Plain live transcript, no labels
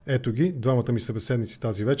Ето ги, двамата ми събеседници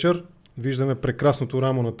тази вечер. Виждаме прекрасното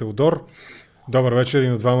рамо на Теодор. Добър вечер и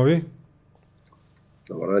на двама ви.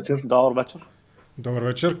 Добър вечер. Добър вечер. Добър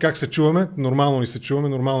вечер. Как се чуваме? Нормално ли се чуваме?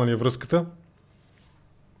 Нормална ли е връзката?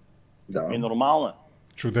 Да. И нормално е.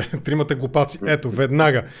 Чуде. Тримата глупаци. Ето,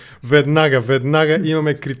 веднага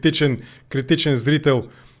имаме критичен зрител.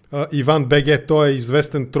 Иван БГ, той е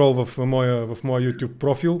известен трол в моя YouTube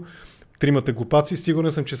профил. Тримата глупаци.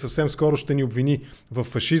 Сигурен съм, че съвсем скоро ще ни обвини в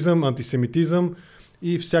фашизъм, антисемитизъм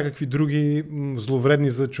и всякакви други зловредни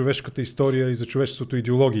за човешката история и за човечеството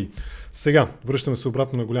идеологии. Сега, връщаме се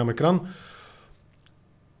обратно на голям екран.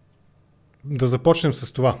 Да започнем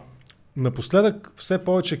с това. Напоследък все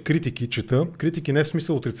повече критики чета, критики не в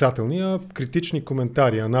смисъл отрицателни, а критични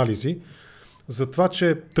коментари, анализи за това,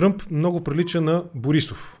 че Тръмп много прилича на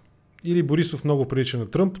Борисов. Или Борисов много прилича на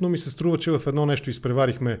Тръмп, но ми се струва, че в едно нещо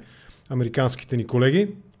изпреварихме американските ни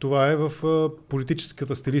колеги. Това е в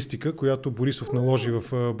политическата стилистика, която Борисов наложи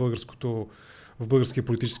в българския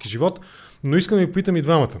политически живот. Но искам да ви питам и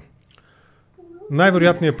двамата.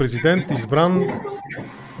 Най-вероятният президент избран...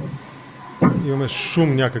 Имаме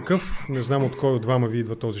шум някакъв, не знам от кой от двама ви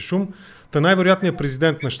идва този шум. Най-вероятният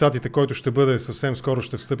президент на щатите, който ще бъде съвсем скоро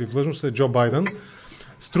ще встъпи в длъжност, е Джо Байден.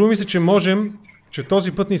 Струва ми се, че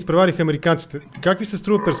този път ни изпревариха американците. Как ви се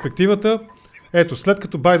струва перспективата? Ето, след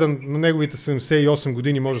като Байден на неговите 78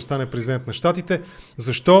 години може да стане президент на щатите,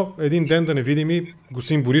 защо един ден да не видим и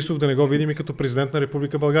господин Борисов, да не го видим и като президент на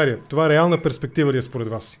Република България? Това реална перспектива ли е според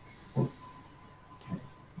вас?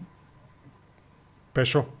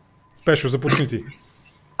 Пешо, започни ти.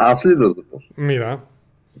 Аз ли да започна? Да.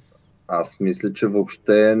 Аз мисля, че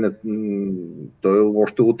въобще той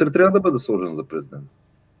още утре трябва да бъде сложен за президент.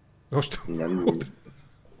 Още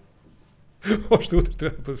утре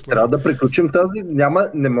трябва да бъде сложен. Трябва да приключим тази.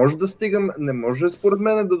 Не може според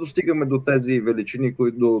мен да достигаме до тези величини,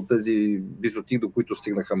 до тези висоти, до които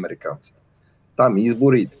стигнаха американците. Там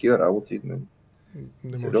избори и такива работи.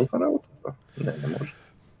 Сериозна работа това. Не може.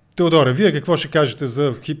 Теодоре, вие какво ще кажете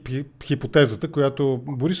за хипотезата, която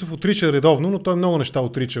Борисов отрича редовно, но той много неща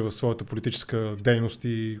отрича в своята политическа дейност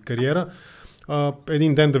и кариера.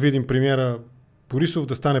 Един ден да видим премиера Борисов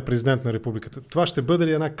да стане президент на републиката. Това ще бъде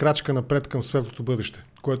ли една крачка напред към светлото бъдеще,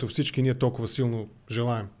 което всички ние толкова силно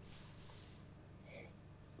желаем?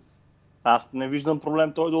 Аз не виждам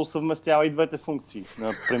проблем той да усъвместява и двете функции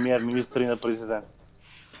на премиер-министър и на президент.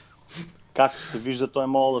 Както се вижда, той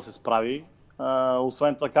може да се справи.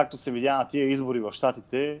 Освен това, както се видя на тия избори в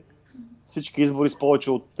щатите, всички избори с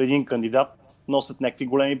повече от един кандидат носят някакви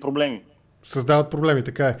големи проблеми. Създават проблеми,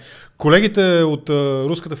 така е. Колегите от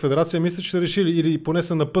Руската федерация мислят, че са решили или поне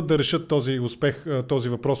са на път да решат този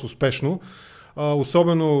въпрос успешно.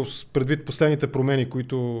 Особено предвид последните промени,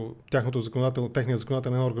 които техният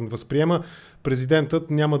законодателен орган възприема,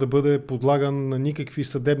 президентът няма да бъде подлаган на никакви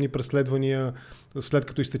съдебни преследвания след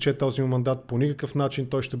като изтече този мандат по никакъв начин.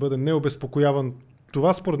 Той ще бъде необезпокояван.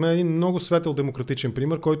 Това според мен е един много светъл демократичен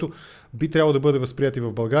пример, който би трябвало да бъде възприят и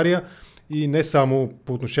в България и не само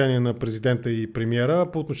по отношение на президента и премиера,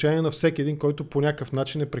 а по отношение на всеки един, който по някакъв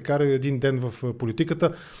начин е прекарал един ден в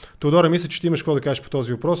политиката. Теодора, мисля, че ти имаш какво да кажеш по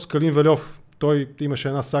този въпрос. Калин Вельов, той имаше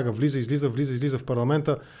една сага, излиза в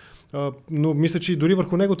парламента, но мисля, че и дори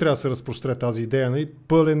върху него трябва да се разпростре тази идея,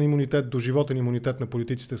 пълен имунитет, доживотен имунитет на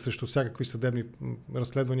политиците срещу всякакви съдебни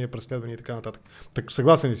разследвания, преследвания и така нататък. Так,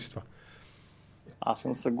 съгласен ли си с това? Аз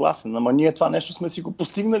съм съгласен, ама ние това нещо сме си го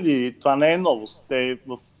постигнали, това не е новост. Те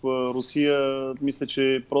в Русия, мисля,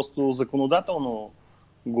 че просто законодателно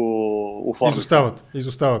го оформиха.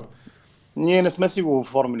 Изостават. Ние не сме си го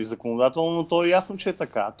оформили законодателно, но то е ясно, че е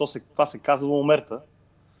така. Това се казва омерта.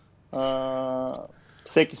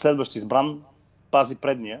 Всеки следващ избран пази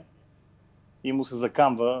предния и му се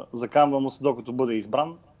заканва му се докато бъде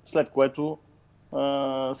избран, след което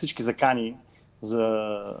всички закани за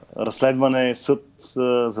разследване, съд,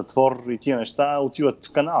 затвор и тия неща отиват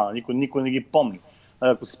в канала. Никой не ги помни.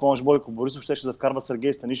 Ако си спомняш, Бойко Борисов щеше да вкарва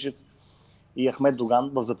Сергей Станишев и Ахмед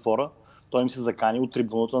Доган в затвора. Той им се закани от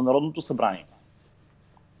трибуната на Народното събрание.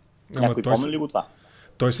 Някой помни ли го това?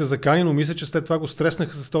 Той се закани, но мисля, че след това го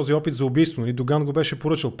стреснаха с този опит за убийство. Доган го беше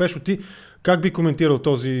поръчал. Пешо, ти как би коментирал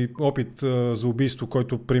този опит за убийство,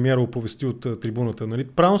 който премиера оповести от трибуната?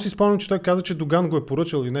 Правилно си спомням, че той каза, че Доган го е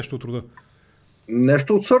поръчал или нещо от рода.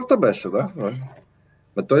 Нещо от сорта беше, да.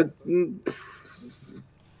 Той...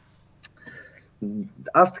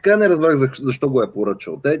 Аз така не разбрах защо го е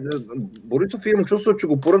поръчал. Борисов имам чувство, че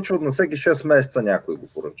го поръчват на всеки 6 месеца някой го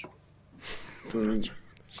поръчва.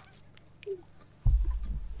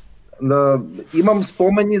 Имам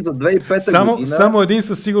спомени за 2005 година. Само един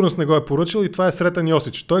със сигурност не го е поръчал и това е Сретен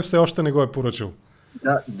Йосич. Той все още не го е поръчал.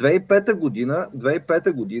 Да,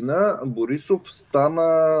 2005 година Борисов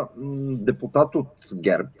стана депутат от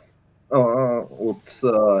ГЕРБ, от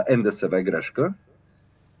НДСВ грешка.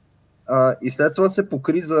 И след това се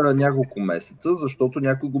покри за няколко месеца, защото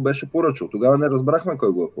някой го беше поръчал. Тогава не разбрахме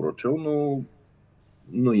кой го е поръчал,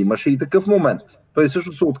 но имаше и такъв момент. Той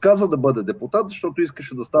също се отказа да бъде депутат, защото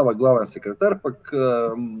искаше да става главен секретар, пък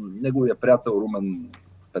неговия приятел Румен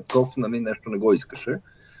Петков нещо не го искаше.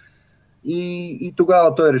 И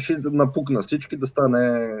тогава той реши да напукна всички, да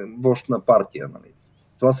стане вожд на партия.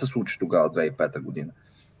 Това се случи тогава, 2005 година.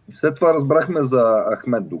 И след това разбрахме за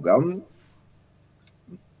Ахмед Доган.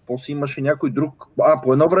 После имаше някой друг.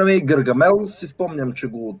 По едно време и Гаргамел си спомням, че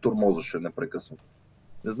го тормозеше непрекъснато.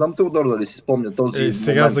 Не знам, Теодор, дали си спомня този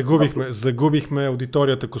сега момент. загубихме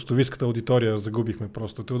аудиторията, костовиската аудитория, загубихме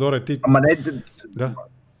просто. Теодор, ти... Ама не... Да.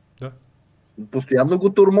 Постоянно го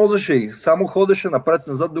тормозеше и само ходеше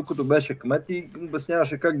напред-назад, докато беше кмет и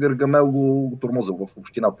обясняваше как Гаргамел го тормозил в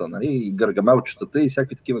общината, нали? И Гаргамелчетата и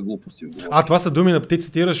всякакви такива глупости. Това са думи на птици,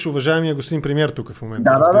 цитираш уважаемия господин премиер тук в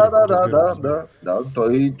момента. Да.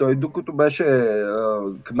 Той докато беше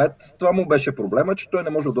кмет, това му беше проблема, че той не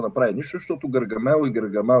може да направи нищо, защото Гаргамел и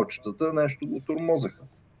Гаргамелчетата нещо го тормозеха.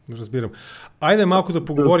 Разбирам. Айде малко да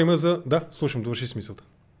поговорим за... Да, слушам, довърши смисълта.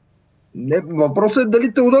 Не, въпросът е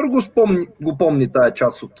дали Теодор го помни тая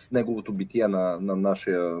част от неговото битие на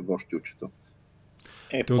нашия вожд и учител.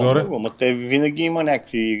 Теодоре? Ама те винаги има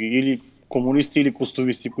някакви или комунисти, или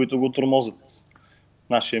костовисти, които го тормозят.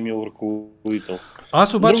 Нашия мил ръководител.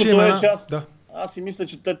 Аз обаче аз си мисля,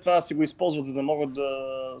 че те това си го използват, за да могат да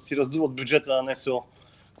си раздуват бюджета на НСО,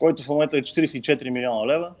 който в момента е 44 милиона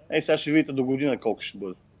лева. Сега ще видите до година колко ще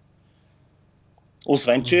бъде.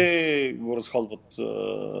 Освен, че го разходват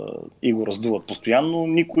и го раздуват постоянно,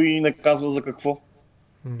 никой не казва за какво.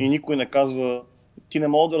 И никой не казва, ти не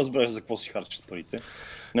мога да разбереш за какво си харчат парите.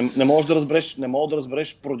 Не можеш да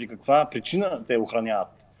разбереш поради каква причина те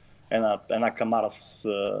охраняват една камара с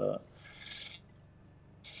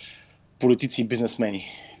политици и бизнесмени.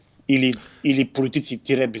 Или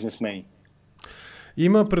политици-бизнесмени.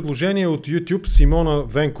 Има предложение от YouTube Симона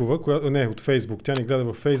Венкова, от Facebook, тя ни гледа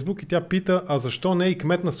във Facebook и тя пита, а защо не и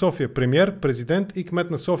кмет на София? Премиер, президент и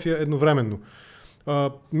кмет на София едновременно.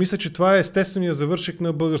 Мисля, че това е естественият завършек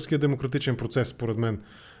на българския демократичен процес, според мен.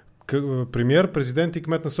 Премиер, президент и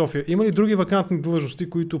кмет на София. Има ли други вакантни длъжности,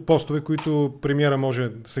 постове, които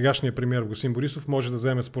сегашният премиер господин Борисов може да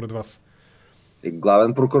вземе според вас?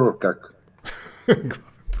 Главен прокурор, как?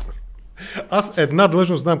 Аз една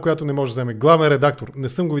длъжност знам, която не може да вземе. Главен редактор. Не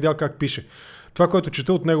съм го видял как пише. Това, което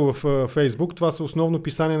чета от него в Фейсбук, това са основно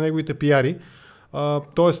писания на неговите пиари.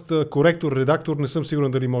 Тоест, коректор, редактор, не съм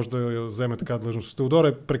сигурен дали може да вземе така длъжност.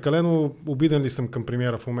 Теодоре, прекалено обиден ли съм към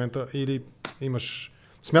премиера в момента или имаш...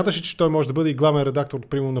 Смяташ ли, че той може да бъде и главен редактор,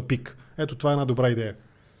 примерно на ПИК? Ето, това е една добра идея.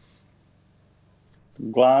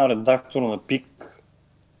 Главен редактор на ПИК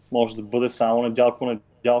може да бъде само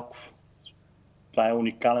Недялков. Това е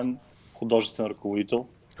уникален художествен ръководител.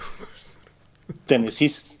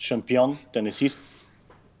 Тенесист, шампион, тенесист,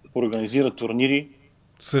 организира турнири.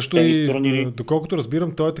 Също и, доколкото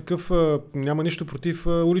разбирам, той е такъв, няма нищо против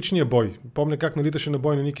уличния бой. Помня как налиташе на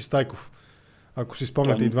бой на Ники Стайков. Ако си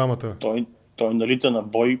спомняте и двамата. Той налита на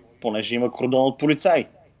бой, понеже има кордон от полицаи.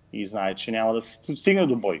 И знае, че няма да се стигне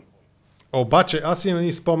до бой. Обаче, аз имам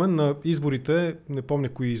един спомен на изборите, не помня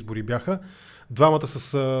кои избори бяха, двамата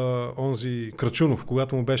с онзи Крачунов,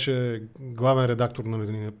 когато му беше главен редактор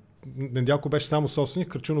на Недялко беше само собственик,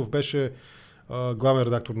 Крачунов беше главен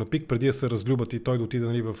редактор на ПИК, преди да се разлюбат и той да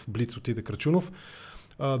отиде в Блиц, отиде Крачунов.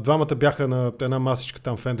 Двамата бяха на една масичка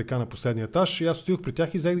там в НДК на последния етаж и аз отидох при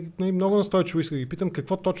тях и взех много настойчиво исках да ги питам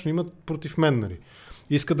какво точно имат против мен, нали.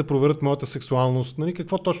 Искат да проверят моята сексуалност, нали,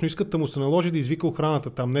 какво точно искат, да му се наложи да извика охраната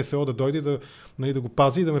там, НСО да дойде да го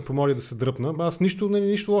пази и да ме помоли да се дръпна. Аз нищо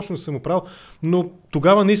лошо не съм оправил, но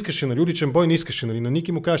тогава не искаше, нали, уличен бой не искаше, нали. На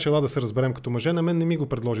Ники му казваше, ела да се разберем като мъже, на мен не ми го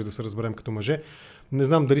предложи да се разберем като мъже. Не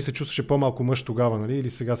знам дали се чувстваше по-малко мъж тогава, нали, или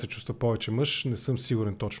сега се чувства повече мъж, не съм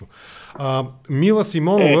сигурен точно. Мила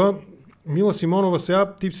Симонова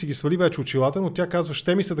сега, ти си ги свали вече очилата, но тя казва,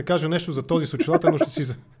 ще ми се да каже нещо за този с очилата, но ще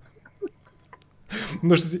си...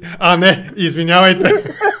 не,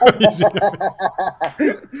 извинявайте.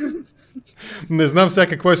 Не знам сега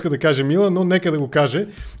какво иска да каже Мила, но нека да го каже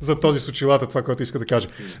за този с очилата, това, което иска да каже.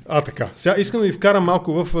 Така. Сега искам да ви вкарам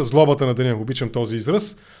малко в злобата на деня. Обичам този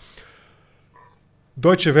израз.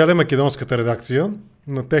 Deutsche Welle, македонската редакция,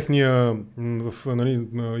 на техния, нали,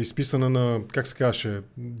 изписана на, как се казваше,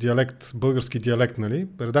 диалект, български диалект, нали,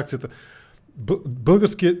 редакцията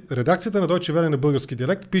на Deutsche Welle на български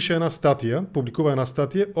диалект пише една статия, публикува една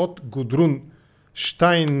статия от Гудрун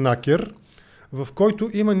Штайнакер, в който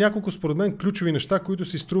има няколко, според мен, ключови неща, които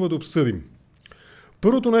си струва да обсъдим.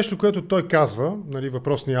 Първото нещо, което той казва, нали,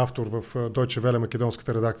 въпросният автор в Deutsche Welle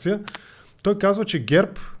македонската редакция, той казва, че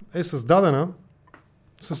ГЕРБ е създадена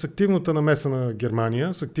с активната намеса на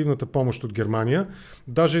Германия, с активната помощ от Германия.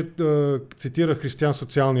 Даже цитира Християн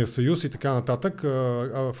Социалния съюз и така нататък.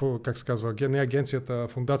 Как се казва? Не агенцията, а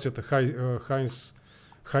фундацията Хайнс,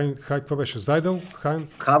 какво беше? Зайдел?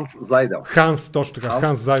 Ханс Зайдел. Точно така.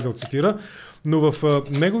 Ханс Зайдел цитира. Но в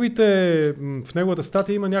неговата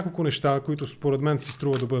статия има няколко неща, които според мен си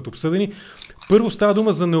струва да бъдат обсъдени. Първо става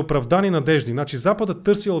дума за неоправдани надежди. Значи Западът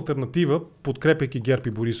търси алтернатива, подкрепяйки ГЕРБ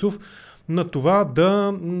и Борисов, на това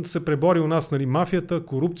да се пребори у нас, нали, мафията,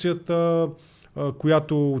 корупцията,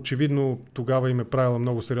 която очевидно тогава им е правила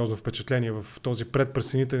много сериозно впечатление в този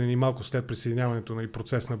предприсъединителен и малко след присъединяването, нали,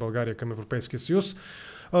 процес на България към Европейския съюз.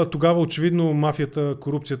 Тогава очевидно мафията,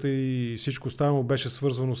 корупцията и всичко останало беше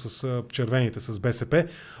свързвано с червените, с БСП.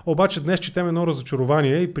 Обаче днес четем едно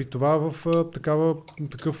разочарование и при това в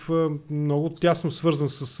такъв много тясно свързан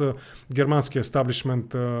с германския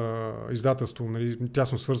естаблишмент издателство, нали,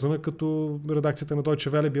 тясно свързана, като редакцията на Deutsche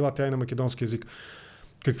Welle, била тя и на македонски език.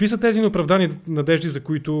 Какви са тези неоправдани надежди,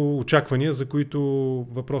 очаквания, за които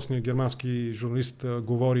въпросният германски журналист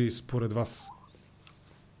говори според вас?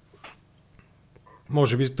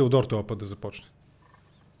 Може би Теодор този път да започне.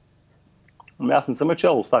 Аз не съм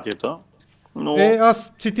чел статията, но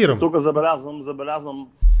аз цитирам. Тук забелязвам.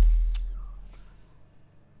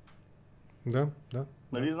 Да.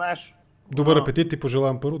 Нали знаеш? Добър апетит, ти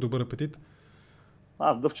пожелавам първо, добър апетит.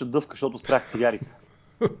 Аз дъвка, защото спрях цигарите.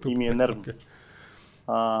 И ми е нервно.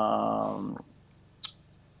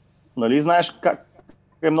 Нали знаеш как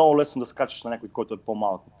е много лесно да скачаш на някой, който е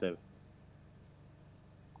по-малък от тебе?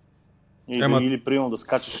 Или примерно да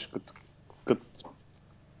скачаш като...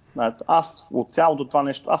 Аз от цялото това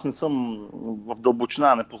нещо, аз не съм в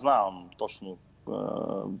дълбочина, не познавам точно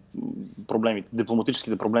проблемите,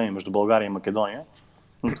 дипломатическите проблеми между България и Македония.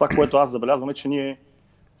 Но това, което аз забелязвам е, че ние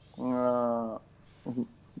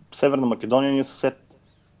Северна Македония ни е съсед.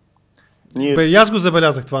 И аз го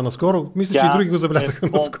забелязах това наскоро. Мисля, че и други го забелязаха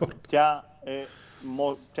наскоро. Тя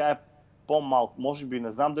е по-малка. Може би,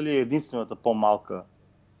 не знам дали е единствената по-малка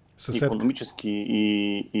икономически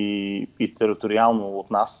и териториално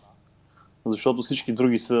от нас, защото всички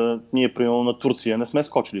други са, ние примерно на Турция не сме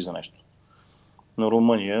скочили за нещо. На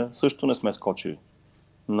Румъния също не сме скочили.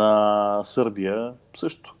 На Сърбия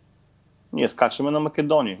също. Ние скачаме на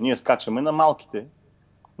Македония, ние скачаме на малките,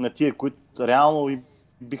 на тия, които реално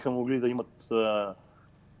биха могли да имат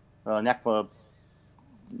някаква...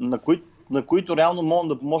 На които реално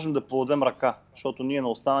можем да подадем ръка, защото ние на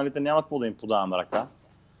останалите няма какво да им подаваме ръка.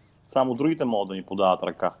 Само другите могат да ни подават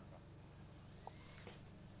ръка.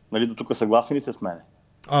 Нали, до тук съгласни ли сте с мене?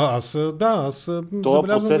 Аз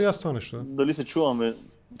забелязвам и аз това нещо. Дали се чуваме?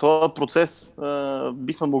 Този процес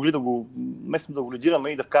бихме могли вместо да го лидираме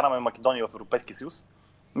и да вкараме Македония в Европейския съюз,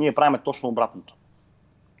 ние правим точно обратното.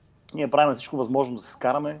 Ние правим всичко възможно да се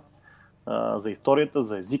скараме за историята,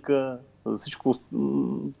 за езика, за всичко.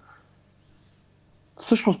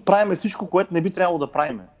 Всъщност правим всичко, което не би трябвало да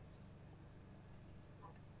правим.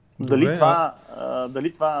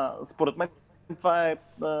 Дали това, според мен, това е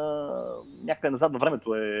някъде назад във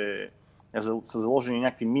времето са заложени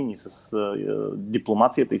някакви мини с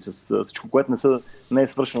дипломацията и с всичко, което не е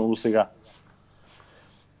свършено до сега.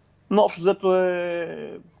 Но общо взето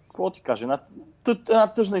какво ти кажа, една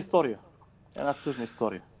тъжна история.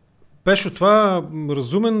 Пешо, това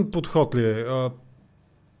разумен подход ли е?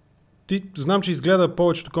 Ти знам, че изгледа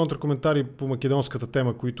повечето контракоментари по македонската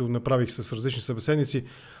тема, които направих с различни събеседници.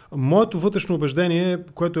 Моето вътрешно убеждение,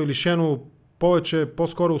 което е лишено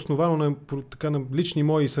по-скоро основано на лични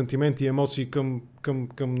мои сантименти и емоции към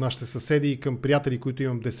нашите съседи и към приятели, които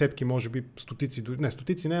имам десетки, може би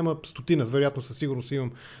стотици, ама стотина, вероятно със сигурност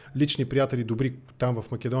имам лични приятели добри там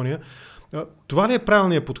в Македония. Това ли е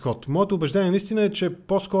правилният подход? Моето убеждение наистина е, че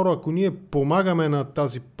по-скоро ако ние помагаме на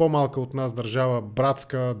тази по-малка от нас държава,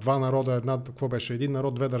 братска, два народа, един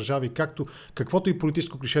народ, две държави, каквото и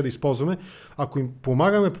политическо клише да използваме, ако им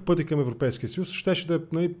помагаме по пътя към Европейския съюз,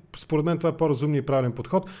 нали, според мен това е по-разумният и правилен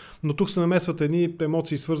подход, но тук се намесват едни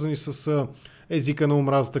емоции, свързани с езика на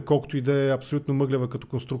омразата, колкото и да е абсолютно мъглева като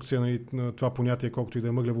конструкция, нали, на това понятие, колкото и да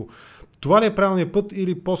е мъглево. Това ли е правилният път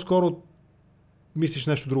или по-скоро мислиш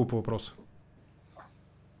нещо друго по въпроса?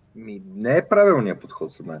 Не е правилният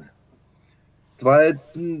подход за мен. Това е...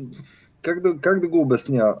 Как да го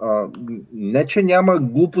обясня? Не, че няма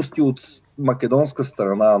глупости от македонска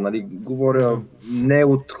страна, нали? Говоря не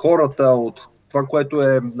от хората, от това, което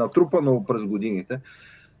е натрупано през годините.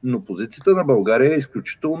 Но позицията на България е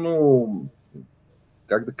изключително,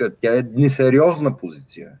 как да кажа, тя е несериозна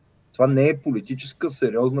позиция. Това не е политическа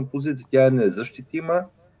сериозна позиция, тя е незащитима.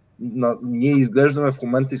 Ние изглеждаме в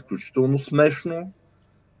момента изключително смешно,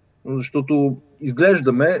 защото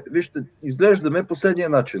изглеждаме последния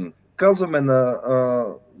начин. Казваме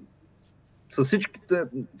с всичките,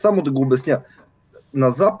 само да го обясня,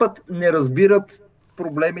 на Запад не разбират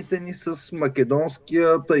проблемите ни с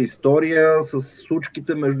македонската история, с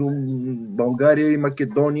случките между България и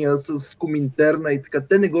Македония, с Коминтерна и така.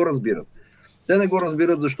 Те не го разбират. Те не го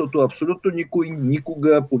разбират, защото абсолютно никой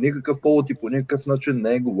никога по никакъв повод и по никакъв начин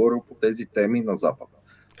не е говорил по тези теми на Запад.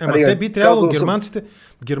 Те би трябвало,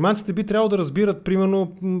 германците би трябвало да разбират,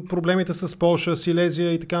 примерно, проблемите с Полша,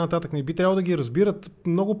 Силезия и така нататък. Не би трябвало да ги разбират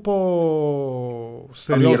много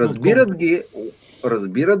по-сериозно.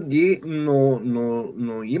 Разбират ги, но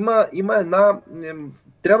има една...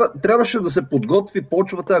 Трябваше да се подготви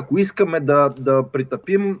почвата, ако искаме да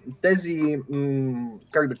притъпим тези,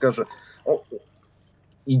 как да кажа,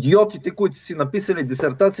 идиотите, които си написали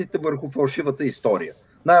дисертациите върху фалшивата история.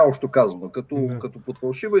 Най-общо казано, като под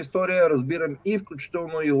фалшива история разбирам и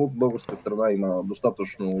включително и от българска страна има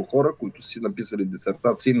достатъчно хора, които си написали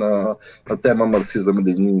дисертации на тема марксизъм и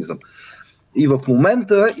ленинизъм. И в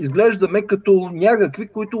момента изглеждаме като някакви,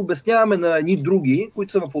 които обясняваме на едни други,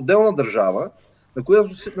 които са в отделна държава, на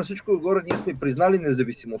която на всичко отгоре ние сме признали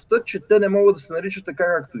независимостта, че те не могат да се наричат така,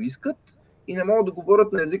 както искат и не могат да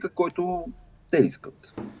говорят на езика, който те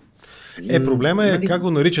искат. Проблема е как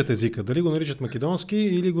го наричат езика. Дали го наричат македонски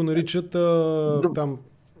или го наричат там,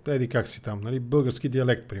 как си там, нали, български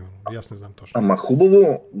диалект, примерно. Аз не знам точно. Ама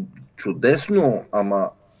хубаво, чудесно, ама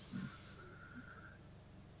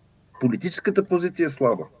политическата позиция е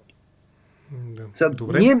слаба.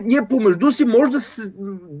 Ние помежду си може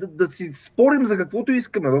да си спорим за каквото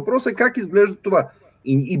искаме. Въпросът е как изглежда това.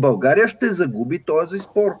 И България ще загуби този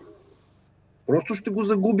спор. Просто ще го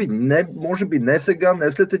загуби. Може би не сега,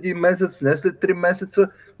 не след един месец, не след 3 месеца,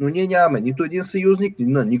 но ние нямаме нито един съюзник,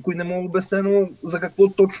 никой не му е обяснено за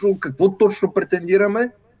какво точно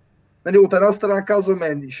претендираме. Нали, от една страна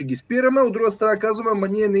казваме, ще ги спираме, от друга страна казваме, ама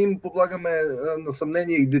ние не им подлагаме на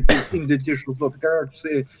съмнение идентичност, така както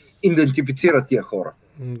се идентифицират тия хора.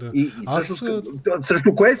 Да.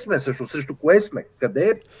 Срещу кое сме? Срещу кое сме? Къде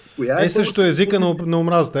е? Коя е? Също езика на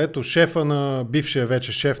омразата. Ето, шефа на бившия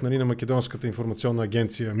вече шеф, нали, на Македонската информационна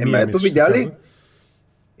агенция. Ето, видя ли?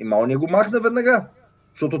 И мал не го махна веднага.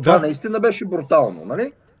 Защото това наистина беше брутално,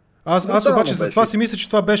 нали? Аз обаче за това си мисля, че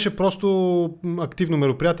това беше просто активно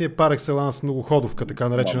мероприятие, пар екселанс, многоходовка, така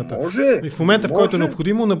наречената. И в момента, в който е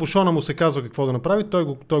необходимо, на Бушона му се казва какво да направи,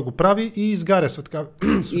 той го прави и изгаря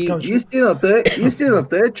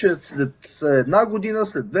истината е, че след една година,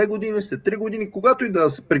 след 2 години, след 3 години, когато и да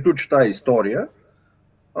се приключи тази история,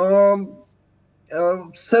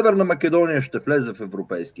 Северна Македония ще влезе в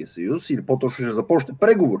Европейския съюз, или по-точно ще започне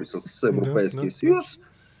преговори с Европейския съюз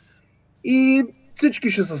и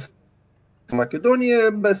всички ще са в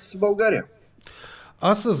Македония без България.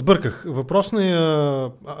 Аз сбърках.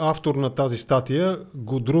 Въпросният автор на тази статия,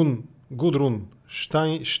 Гудрун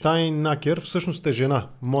Штайнакер, всъщност е жена.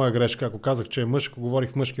 Моя грешка, ако казах, че е мъж, ако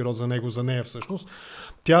говорих мъжки род за нея всъщност.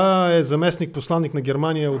 Тя е заместник-посланник на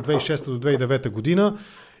Германия от 2006 до 2009 година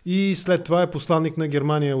и след това е посланник на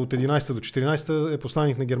Германия от 11 до 14 е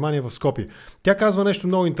посланник на Германия в Скопие. Тя казва нещо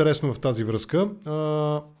много интересно в тази връзка.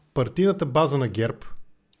 Партийната база на ГЕРБ,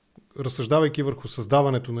 разсъждавайки върху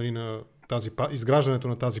създаването, нали, на изграждането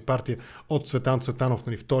на тази партия от Цветан Цветанов,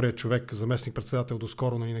 нали, втория човек, заместник-председател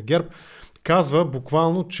доскоро, нали, на ГЕРБ, казва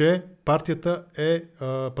буквално, че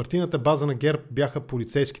партийната база на ГЕРБ бяха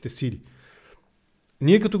полицейските сили.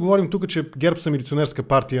 Ние като говорим тук, че ГЕРБ са милиционерска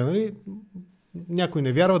партия, нали, някои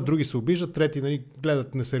не вярват, други се обиждат, трети, нали,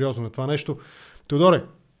 гледат несериозно на това нещо. Теодоре,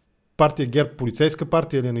 партия ГЕРБ полицейска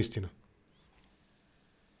партия ли е наистина?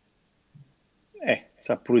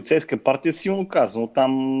 Сега полицейска партия силно казано.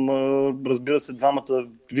 Там, разбира се, двамата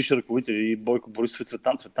висши ръководители, Бойко Борисов и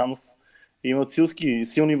Цветан Цветанов, имат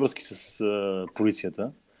силни връзки с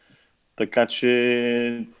полицията. Така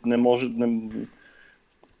че не може...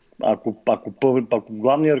 Ако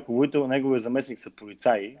главният ръководител, неговия заместник са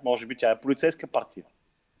полицаи, може би тя е полицейска партия.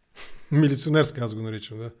 Милиционерска, аз го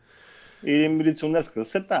наричам, да. Или милиционерска.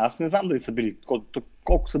 Аз не знам дали са били,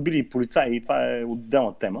 колко са били полицаи, и това е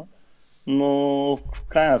отделна тема. Но в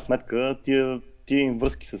крайна сметка тия им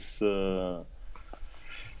връзки с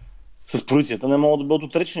полицията не могат да бъдат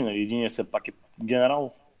отречени. Нали? Единият все пак е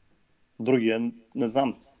генерал, другия не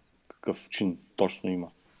знам какъв чин точно има.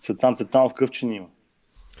 Цветан Цветанов какъв чин има?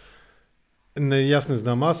 Не, аз не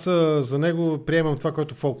знам. Аз за него приемам това,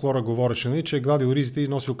 което фолклора говореше, нали, че е гладил ризите и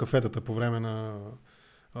носил кафетата по време на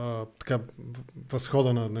така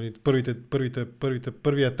възхода на нали,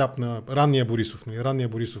 първия етап на ранния Борисов. Нали, ранния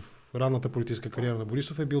Борисов, ранната политическа кариера на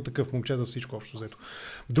Борисов е бил такъв момче за всичко общо взето.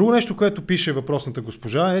 Друго нещо, което пише въпросната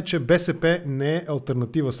госпожа е, че БСП не е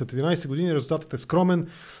алтернатива. След 11 години резултатът е скромен.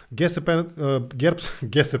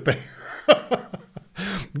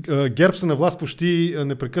 ГЕРБ са на власт почти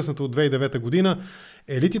непрекъснато от 2009 година.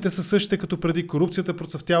 Елитите са същите като преди. Корупцията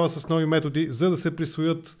процъфтява с нови методи, за да се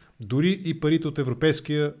присвоят дори и парите от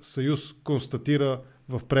Европейския съюз, констатира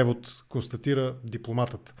в превод, констатира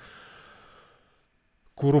дипломатът.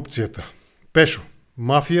 Корупцията. Пешо,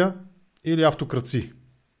 мафия или автокраци?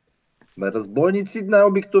 Разбойници,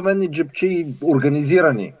 най-обикновени джепчи,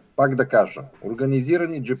 организирани, пак да кажа.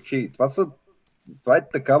 Организирани джепчи. Това е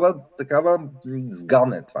такава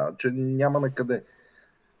сгане, това, че няма на къде.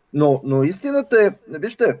 Но истината е,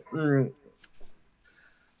 вижте,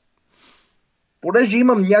 понеже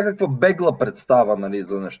имам някаква бегла представа, нали,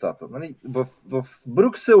 за нещата. Нали, в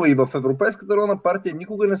Брюксел и в Европейската народна партия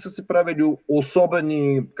никога не са се правили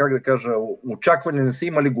особени, как да кажа, очаквания, не са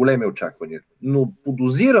имали големи очаквания. Но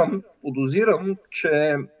подозирам,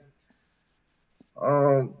 че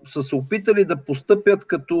са се опитали да постъпят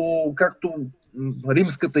както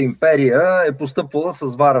Римската империя е постъпвала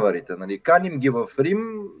с варварите. Нали. Каним ги в Рим,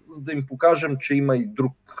 за да им покажем, че има и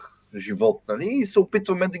друг живот. Нали, и се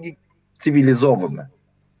опитваме да ги цивилизоваме.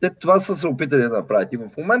 Те това са се опитали да направят. И в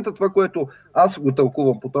момента това, което аз го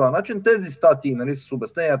тълкувам по този начин, тези статии, нали, с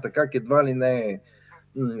обясненията как едва ли не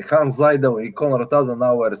Хан Зайдел и Конрад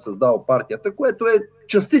Аденауер е създал партията, което е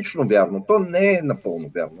частично вярно. То не е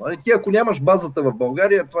напълно вярно. Нали. Ти ако нямаш базата в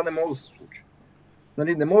България, това не може да се случи.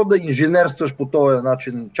 Нали, не може да инженерстваш по този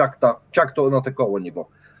начин чак на такова ниво.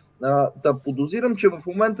 Да подозирам, че в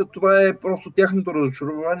момента това е просто тяхното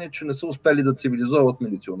разочарование, че не са успели да цивилизоват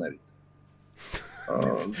милиционерите.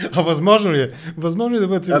 Възможно ли е? Възможно ли да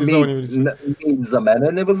бъдат цивилизовани милиционери? За мен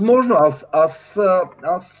е невъзможно. Аз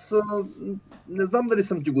не знам дали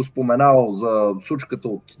съм ти го споменал за случката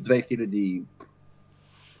от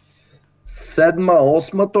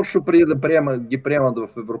 2007-2008, точно преди да ги приемат в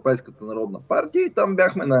Европейската народна партия, и там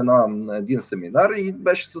бяхме на един семинар и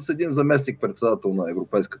беше с един заместник-председател на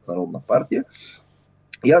Европейската народна партия.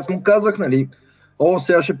 И аз му казах, нали,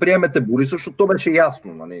 сега ще приемете Борисов, защото то беше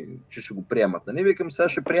ясно, нали, че ще го приемат. Нали. Викам, сега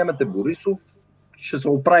ще приемете Борисов, ще се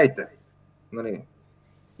оправите. Нали.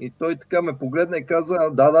 И той така ме погледна и каза,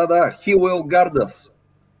 да, he will guard us.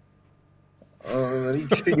 Нали,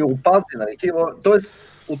 ще ни опази. Нали. Тоест,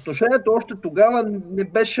 отношението още тогава не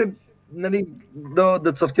беше, нали,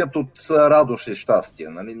 да цъфтят от радост и щастие.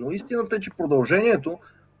 Нали. Но истината е, че продължението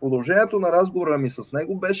на разговора ми с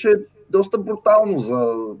него беше доста брутално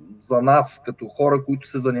за нас, като хора, които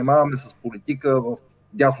се занимаваме с политика в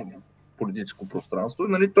дясното политическо пространство.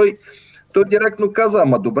 Нали, той директно каза,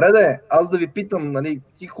 ама добре де, аз да ви питам, нали,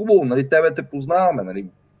 ти хубаво, нали, тебе те познаваме, нали,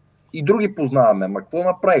 и други познаваме, ама какво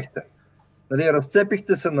направихте? Нали,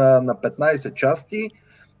 разцепихте се на 15 части,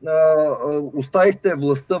 оставихте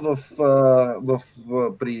властта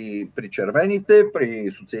при червените,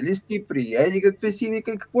 при социалисти, при еди какви си,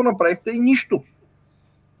 вика, какво направихте? И нищо.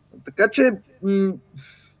 Така че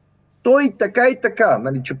той така и така,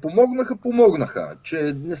 нали, че помогнаха,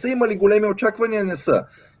 че не са имали големи очаквания, не са,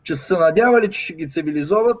 че са се надявали, че ще ги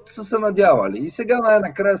цивилизоват, са се надявали. И сега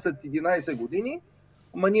най-накрая след 11 години,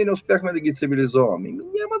 ама ние не успяхме да ги цивилизоваме.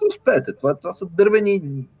 Няма да успеете. Това са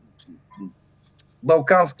дървени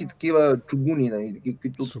балкански такива чугуни, нали,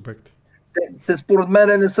 които те според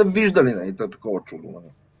мен не са виждали, нали, такова чудо.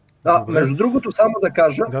 Нали. Между другото, само да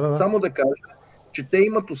кажа, че те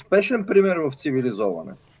имат успешен пример в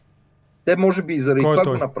цивилизоване. Те може би и заради това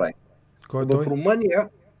го направи. В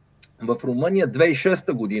Румъния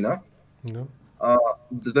 2006 година,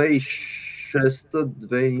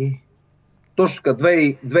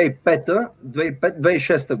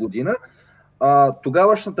 2006 година,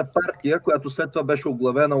 тогавашната партия, която след това беше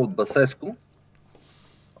оглавена от Басеско,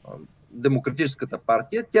 Демократическата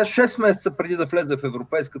партия, тя 6 месеца преди да влезе в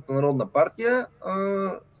Европейската народна партия,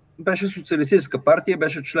 беше социалистическа партия,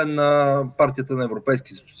 беше член на партията на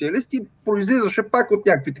европейски социалисти и произлизаше пак от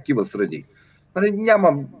някакви такива среди. Нали,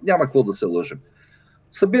 няма какво да се лъжем.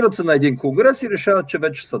 Събират се на един конгрес и решават, че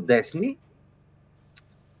вече са десни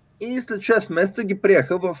и след 6 месеца ги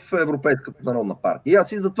приеха в Европейската народна партия.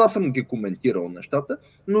 Аз и затова съм ги коментирал нещата,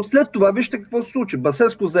 но след това вижте какво се случи.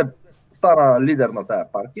 Басеско стана лидер на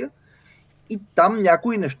тая партия и там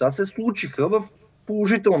някои неща се случиха в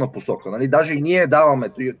положителна посока. Нали? Даже и ние даваме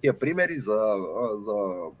тия примери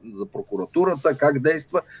за прокуратурата, как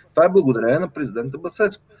действа. Това е благодарение на президента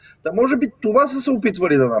Басеско. Та може би това са се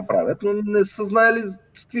опитвали да направят, но не са знаели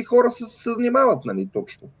с какви хора се занимават, нали,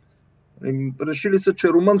 точно. Решили са, че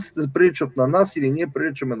румънците приличат на нас или ние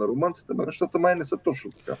приличаме на румънците, но нещата май не са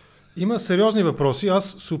точно така. Има сериозни въпроси.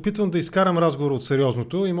 Аз се опитвам да изкарам разговор от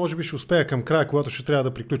сериозното и може би ще успея към края, когато ще трябва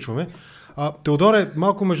да приключваме. Теодор,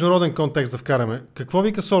 малко международен контекст да вкараме. Какво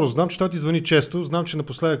вика Сорос? Знам, че той ти звъни често. Знам, че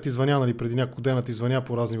напоследък ти звъня, нали, преди няколко дена ти звъня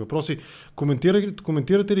по разни въпроси.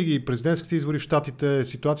 Коментирате ли ги президентските избори в Щатите,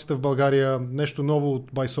 ситуацията в България, нещо ново от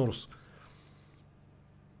бай Сорос?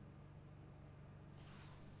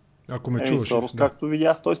 Ако ме чуваш. Сорос, както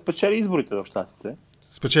видя, той спечели изборите в Щатите.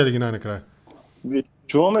 Спечели ги най-накрая. Вие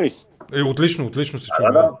чуваме ли се? Отлично се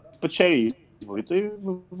чуваме. Да, спечели изборите и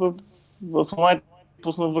в момента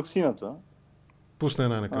пусна ваксината. Пусна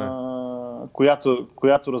най-накрая.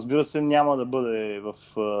 Която, разбира се, няма да бъде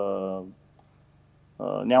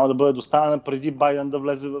няма да бъде доставена преди Байден да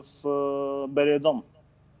влезе в Белия дом.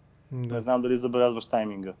 Да. Не знам дали забелязваш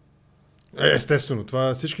тайминга. Естествено,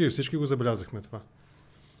 това всички го забелязахме това.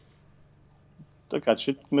 Така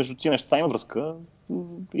че между тия неща има връзка.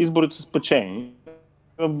 Изборите са спечени.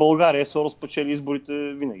 В България Сорос спечели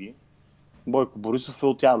изборите винаги. Бойко Борисов е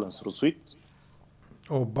отявлен с Русуит.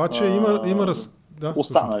 Обаче има да,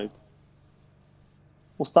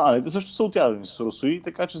 останалите също са отявлени с Русуит,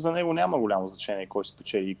 така че за него няма голямо значение кой ще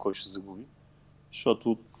спечели и кой ще загуби.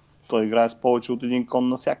 Защото той играе с повече от един кон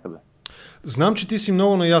навсякъде. Знам, че ти си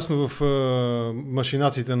много наясно в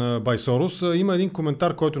машинациите на бай Сорос. Има един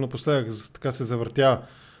коментар, който напоследък така се завъртя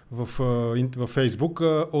в Фейсбук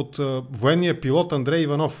от военния пилот Андрей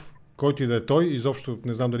Иванов, който и да е той, изобщо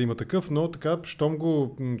не знам дали има такъв, но така, щом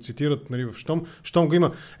го цитират, нали, щом го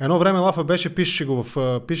има. Едно време Лафа пишеше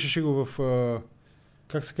го в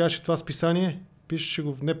как се казваше това списание? Пишеше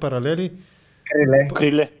го в не паралели.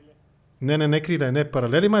 Криле. Не криле, не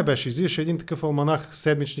паралели май беше. Излизаше един такъв алманах,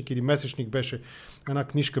 седмичник или месечник беше една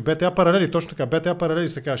книжка. БТА паралели, точно така. БТА паралели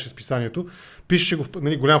се казваше списанието. Пишеше го в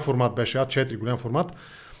голям формат беше, А4 голям формат.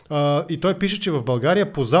 И той пише, че в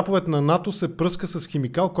България по заповед на НАТО се пръска с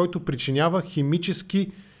химикал, който причинява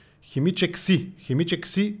химичек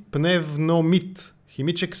кси пневномит.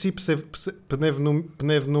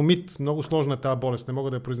 Пневномит. Много сложна е тази болест, не мога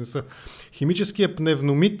да я произнеса. Химическият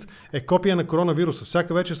пневномит е копия на коронавируса.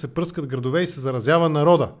 Всяка вечер се пръскат градове и се заразява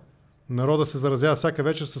народа. Народа се заразява всяка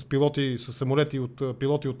вечер с самолети от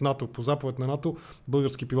пилоти от НАТО, по заповед на НАТО,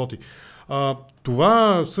 български пилоти.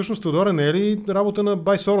 Това всъщност, Теодоре, не е ли работа на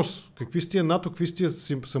бай Сорос? Какви сте НАТО, какви сте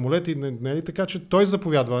самолети? Не е ли така, че той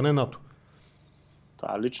заповядва, а не НАТО?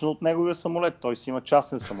 Лично от неговия самолет. Той си има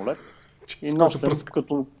частен самолет. И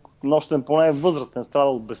нощен поне възрастен, страда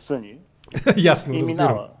от безсъние. Ясно, и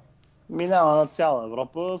минава на цяла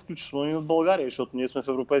Европа, включително и от България, защото ние сме в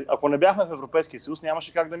Европейския... Ако не бяхме в Европейския съюз,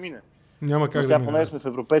 нямаше как да мине. Няма как сега поне сме в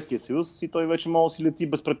Европейския съюз и той вече може да си лети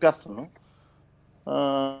безпрепятствено.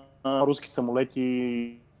 Руски самолети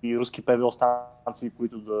и руски ПВО станции,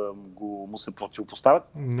 които да му се противопоставят.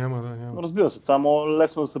 Няма. Но разбира се, това може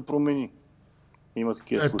лесно да се промени. Има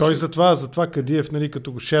такива случаи. Той затова Кадиев, нали,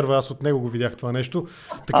 като го шерва, аз от него го видях това нещо.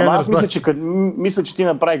 Така аз мисля, че ти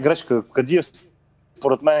направи грешка. Кадиев,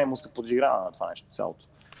 според мен, му се подиграва на това нещо цялото.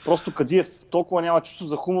 Просто Кадиев толкова няма чувство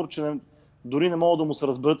за хумор, че дори не могат да му се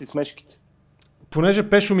разберат и смешките. Понеже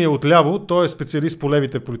Пешо ми е отляво, той е специалист по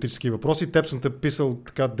левите политически въпроси. Теб съм те писал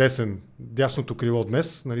така дясното крило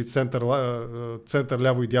днес, нали, център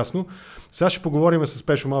ляво и дясно. Сега ще поговорим с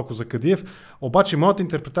Пешо малко за Кадиев. Обаче моята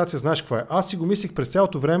интерпретация, знаеш каква е? Аз си го мислих през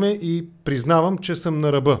цялото време и признавам, че съм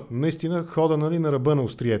на ръба. Наистина хода, нали, на ръба на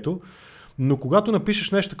острието. Но когато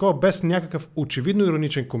напишеш нещо такова без някакъв очевидно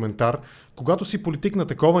ироничен коментар, когато си политик на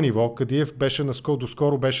такова ниво, Кадиев беше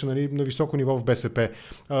доскоро беше, нали, на високо ниво в БСП,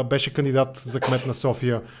 беше кандидат за кмет на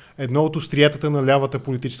София, едно от остриетата на лявата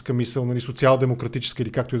политическа мисъл, нали, социал-демократическа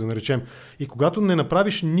или както и да наречем, и когато не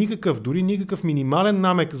направиш дори никакъв минимален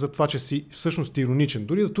намек за това, че си всъщност ироничен,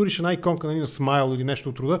 дори да туриш една иконка, нали, на смайл или нещо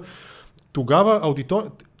от рода,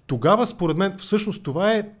 тогава според мен всъщност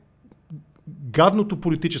това е гадното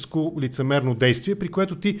политическо лицемерно действие, при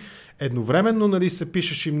което ти едновременно, нали, се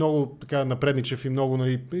пишеш и много така напредничев и много,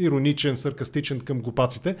 нали, ироничен, саркастичен към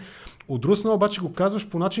глупаците. От друга страна обаче го казваш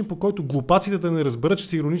по начин, по който глупаците да не разберат, че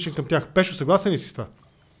си ироничен към тях. Пешо, съгласен ли си с това?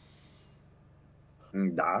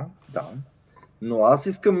 Да. Но аз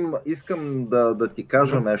искам да ти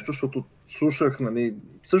кажа нещо, защото слушах, нали,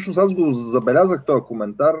 всъщност аз го забелязах този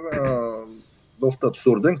коментар, доста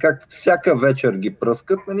абсурден, как всяка вечер ги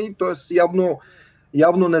пръскат, нали, т.е. явно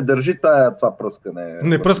явно не държи това пръскане.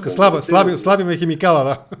 Не пръска, слабиме химикала,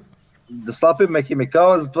 да. Да слабиме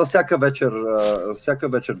химикала, затова всяка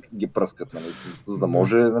вечер ги пръскат, нали, за да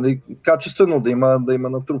може, нали, качествено да има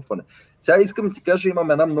натрупване. Сега искам да ти кажа,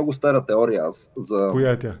 имам една много стара теория аз за...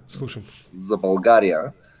 Коя е тя? Слушам. За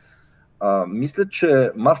България. Мисля,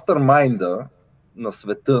 че мастермайнда на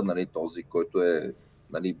света, нали, този, който е,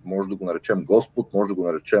 нали, може да го наречем Господ, може да го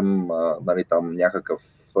наречем, нали, там някакъв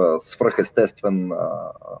свръхестествен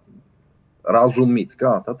разум и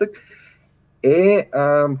така нататък, е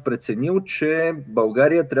преценил, че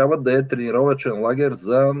България трябва да е тренировъчен лагер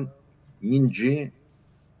за нинджи,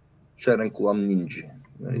 черен колан нинджи,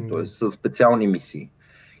 нали, т.е. с специални мисии.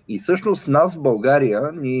 И всъщност нас в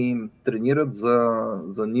България ни тренират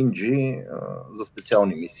за нинджи, за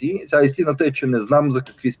специални мисии. Сега истината е, че не знам за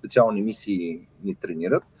какви специални мисии ни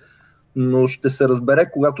тренират, но ще се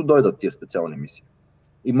разбере, когато дойдат тия специални мисии.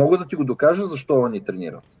 И мога да ти го докажа защо ни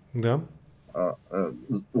тренират. Да.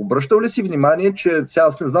 Обръщал ли си внимание, че сега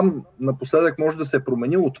аз не знам, напоследък може да се е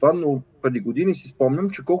променило това, но преди години си спомням,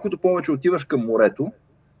 че колкото повече отиваш към морето,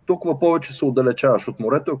 толкова повече се отдалечаваш от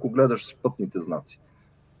морето, ако гледаш спътните знаци.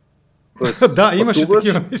 Тоест, да, имаше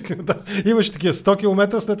такива, наистина. Да. Имаше такива 100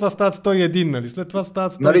 км, след това стават 101, нали? След това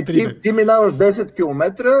стават 103. Нали, ти минаваш 10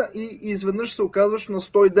 км и изведнъж се оказваш на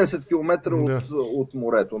 110 км от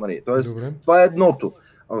морето. Нали? Тоест, това е едното.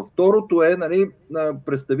 Второто е, нали,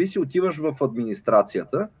 представи си, отиваш в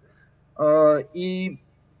администрацията и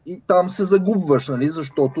там се загубваш, нали,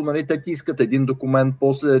 защото, нали, те ти искат един документ,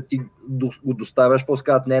 после ти го доставяш, после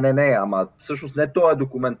казват не, ама всъщност не този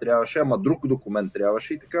документ трябваше, ама друг документ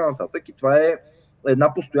трябваше и така нататък. И това е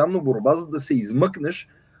една постоянна борба, за да се измъкнеш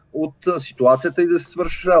от ситуацията и да се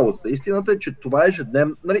свършиш работата. Истината е, че това е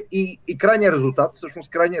ежедневно, нали, и крайният резултат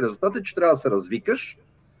е, че трябва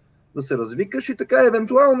да се развикаш и така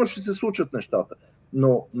евентуално ще се случат нещата.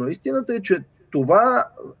 Но истината е, че това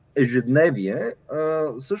ежедневие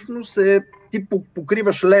всъщност ти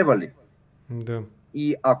покриваш левали. Да.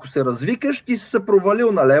 И ако се развикаш, ти си се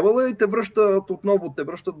провалил на левела и отново те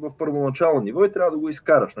връщат в първоначално ниво и трябва да го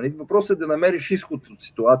изкараш. Нали? Въпросът е да намериш изход от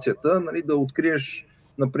ситуацията, нали? Да откриеш,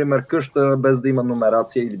 например, къща без да има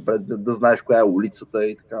номерация или без да знаеш коя е улицата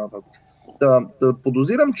и така нататък. Да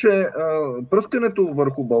подозирам, че пръскането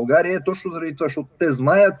върху България е точно заради това, защото те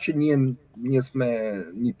знаят, че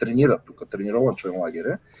ни тренират тук, тренировъчен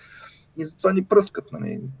лагер и затова ни пръскат.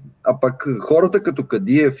 Нали. А пък хората като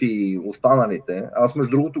Кадиев и останалите, аз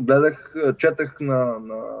между другото четах на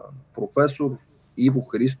професор Иво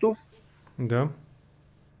Христов,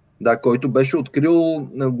 който беше открил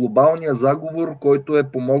глобалния заговор, който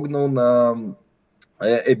е помогнал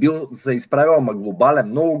се изправил, глобален,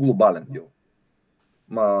 много глобален бил.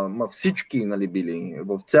 Всички, нали, били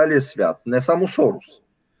в целия свят, не само Сорос.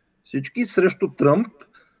 Всички срещу Тръмп,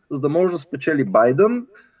 за да може да спечели Байден,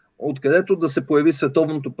 откъдето да се появи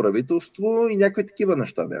световното правителство и някакви такива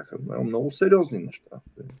неща бяха. Много сериозни неща.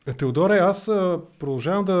 Теодоре, аз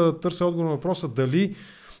продължавам да търся отговор на въпроса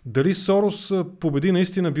дали Сорос победи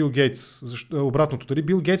наистина Бил Гейтс. Обратното, дали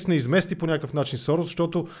Бил Гейтс не измести по някакъв начин Сорос,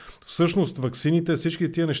 защото всъщност ваксините,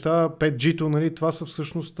 всички тия неща, 5G-то, нали, това са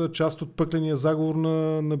всъщност част от пъкления заговор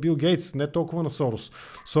на Бил Гейтс, не толкова на Сорос.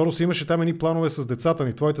 Сорос имаше там едни планове с децата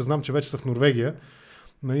ни, твоите знам, че вече са в Норвегия.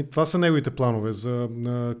 Нали, това са неговите планове за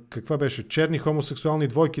каква беше? Черни хомосексуални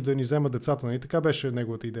двойки да ни вземат децата. Нали? Така беше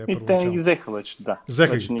неговата идея. И те не ги взеха вече, да.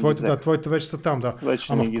 Взеха ги. Твоите вече са там, да.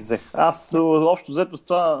 Вече не ги взеха. Аз общо взето с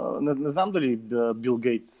това не знам дали Бил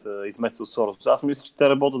Гейтс изместил Сорос. Аз мисля, че те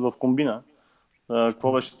работят в комбина.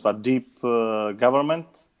 Какво беше това? Deep Government?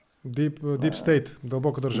 Deep State.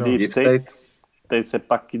 Дълбока държава. Deep State. Те все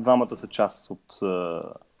пак и двамата са част от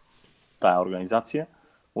тая организация.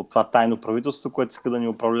 От това тайно правителство, което иска да ни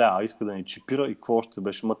управлява, иска да ни чипира и какво още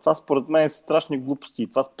беше. Това според мен са страшни глупости и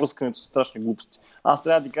това спръскането са страшни глупости. Аз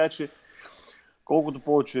трябва да ти кажа, че колкото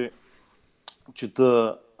повече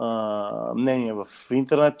чета мнения в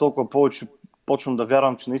интернет, толкова повече почвам да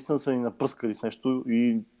вярвам, че наистина са ни напръскали с нещо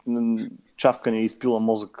и чавка ни е изпила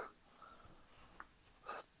мозък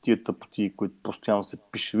с тия тъпоти, които постоянно се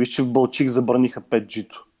пише. Виж, че в Балчик забраниха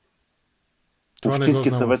 5G-то.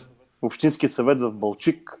 Общинския съвет в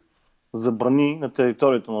Балчик забрани на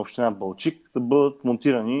територията на община Балчик да бъдат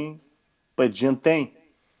монтирани 5G антени.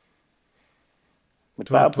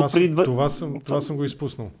 Това съм го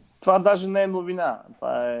изпуснал. това даже не е новина.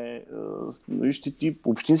 Това е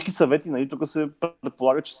общински съвети, нали, тук се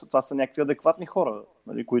предполага, че това са някакви адекватни хора,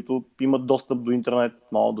 нали, които имат достъп до интернет,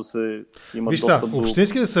 могат да се имат достъп до...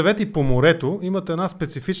 Общинските съвети по морето имат една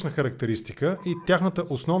специфична характеристика и тяхната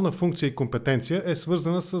основна функция и компетенция е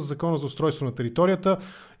свързана с Закона за устройство на територията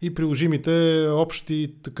и приложимите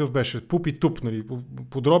общи, такъв беше, ПУП и ТУП, нали,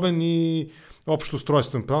 подробен и общ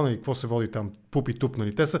устройствен план, нали, какво се води там, ПУП и ТУП,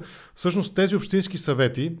 нали. Те са, всъщност тези общински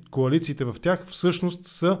съвети, коалициите в тях, всъщност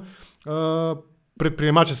са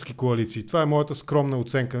предприемачески коалиции. Това е моята скромна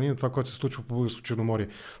оценка на това, което се случва по Българско Черноморие.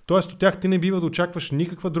 Тоест от тях ти не бива да очакваш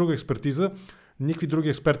никаква друга експертиза, никакви други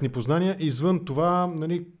експертни познания, извън това,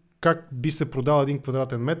 нали, как би се продал един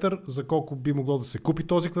квадратен метър, за колко би могло да се купи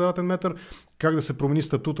този квадратен метър, как да се промени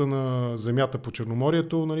статута на земята по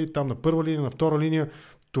Черноморието, нали, там на първа линия, на втора линия.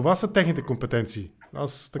 Това са техните компетенции.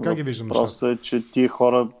 Аз така ги виждам. Въпросът е, че тия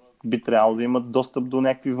хора би трябвало да имат достъп до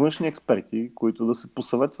някакви външни експерти, които да се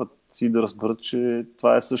посъветват и да разберат, че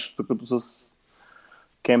това е същото като с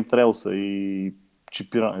кемтрейлса и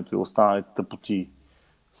чипирането и останалите тъпоти.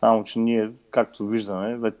 Само, че ние, както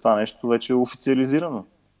виждаме, това нещо вече е официализирано.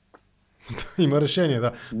 Има решение,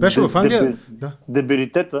 да. Пешо в Англия...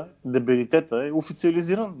 Дебилитета е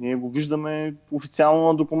официализиран. Ние го виждаме официално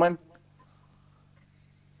на документ.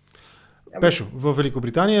 Пешо, в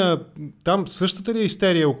Великобритания там същата ли е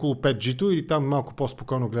истерия около 5G-то или там малко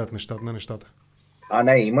по-спокойно гледат на нещата?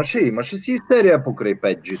 Не, имаше си истерия покрай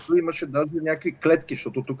 5G-то, имаше даже някакви клетки,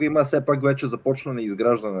 защото тук има все пак вече започна на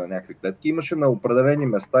изграждане на някакви клетки, имаше на определени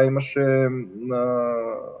места, имаше на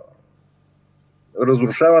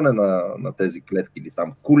разрушаване на тези клетки или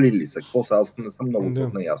там кули ли са, какво са, аз не съм много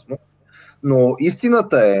наясно. Но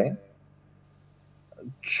истината е,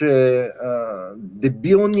 че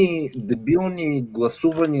дебилни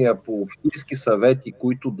гласувания по общински съвети,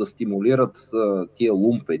 които да стимулират тия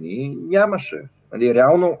лумпени, нямаше. Нали,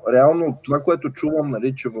 реално това, което чувам,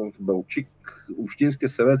 нали, че в Белчик общинския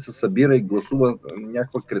съвет се събира и гласува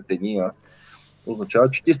някаква кретения, означава,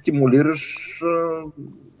 че ти стимулираш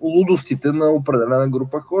лудостите на определена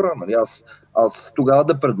група хора. Нали, аз тогава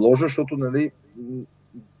да предложа, защото, нали,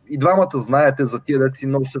 и двамата знаете за тия да си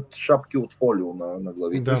носят шапки от фолио на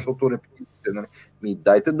главите, защото репетициите, нали,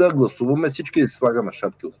 дайте да гласуваме всички да си слагаме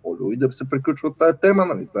шапки от фолио и да се приключва тая тема,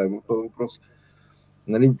 нали, това е въпрос.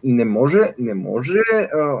 Нали, не може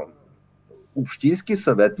общински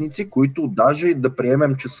съветници, които даже да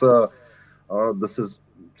приемем, че са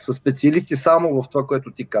са специалисти само в това,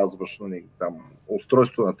 което ти казваш, нали, там,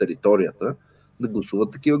 устройство на територията, да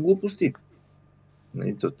гласуват такива глупости.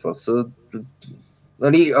 Нали, това са...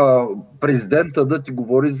 Нали, президента да ти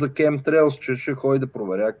говори за Chemtrails, че ще ходи да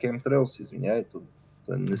проверя Chemtrails, извиняйте.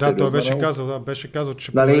 Той беше казал,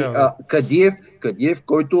 че нали, проверява. Кадиев,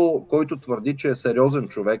 който твърди, че е сериозен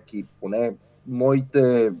човек и поне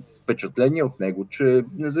моите впечатления от него, че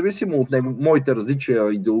независимо от него, моите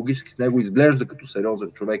различия идеологически с него, изглежда като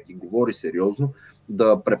сериозен човек и говори сериозно,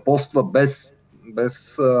 да препоства без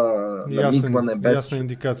намигване, без... Ясна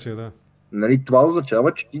индикация, да. Нали, това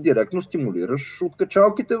означава, че ти директно стимулираш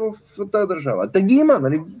откачалките в тази държава. Те ги има,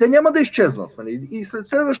 нали, те няма да изчезнат. Нали, и след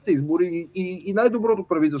следващите избори и най-доброто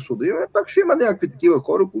правителство да има, пак ще има някакви такива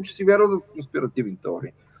хора, които си вярват в конспиративни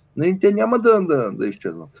теории. Нали, те няма да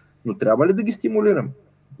изчезнат. Но трябва ли да ги стимулирам?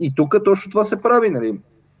 И тук точно това се прави. Нали.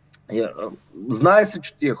 Знае се,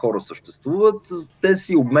 че тия хора съществуват, те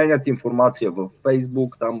си обменят информация в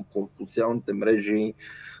Фейсбук, там по социалните мрежи,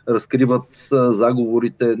 разкриват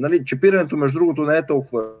заговорите. Нали, чипирането, между другото, не е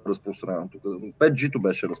толкова разпространено. 5G-то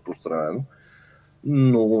беше разпространено,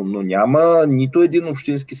 но няма нито един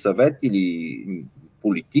общински съвет или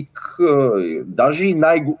политик, даже и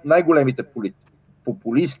най-големите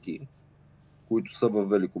популисти, които са в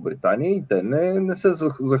Великобритания, и те не се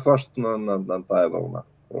захващат на тая вълна.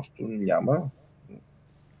 Просто няма.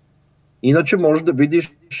 Иначе можеш да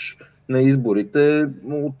видиш на изборите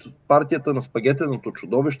от партията на спагетеното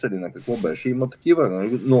чудовище или на какво беше, има такива.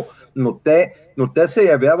 Но те се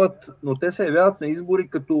явяват на избори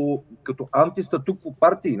като антистатукво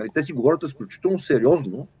партии. Те си говорят изключително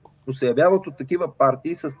сериозно, но се явяват от такива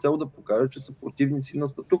партии с цел да покажат, че са противници на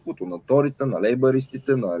статуквото, на торите, на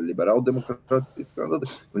лейбаристите, на либерал-демократите и така нататък.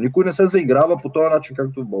 Но никой не се заиграва по този начин,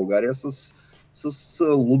 както в България, с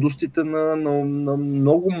лудостите на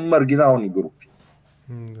много маргинални групи.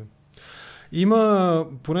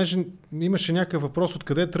 Понеже имаше някакъв въпрос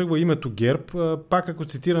откъде тръгва името ГЕРБ, пак ако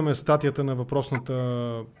цитираме статията на въпросната,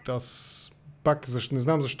 аз пак, не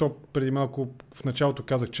знам защо преди малко в началото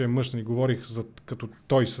казах, че е мъж, нали, говорих като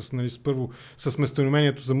той първо с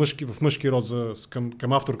местоимението за мъжки, в мъжки род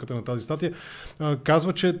към авторката на тази статия,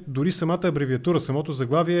 казва, че дори самата абревиатура, самото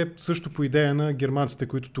заглавие е също по идея на германците,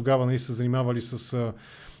 които тогава, нали, са занимавали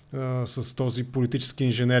с този политически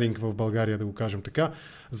инженеринг в България, да го кажем така,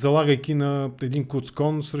 залагайки на един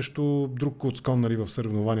куцкон срещу друг куцкон, нали, в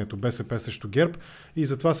съревнованието БСП срещу ГЕРБ, и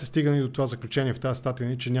затова се стига до това заключение в тази статия,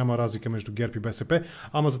 нали, че няма разлика между ГЕРБ и БСП.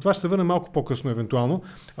 Ама за това ще се върнем малко по-късно евентуално.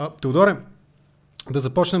 Теодоре, да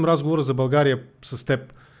започнем разговора за България с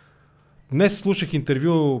теб. Днес слушах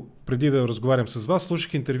интервю, преди да разговарям с вас,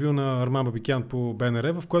 слушах интервю на Арман Бабикян по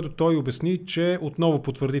БНР, в което той обясни, че отново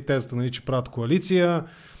потвърди тезата, нали, че правят коалиция,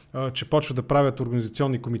 че почват да правят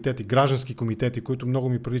организационни комитети, граждански комитети, които много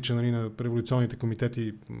ми прилича, нали, на революционните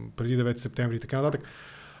комитети преди 9 септември и така нататък.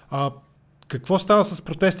 Какво става с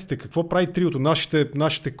протестите? Какво прави триото?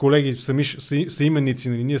 Нашите колеги са именници.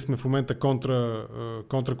 Нали? Ние сме в момента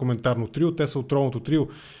контракоментарно трио, те са отровното трио.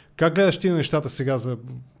 Как гледаш ти на нещата сега за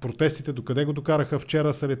протестите? Докъде го докараха?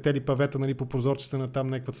 Вчера са летели павета, нали, по прозорците на там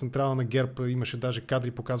някаква централа на ГЕРБ. Имаше даже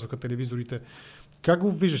кадри, показваха телевизорите. Как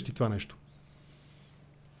го виждаш ти това нещо?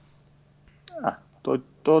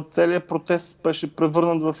 Той целият протест беше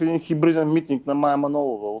превърнат в един хибриден митинг на Мая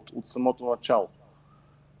Манолова от самото начало.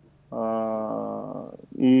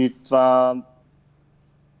 И това,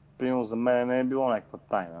 примерно, за мен не е било някаква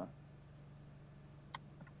тайна.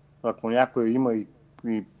 Ако някой има и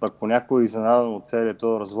ако някой е изненадан от целият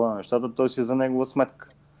този развой на нещата, той си е за негова сметка.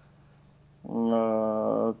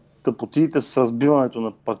 Тъпотиите с разбиването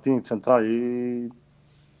на партийни централи,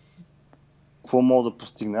 какво мога да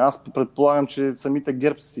постигне? Аз предполагам, че самите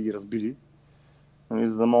ГЕРБ са си ги разбили, нали,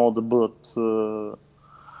 за да могат да бъдат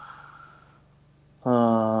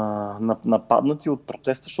нападнати от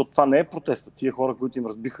протеста, защото това не е протеста. Тия хора, които им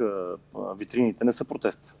разбиха витрините, не са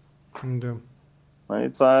протест. Да.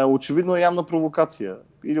 Нали, това е очевидно явна провокация.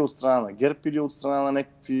 Или от страна на ГЕРБ, или от страна на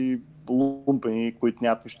някакви лумпени, които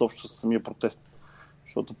нямат нищо общо с самия протест.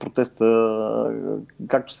 Защото протеста,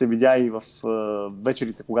 както се видя и в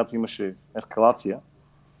вечерите, когато имаше ескалация,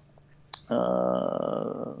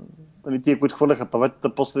 нали, тия, които хвърляха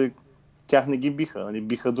паветата, после тях не ги биха, нали,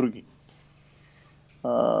 биха други.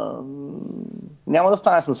 Няма да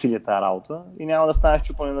стане с насилие тази работа и няма да стане с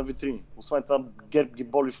чупане на витрини. Освен това, ГЕРБ ги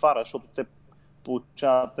боли фара, защото те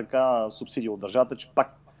получават така субсидия от държавата, че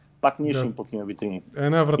пак ние ще им платим на витрините.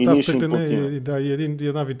 Една врата стъклена и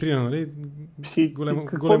една витрина, нали? Големо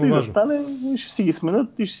важно. Да стане, ще си ги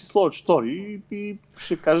сменят и ще си сложат штори и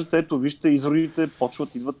ще кажат, ето, вижте, изворите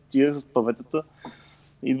идват тия с паветата,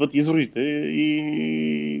 идват изворите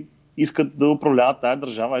и искат да управляват тая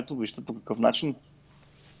държава, ето, вижте по какъв начин.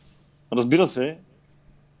 Разбира се,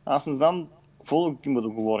 аз не знам какво да има да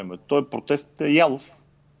говорим. Той протест е ялов.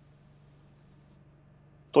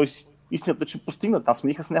 Той истината, че постигнат. Аз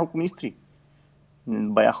смениха с няколко министри.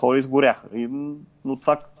 Бая хора изгоряха. Но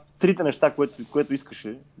това, трите неща, което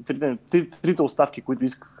искаше, трите оставки, които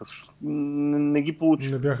искаха, не ги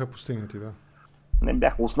получиха. Не бяха постигнати, да. Не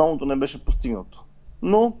бяха. Основното не беше постигнато.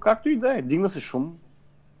 Но, както и да е, дигна се шум.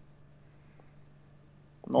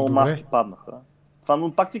 Много маски паднаха. Това,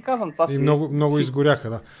 но пак ти казвам, това и си... много изгоряха,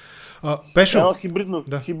 да. Пешо... Едно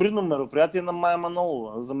хибридно мероприятие на Мая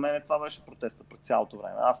Манолова. За мен това беше протеста през цялото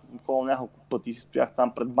време. Аз ходил няколко пъти и си стоях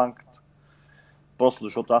там пред банката. Просто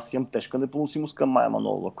защото аз имам тежка непоносимост към Мая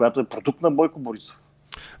Манолова, която е продукт на Бойко Борисов.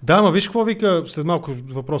 Да, ма виж какво вика, след малко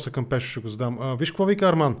въпроса към Пешо ще го задам. Виж какво вика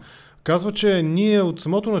Арман. Казва, че ние от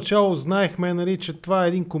самото начало знаехме, нали, че това е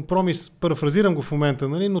един компромис, парафразирам го в момента,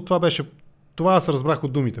 нали, но това аз разбрах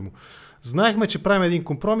от думите му. Знаехме, че правим един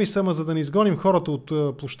компромис, ама за да не изгоним хората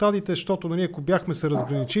от площадите, защото, нали, ако бяхме се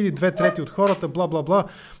разграничили, 2/3 от хората, бла-бла-бла.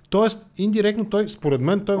 Тоест, индиректно той, според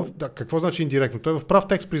мен, какво значи индиректно? Той в прав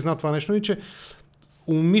текст призна това нещо, и че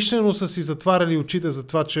умишлено са си затваряли очите за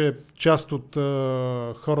това, че част от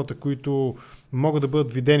хората, които могат да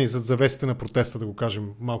бъдат видени зад завесите на протеста, да го кажем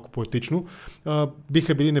малко поетично,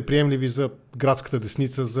 биха били неприемливи за градската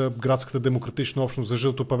десница, за градската демократична общност, за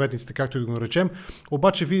жълтопаветниците, както и да го наречем.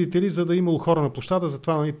 Обаче, видите ли, за да имало хора на площада,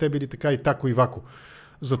 затова, нали, те били така и тако и вако.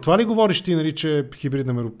 За това ли говориш ти, нали, че е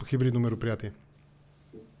хибридно мероприятие?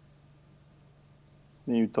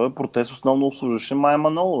 И този протест основно обслужваше Мая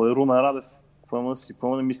Манолова и Румен Радев.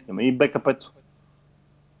 Какво да мислим? И БКП-то.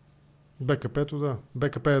 БКП-то, да.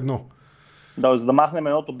 БКП е едно. Да, за да махнем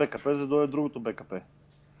едното БКП, за да дойде другото БКП.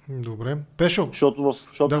 Добре. Пешо.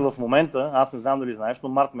 Защото в момента, аз не знам дали знаеш, но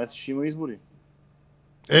март месец ще има избори.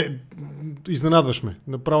 Изненадваш ме.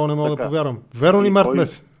 Направо не мога да повярвам. Верно ли март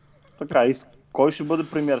месец? Така, кой ще бъде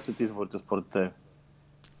премиер след изборите според те?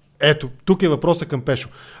 Ето, тук е въпросът към Пешо.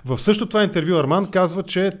 В същото това интервю Арман казва,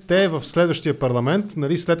 че те в следващия парламент,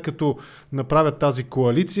 нали, след като направят тази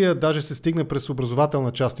коалиция, даже се стигна през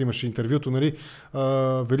образователна част, имаше интервюто, нали,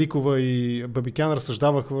 Великова и Бабикян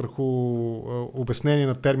разсъждавах върху обяснение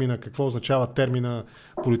на термина, какво означава термина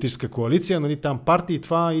политическа коалиция, нали, там партии и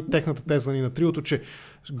това и техната теза, нали, на триото, че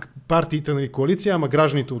партиите, нали, коалиция, ама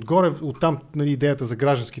гражданите отгоре, оттам, нали, идеята за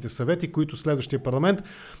гражданските съвети, които следващия парламент,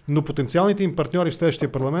 но потенциалните им партньори в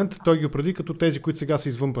следващия парламент, той ги определи като тези, които сега са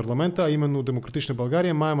извън парламента, а именно Демократична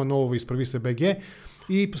България, Мая Манолова, Изправи се БГ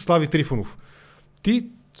и Слави Трифонов. Ти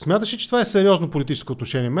смяташ ли, че това е сериозно политическо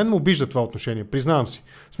отношение? Мен ме обижда това отношение, признавам си.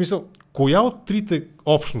 В смисъл, коя от трите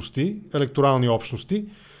общности, електорални общности,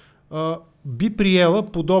 би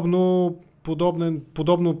приела подобно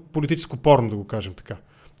политическо порно, да го кажем така?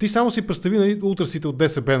 Ти само си представи, нали, ултрасите от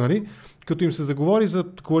ДСБ, нали, като им се заговори за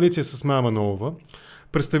коалиция с Мая Манолова.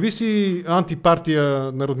 Представи си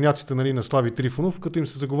антипартия народняците, нали, на Слави Трифонов, като им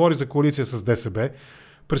се заговори за коалиция с ДСБ.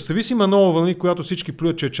 Представи си Манолова, нали, която всички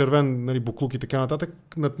плюят, че е червен, нали, буклук и така нататък.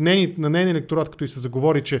 На нейния електорат, като и се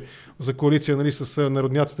заговори, че за коалиция, нали, с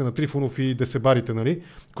народняците на Трифонов и десебарите, нали,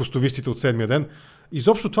 костовистите от седмия ден.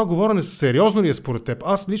 Изобщо това говорене сериозно ли е според теб?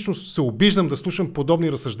 Аз лично се обиждам да слушам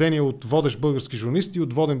подобни разсъждения от водещ български журналист и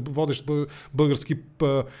от водещ български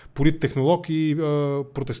политтехнолог и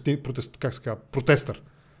протестър.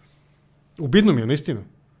 Обидно ми е, наистина.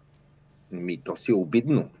 То си е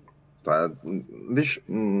обидно. Това, виж,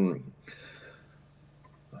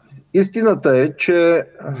 истината е, че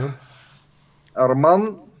Арман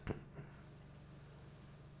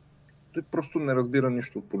той просто не разбира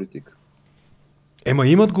нищо от политика.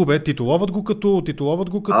 Имат го, титуловат го като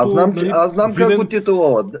аз знам как го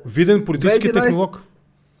титуловат. Виден политически технолог.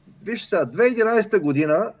 Виж сега, 2011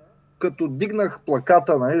 година, като дигнах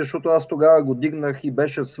плаката, нали, защото аз тогава го дигнах и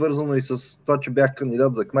беше свързано и с това, че бях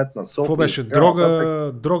кандидат за кмет на София. Това беше?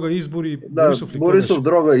 Дрога, избори, да, Борисов,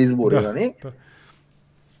 дрога, избори. Да, нали? Да.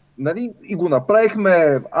 Нали, и го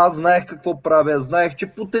направихме, аз знаех какво правя, знаех, че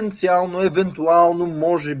потенциално, евентуално,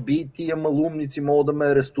 може би тия малумници могат да ме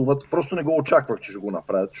арестуват. Просто не го очаквах, че ще го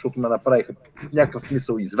направят, защото ме направиха в някакъв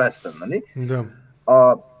смисъл известен. Нали? Да.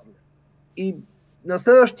 И на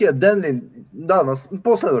следващия ден, на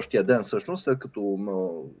последващия ден всъщност, след като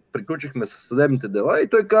приключихме с съдебните дела, и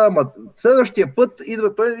той каза, следващия път,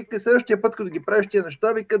 идва той, вика, следващия път, като ги правиш тия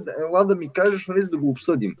неща, вика, ела да ми кажеш, нали, за да го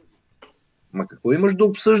обсъдим. Какво имаш да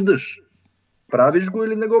обсъждаш? Правиш го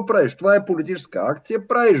или не го правиш? Това е политическа акция,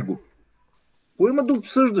 правиш го. Какво има да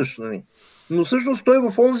обсъждаш? Нали? Но всъщност той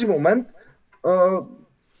в онзи момент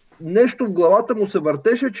нещо в главата му се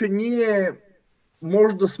въртеше, че ние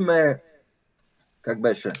може да сме, как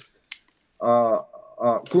беше,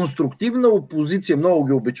 конструктивна опозиция, много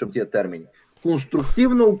ги обичам тия термини,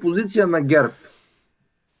 конструктивна опозиция на ГЕРБ.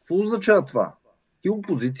 Какво означава това? Ти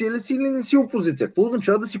опозиция ли си или не си опозиция? Какво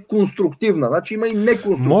означава да си конструктивна? Значи има и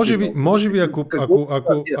неконструктивна. Може би, ако...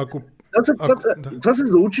 Това са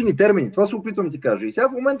заучени термини, това се опитвам да ти кажа. И сега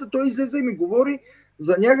в момента той излезе и ми говори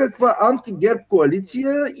за някаква антигерб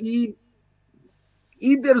коалиция и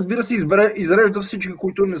разбира се изрежда всички,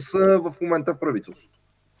 които не са в момента в правителството.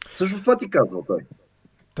 Също това ти казва той.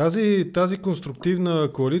 Тази конструктивна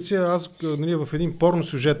коалиция, аз в един порно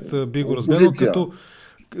сюжет би го разгледал като...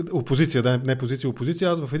 Опозиция, да, не позиция,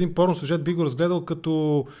 опозиция. Аз в един порно сюжет би го разгледал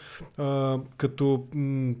като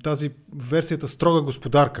тази версията строга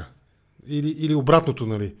господарка. Или обратното,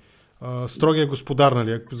 нали. Строгия господар,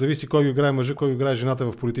 нали. Зависи кой играе мъжа, кой играе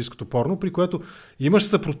жената в политическото порно, при което имаш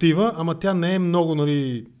съпротива, ама тя не е много,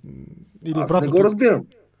 нали. Или обратното. Аз не го разбирам.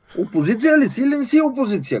 Опозиция ли си или не си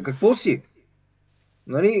опозиция? Какво си?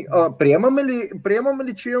 Нали, приемаме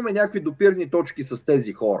ли, че имаме някакви допирни точки с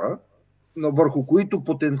тези хора, върху които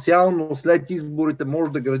потенциално след изборите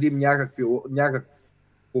може да градим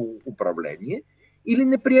някакво управление, или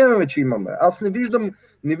не приемаме, че имаме. Аз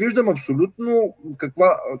не виждам абсолютно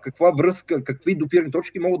каква връзка, какви допирни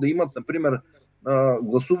точки могат да имат, например,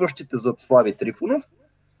 гласуващите зад Слави Трифонов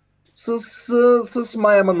с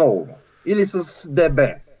Мая Манолова или с ДБ.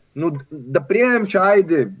 Но да приемем, че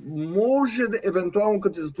може да, евентуално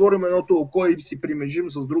като си затворим едното око и си примежим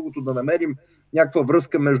с другото, да намерим някаква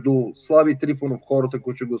връзка между Слави Трифонов, хората,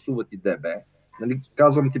 които ще гласуват, и ДБ. Нали,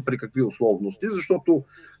 казвам ти при какви условности, защото,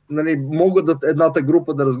 нали, могат едната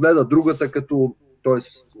група да разгледа другата като, т.е.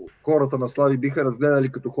 хората на Слави биха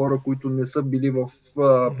разгледали като хора, които не са били в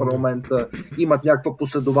парламента, имат някаква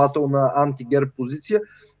последователна антигерб позиция,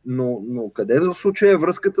 но къде в случая е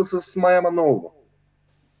връзката с Мая Манолова?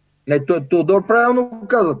 Теодор правилно го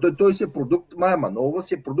каза. Той си е продукт, Мая Манолова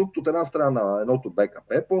си е продукт от една страна на едното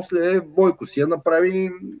БКП, после Бойко си я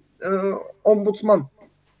направи омбудсман.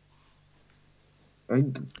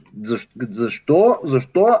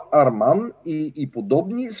 Защо Арман и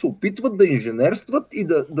подобни се опитват да инженерстват и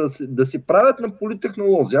да си правят на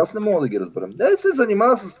политтехнолози? Аз не мога да ги разберем. Да се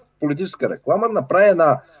занимава с политическа реклама, направи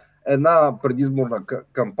една предизборна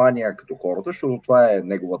кампания като хората, защото това е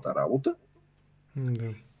неговата работа. Да.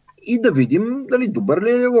 И да видим дали добър ли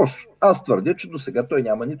е или лош. Аз твърдя, че до сега той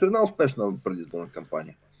няма нито една успешна предизборна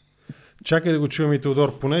кампания. Чакай да го чуем и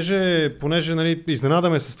Теодор. Понеже нали,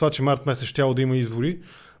 изненадаме с това, че март месец щяло да има избори.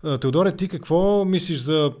 Теодоре, ти какво мислиш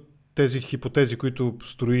за тези хипотези, които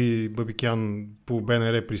строи Бабикян по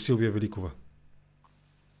БНР при Силвия Великова?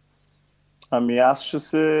 Ами аз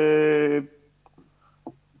ще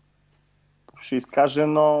изкажа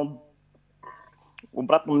едно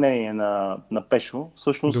обратно мнение на Пешо.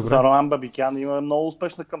 Всъщност с Роман Бабикян има много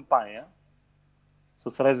успешна кампания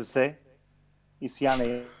с РЗС и с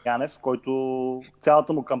Яне Янев, който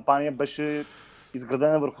цялата му кампания беше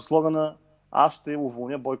изградена върху слогана "Аз ще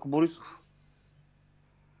уволня Бойко Борисов".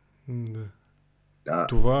 Да.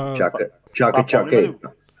 Това... Чакай.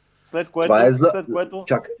 След което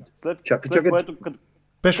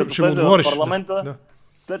Пешо ще му отговориш.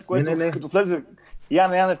 След което като влезе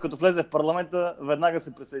Яне Янев, като влезе в парламента, веднага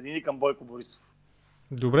се присъедини към Бойко Борисов.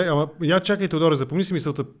 Добре, ама я чакай, Теодоре, запомни си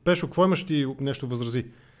мисълта. Пешо, какво имаш ти нещо възрази?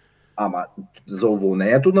 Ама за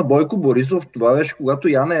уволнението на Бойко Борисов, това беше когато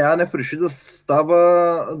Яне Янев реши да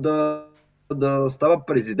става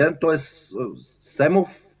президент, т.е.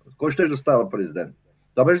 Семов, кой ще да става президент?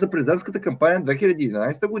 Това беше за президентската кампания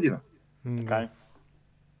 2011 година.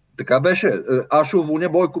 Така беше. Аз ще уволня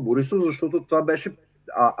Бойко Борисов, защото това беше...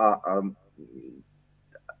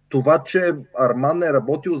 Това, че Арман е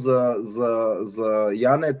работил за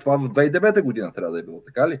Яне, това в 2009 година трябва да е било,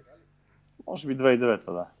 така ли? Може би 2009,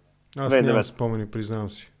 да. Аз нямам спомени, признавам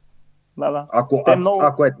си. Да.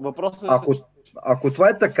 Ако това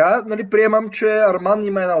е така, нали, приемам, че Арман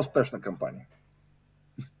има една успешна кампания.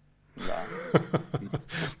 Да.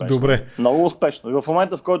 Добре. Много успешно. И в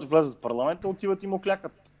момента, в който влезат в парламента, отиват и му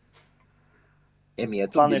клякат.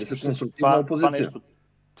 Това нещо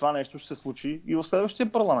ще се случи и в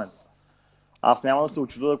следващия парламент. Аз няма да се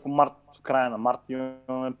очудя, ако в края на март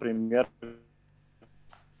имаме премиер.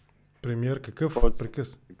 Премиер какъв?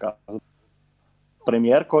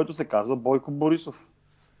 Премиер, който се казва Бойко Борисов.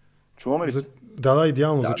 Чуваме ли се? Да,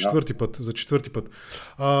 идеално, за четвърти път.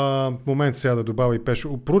 Момент сега да добавя и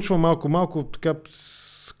Пешо. Проучвам малко така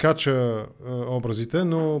скача образите,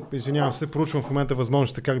 но извинявам се, проучвам в момента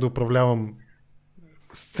възможността как да управлявам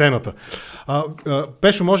сцената.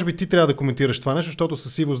 Пешо, може би ти трябва да коментираш това нещо, защото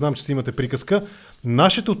със Иво знам, че си имате приказка.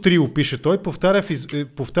 Нашето трио, пише той,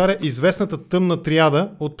 повтаря известната тъмна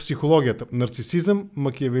триада от психологията. Нарцисизъм,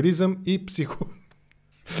 макиавелизъм и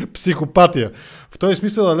психопатия. В този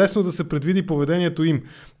смисъл е лесно да се предвиди поведението им.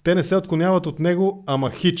 Те не се отклоняват от него,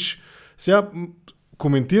 ама хич. Сега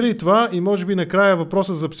коментирай това и може би накрая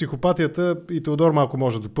въпроса за психопатията и Теодор малко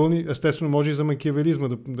може да допълни. Естествено може и за макиавелизма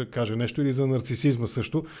да каже нещо или за нарцисизма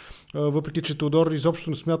също. Въпреки че Теодор изобщо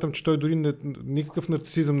не смятам, че той дори никакъв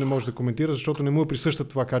нарцисизъм не може да коментира, защото не му е присъща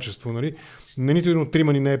това качество. Нали? На нито един от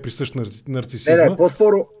трима ни не е присъщ нарцисизма.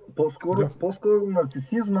 По-скоро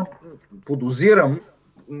нарцисизма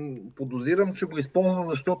подозирам, че го използвам,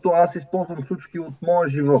 защото аз използвам случки от моя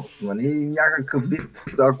живот. Нали? Някакъв вид,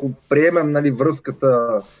 ако приемем, нали,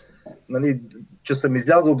 връзката, нали, че съм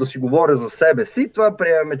излязъл да си говоря за себе си, това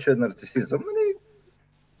приемаме, че е нарцисизъм. Нали?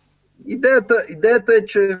 Идеята е,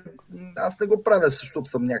 че аз не го правя, защото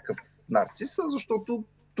съм някакъв нарцис, а защото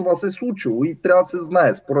това се е случило и трябва да се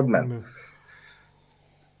знае, според мен.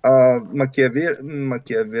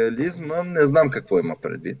 Макиавелизма, не знам какво има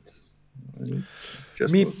предвид.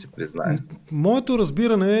 Честно да си призная. Моето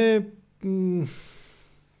разбиране е,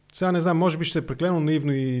 сега не знам, може би ще е преклено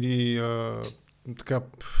наивно или така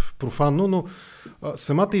профанно, но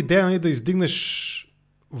самата идея е да издигнеш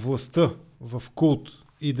властта в култ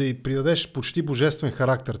и да й придадеш почти божествен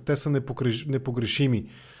характер. Те са непогрешими.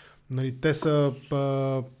 Нали, те са,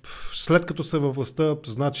 след като са във властта,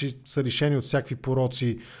 значи са лишени от всякакви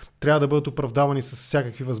пороци, трябва да бъдат оправдавани с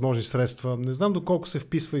всякакви възможни средства. Не знам доколко се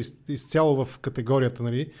вписва изцяло в категорията,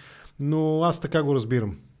 нали, но аз така го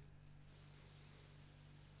разбирам.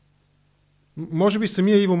 Може би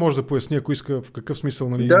самия Иво може да поясни, ако иска, в какъв смисъл.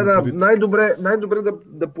 Нали, най-добре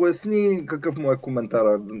да поясни какъв му е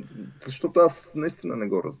коментара, защото аз наистина не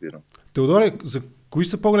го разбирам. Теодоре, за кои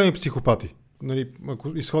са по-големи психопати? Нали,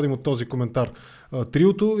 ако изходим от този коментар.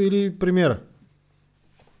 Триото или премиера?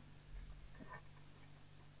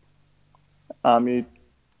 Ами,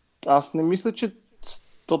 аз не мисля, че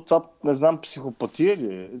това, не знам, психопатия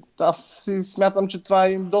ли е. Аз си смятам, че това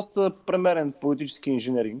е доста премерен политически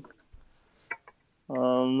инженеринг.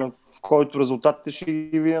 в който резултатите ще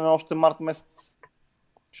ги видим още март месец.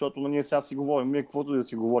 Защото ние сега си говорим, ние каквото да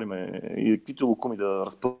си говорим и каквито лукуми да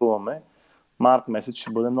разпъваме, март месец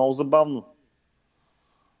ще бъде много забавно.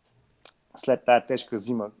 След тая тежка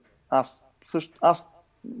зима. Аз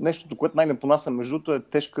нещото, което най-не понасям между другото е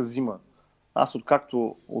тежка зима. Аз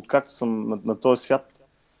откакто съм на този свят,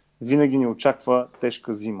 винаги ни очаква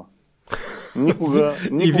тежка зима. Никога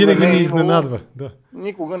и винаги ни изненадва. Да.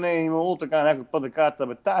 Никога не е имало така някой път да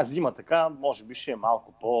кажат, тази зима така, може би ще е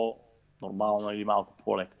малко по-нормална или малко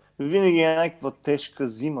по-лека. Винаги е някаква тежка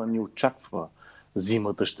зима ни очаква.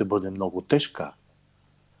 Зимата ще бъде много тежка.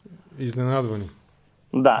 Изненадвани.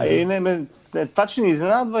 Да, и това, че ни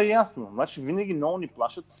изненадва е ясно. Значи винаги много ни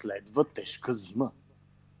плашат, следва тежка зима.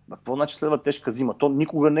 Какво значи следва тежка зима? То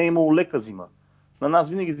никога не е имало лека зима. На нас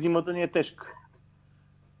винаги зимата ни е тежка.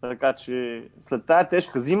 Така че след тая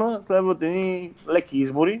тежка зима следват едни леки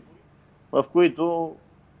избори, в които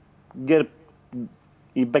ГЕРБ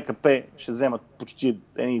и БКП ще вземат почти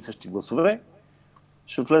едни и същи гласове,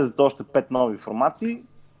 ще влезат още 5 нови формации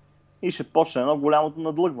и ще почне едно голямото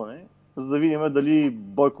надлъгване, за да видим дали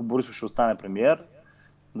Бойко Борисов ще остане премиер,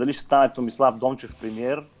 дали ще стане Томислав Дончев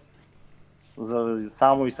премиер, за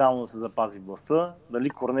само и само да се запази властта, дали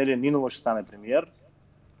Корнелия Нинова ще стане премиер.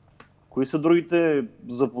 Кои са другите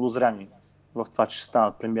заподозряни в това, че ще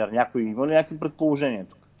станат премиер? Някой има ли някакви предположения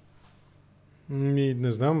тук?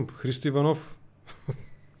 Не знам. Христо Иванов.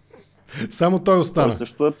 Само той остана.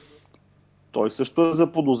 Той също е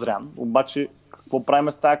заподозрян. Обаче, какво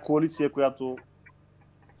правим с тая коалиция, която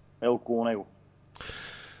е около него?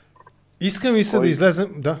 Искам и се да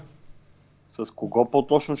излезем... Да. С кого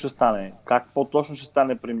по-точно ще стане? Как по-точно ще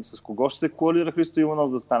стане премиер? С кого ще се коалира Христо Иванов,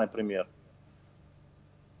 за да стане премиер?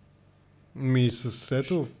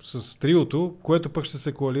 С триото, което пък ще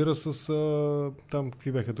се коалира с там,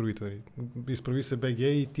 какви бяха другите? Изправи се БГ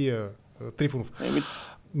и тия Трифонов.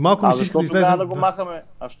 Малко ми си иска да излезем.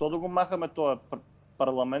 А що да го махаме този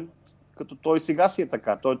парламент, като той сега си е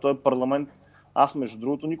така? Той е парламент. Аз, между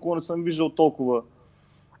другото, никога не съм виждал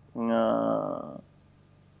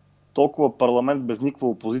толкова парламент без никаква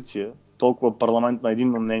опозиция, толкова парламент на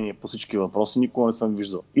единно мнение по всички въпроси, никога не съм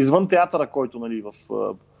виждал. Извън театъра, който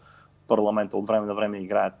в парламента от време на време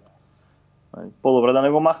играят. По-добре да не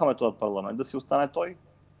го махаме този парламент, да си остане той.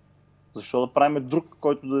 Защо да правим друг,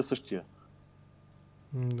 който да е същия?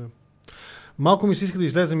 Да. Малко ми се иска да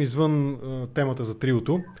излезем извън темата за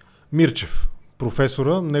триото. Мирчев,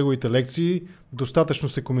 професора, неговите лекции достатъчно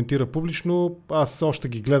се коментира публично. Аз още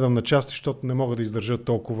ги гледам на части, защото не мога да издържа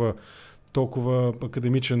толкова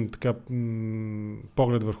академичен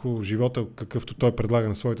поглед върху живота, какъвто той предлага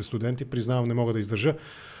на своите студенти. Признавам, не мога да издържа.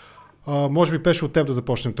 Може би Пешо от теб да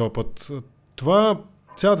започнем този път. Това,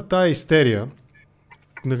 цялата тая истерия,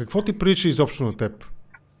 на какво ти прилича изобщо на теб?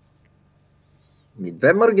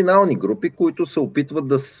 Две маргинални групи, които се опитват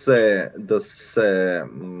да се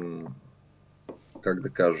как да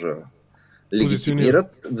кажа,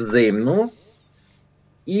 легитимират взаимно,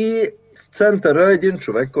 и в центъра един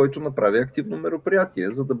човек, който направи активно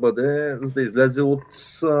мероприятие, за да излезе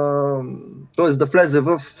т.е. да влезе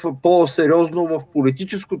по-сериозно в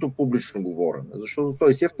политическото публично говорене, защото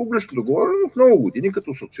той си е в публичното говорене от много години,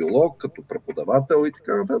 като социолог, като преподавател и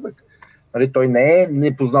така нататък. Той не е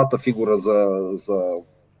непозната фигура за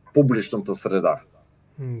публичната среда,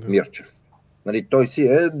 Мирчев. Той си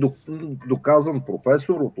е доказан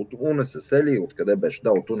професор от УНСС ли, откъде беше?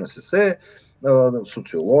 Да, от УНСС,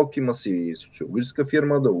 социолог, има си социологическа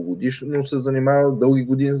фирма, дълги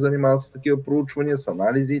години се занимава с такива проучвания, с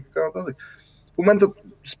анализи и така нататък. В момента,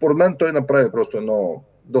 според мен, той направи просто едно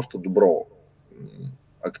доста добро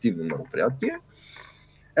активно мероприятие.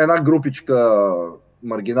 Една групичка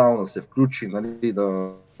маргинална се включи,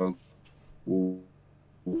 да го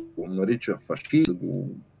нарича фашист,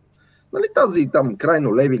 тази там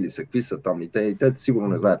крайно леви ли са, какви са там, и те сигурно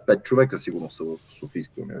не знаят, 5 човека сигурно са в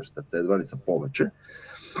Софийския университет, те едва ли са повече.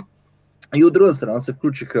 И от друга страна се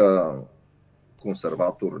включиха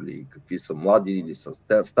консерватори, какви са млади или са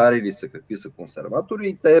стари ли са, какви са консерватори,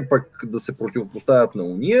 и те пък да се противопоставят на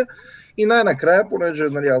уния. И най-накрая, понеже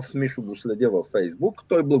аз Мишо го следя във Фейсбук,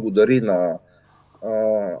 той благодари на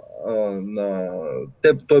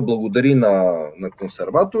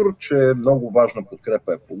консерватор, че много важна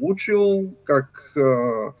подкрепа е получил, как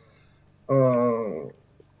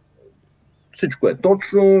всичко е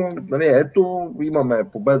точно, ето, имаме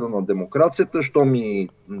победа на демокрацията, щом и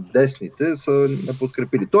десните са не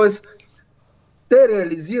подкрепили. Тоест, те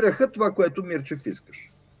реализираха това, което Мирчев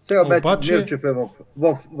искаш. Сега вече Мирчев е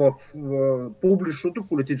в публичното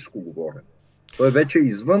политическо говорене. Той вече е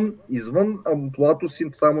извън амплуато си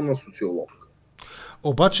само на социолог.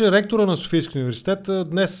 Обаче ректора на Софийския университет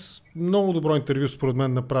днес много добро интервю според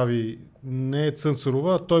мен направи, не е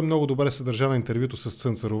Цънцарова, той много добре се държа на интервюто с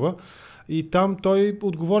Цънцарова и там той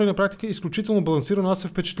отговори на практика изключително балансирано, аз се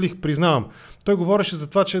впечатлих, признавам. Той говореше за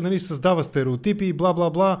това, че създава стереотипи и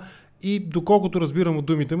бла-бла-бла и доколкото разбирам от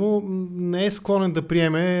думите му, не е склонен да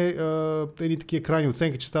приеме едни такива крайни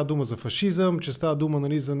оценки, че става дума за фашизъм, че става дума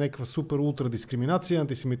за някаква супер-ултра дискриминация,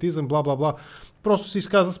 антисемитизъм, бла-бла-бла. Просто се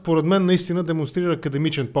изказа, според мен, наистина демонстрира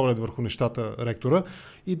академичен поглед върху нещата ректора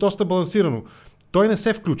и доста балансирано. Той не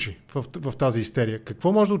се включи в тази истерия.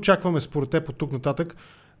 Какво може да очакваме според теб от тук нататък?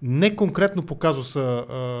 Не конкретно по казуса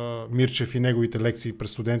Мирчев и неговите лекции пред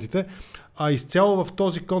студентите, а изцяло в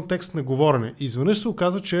този контекст на говорене. Изведнъж се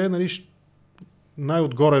оказа, че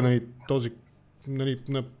най-отгоре този,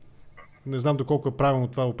 не знам доколко е правилно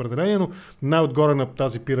това определение, но най-отгоре на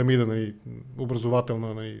тази пирамида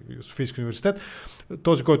образователна Софийския университет,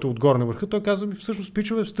 този, който е отгоре на върха, той казва ми всъщност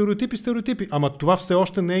пичове стереотипи. Ама това все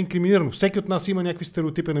още не е инкриминирано. Всеки от нас има някакви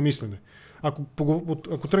стереотипи на мислене.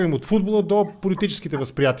 Ако тръгнем от футбола до политическите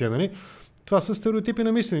възприятия, това са стереотипи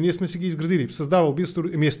на мислене. Ние сме си ги изградили. Създавал би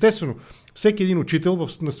стереотипи. Естествено, всеки един учител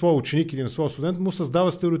на своя ученик или на своя студент му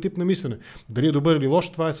създава стереотип на мислене. Дали е добър или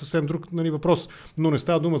лош, това е съвсем друг въпрос. Но не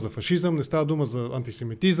става дума за фашизъм, не става дума за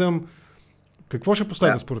антисемитизъм. Какво ще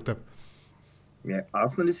последва според теб?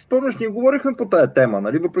 Аз си спомняш, ние говорихме по тая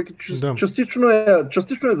тема, въпреки че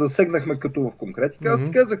частично я засегнахме като в конкретика. Аз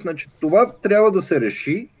ти казах, това трябва да се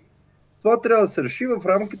реши. Това трябва да се реши в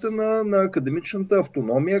рамките на академичната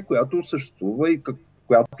автономия, която съществува и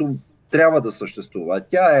която трябва да съществува.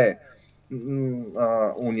 Тя е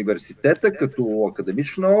университета като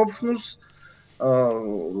академична общност,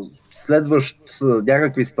 следващ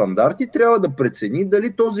някакви стандарти, трябва да прецени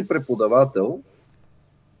дали този преподавател,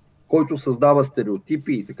 който създава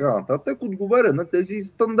стереотипи и така нататък, отговаря на тези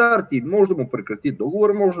стандарти. Може да му прекрати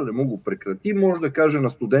договор, може да не му го прекрати, може да каже на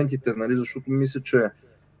студентите, защото мисля, че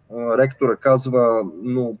ректора казва,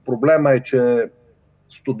 но проблема е, че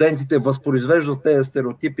студентите възпроизвеждат тези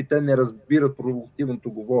стереотипи, те не разбират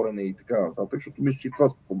провокативното говорене и така нататък, защото мисля, че и това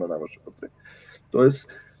споменаваше вътре. Тоест,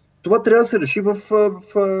 това трябва да се реши в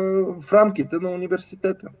рамките на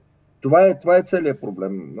университета. Това е целият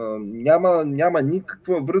проблем. Няма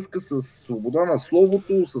никаква връзка с свобода на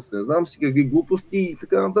словото, с не знам си какви глупости и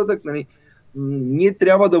така нататък. Ние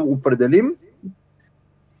трябва да определим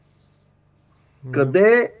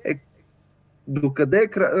докъде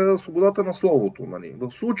е свободата на словото.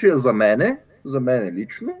 В случая за мене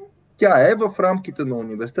лично, тя е в рамките на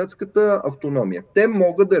университетската автономия. Те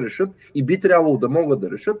могат да решат и би трябвало да могат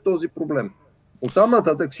да решат този проблем. Оттам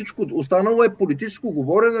нататък всичко останало е политическо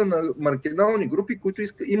говорене на маргинални групи, които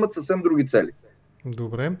имат съвсем други цели.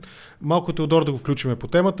 Добре. Малко Теодор да го включим по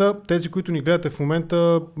темата. Тези, които ни гледате в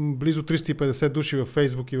момента, близо 350 души в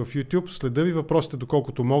Facebook и в YouTube, следа ви въпросите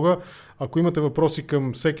доколкото мога. Ако имате въпроси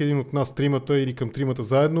към всеки един от нас тримата или към тримата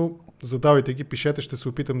заедно, задавайте ги, пишете, ще се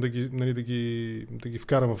опитам да ги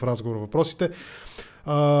вкарам в разговор въпросите.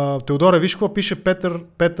 Теодоре, виж какво пише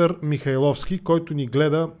Петър Михайловски, който ни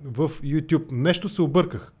гледа в YouTube. Нещо се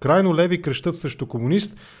обърках. Крайно леви крещат срещу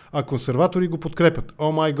комунист, а консерватори го подкрепят.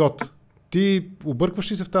 О май гот! Ти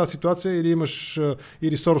объркваш ли се в тази ситуация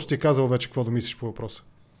или Сорос ти е казал вече какво да мислиш по въпроса?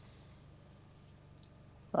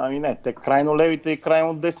 Не, те крайно левите и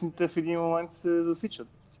крайно десните в един момент се засичат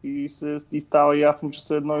и става ясно, че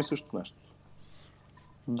са едно и също нещо.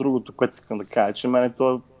 Другото, което искам да кажа, че мене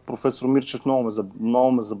този професор Мирчев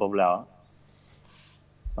много ме забавлява.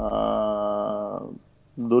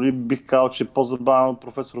 Дори бих казал, че е по-забавен от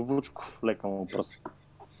професор Вучков, лека му пръст.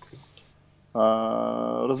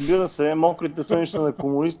 Разбира се, мокрите сънища на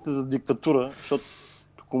комунистите за диктатура, защото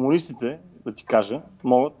комунистите, да ти кажа,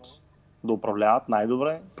 могат да управляват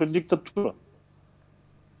най-добре при диктатура.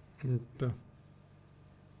 Да.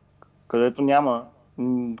 Където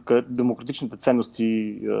демократичните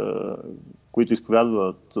ценности, които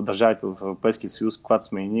изповядват държавите в Европейския съюз, когато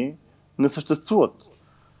сме и ние, не съществуват.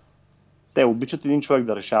 Те обичат един човек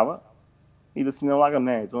да решава и да си налага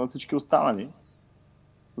мнението на всички останали.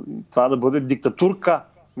 Това да бъде диктатурка.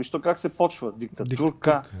 Виж как се почва.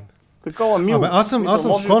 Диктатурка. Такова мило. Аз съм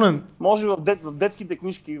склонен. Може в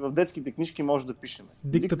детските книжки може да пишем.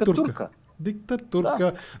 Диктатурка.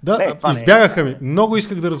 Да, избягаха ми. Много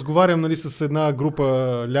исках да разговарям с една група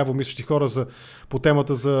ляво мислещи хора по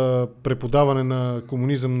темата за преподаване на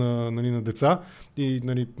комунизъм на деца и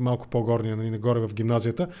малко по-горния, нагоре в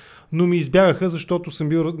гимназията, но ми избягаха, защото съм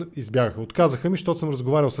бил... Отказаха ми, защото съм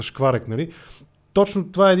разговарял с Шкварек,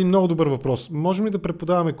 точно това е един много добър въпрос. Можем ли да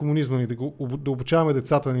преподаваме комунизма и да обучаваме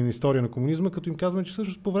децата ни на история на комунизма, като им казваме, че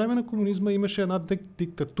всъщност по време на комунизма имаше една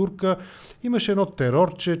диктатурка, имаше едно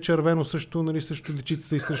терорче, червено срещу, нали, срещу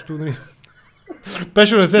дечицата и срещу... Нали...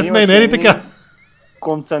 Пешо, не се смей, не е ли така?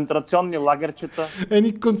 Концентрационни лагерчета.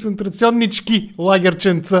 Едни концентрационнички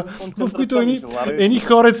лагерченца, в които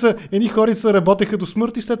едни хорица работеха до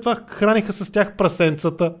смърт и след това храниха с тях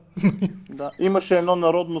прасенцата. Да, имаше едно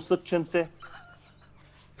народно съдченце.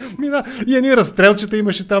 И едни разстрелчета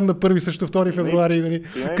имаше там на 1 срещу 2 февруари. Нали?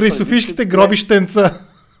 Край Софийските гробищенца.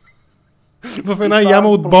 В една яма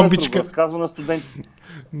от бомбичка. Разказва на студенти.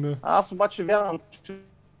 Да. Аз обаче вярвам, че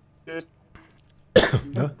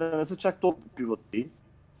да не са чак толкова пивати.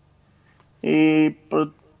 И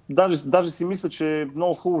даже си мисля, че е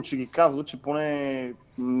много хубаво, че ги казва, че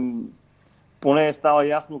поне става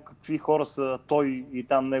ясно какви хора са той и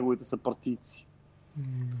там неговите съпартийци.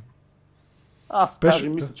 Аз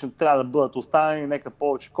мисля, че трябва да бъдат оставени, нека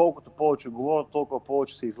повече. Колкото повече говорят, толкова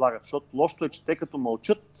повече се излагат. Защото лошото е, че те като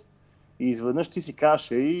мълчат и изведнъж ти си кажеш,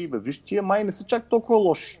 виж, тия май не са чак толкова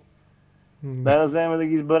лоши. Дай да вземем да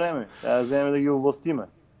ги избереме, дай да вземем да ги овластиме.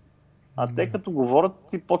 А те като говорят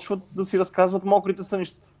и почват да си разказват мокрите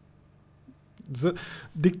сънища. За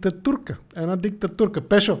диктатурка. Една диктатурка.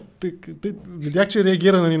 Пешо, ти видях, че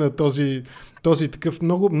реагира, нали, на този такъв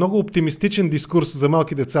много, много оптимистичен дискурс за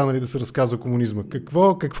малки деца, нали, да се разказва комунизма.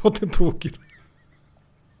 Какво те провокира?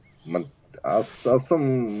 Аз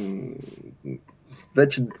съм...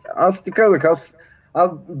 Вече... Аз ти казах,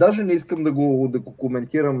 аз даже не искам да го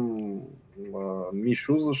коментирам,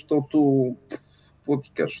 Мишо, защото... Какво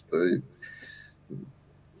ти кажа?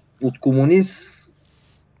 От комунист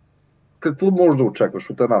какво можеш да очакваш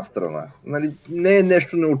от една страна? Нали, не е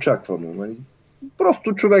нещо неочаквано. Нали.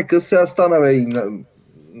 Просто човека сега стана и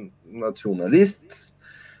националист,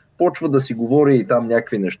 почва да си говори и там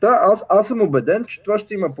някакви неща. Аз съм убеден, че това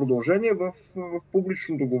ще има продължение в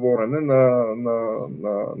публичното говорене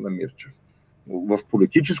на Мирчев. В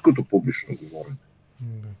политическото публично говорене.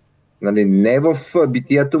 Нали, не в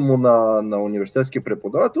битието му на университетски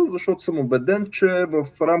преподавател, защото съм убеден, че в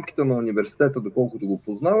рамките на университета, доколкото го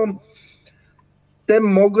познавам, те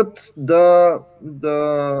могат да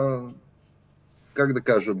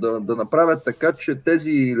направят така, че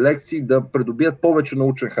тези лекции да придобият повече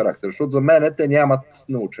научен характер, защото за мен те нямат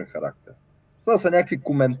научен характер. Това са някакви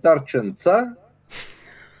коментарченца,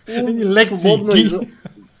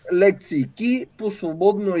 лекцийки по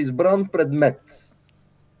свободно избран предмет.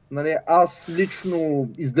 Нали, аз лично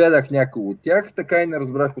изгледах някои от тях, така и не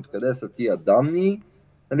разбрах откъде са тия данни.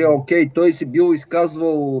 Нали, окей, той си бил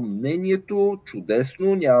изказвал мнението,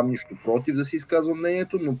 чудесно, нямам нищо против да си изказва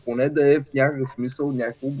мнението, но поне да е в някакъв смисъл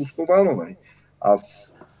някакво обосновано. Нали.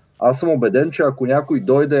 Аз съм убеден, че ако някой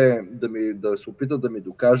дойде да се опита да ми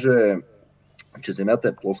докаже, че Земята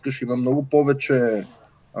е плоска, ще има много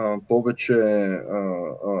повече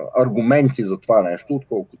аргументи за това нещо,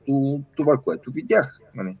 отколкото това, което видях.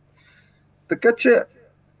 Нали. Така че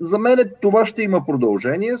за мен това ще има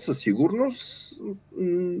продължение, със сигурност.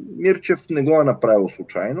 Мирчев не го е направил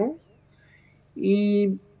случайно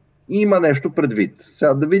и има нещо предвид.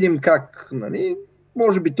 Сега да видим как. Нали,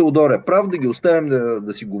 може би Теодор е прав, да ги оставим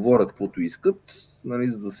да си говорят каквото искат, нали,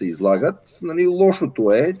 за да се излагат. Нали,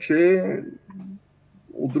 лошото е, че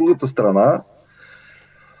от другата страна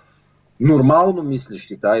нормално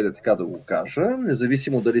мислещите, айде така да го кажа,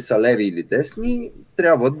 независимо дали са леви или десни,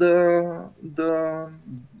 трябва да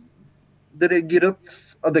реагират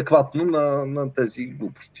адекватно на тези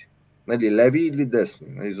глупости. Нали, леви или десни.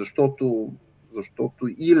 Нали, защото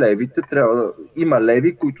и левите има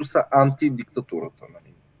леви, които са антидиктатурата.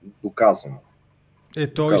 Нали, доказано.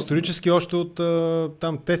 То исторически още от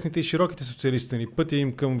там тесните и широките социалисти, нали, пътя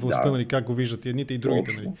им към властта, нали, как го виждат и едните и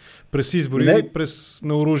другите, нали, през избори или през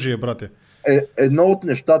на оръжие, братя. Едно от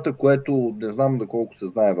нещата, което не знам доколко се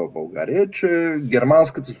знае в България, е, че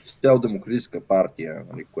Германската социал-демократическа партия,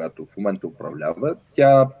 нали, която в момента управлява,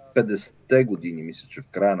 тя 50-те години, мисля, че в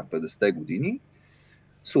края на 50-те години,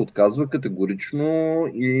 се отказва категорично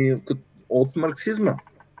и от марксизма.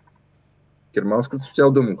 Германската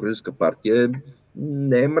социал-демократическа партия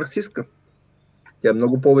не е марксистка. Тя е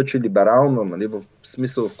много повече либерална, нали, в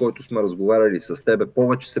смисъл, в който сме разговаряли с тебе,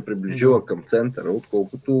 повече се приближила към центъра,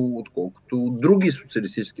 отколкото други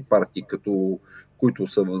социалистически партии, които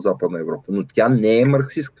са в Западна Европа. Но тя не е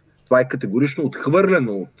марксистка. Това е категорично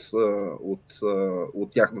отхвърлено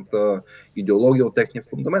от тяхната идеология, от техния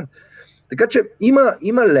фундамент. Така че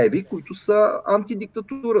има леви, които са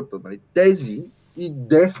антидиктатурата. Нали. Тези и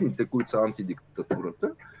десните, които са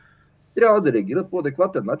антидиктатурата, трябва да реагират по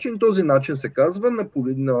адекватен начин. Този начин се казва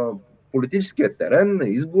на политическия терен, на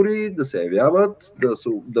избори, да се явяват,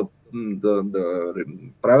 да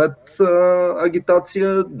правят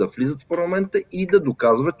агитация, да влизат в парламента и да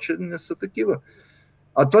доказват, че не са такива.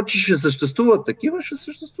 А това, че ще съществуват такива, ще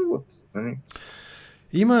съществуват.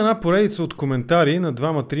 Има една поредица от коментари на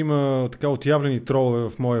двама-трима така отявлени тролове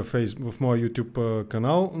в моя YouTube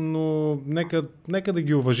канал, но нека да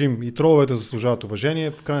ги уважим. И троловете заслужават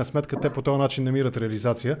уважение. В крайна сметка те по този начин намират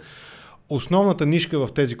реализация. Основната нишка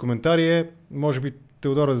в тези коментари е, може би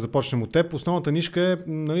Теодор, да започнем от теб, основната нишка е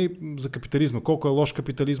за капитализма. Колко е лош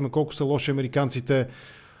капитализма, колко са лоши американците.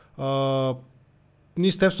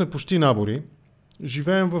 Ние с теб сме почти набори.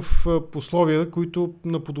 Живеем в условия, които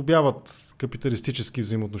наподобяват капиталистически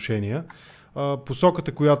взаимоотношения.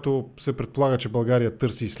 Посоката, която се предполага, че България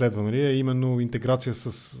търси и изследва, е именно интеграция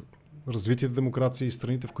с развитите демокрации и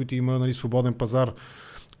страните, в които има свободен пазар.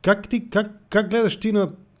 Как гледаш ти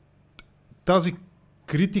на тази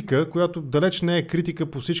критика, която далеч не е критика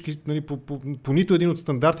по всички, по нито един от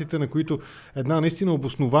стандартите, на които една наистина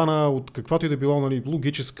обоснована от каквато и да било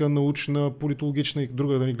логическа, научна, политологична и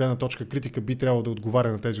друга гледна точка критика би трябвало да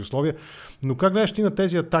отговаря на тези условия. Но как гледаш ти на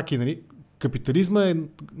тези атаки? Капитализма е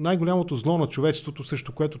най-голямото зло на човечеството,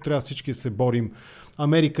 срещу което трябва всички да се борим.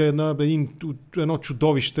 Америка е едно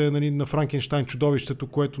чудовище, на Франкенщайн чудовището,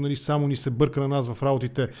 което само ни се бърка на нас в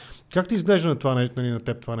работите. Как ти изглежда на това нещо, на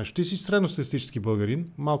теб това нещо? Ти си средностатистически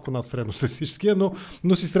българин, малко над средностатистическия,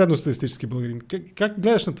 но си средностатистически българин. Как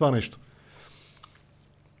гледаш на това нещо?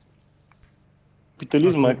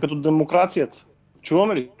 Капитализма е като демокрацията.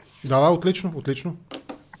 Чуваме ли? Да, отлично.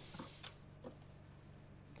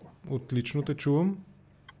 Отлично те чувам.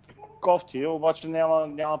 Кофти, обаче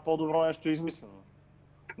няма по-добро нещо измислено.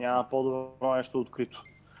 Няма по-добро нещо открито.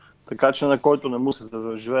 Така че на който не му се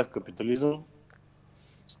да живее в капитализъм,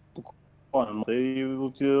 спокойно и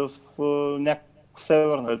отида в някакъв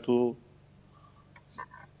север, ето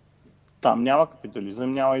там няма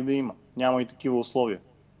капитализъм, няма и да има. Няма и такива условия.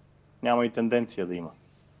 Няма и тенденция да има.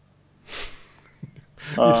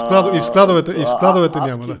 И в складовете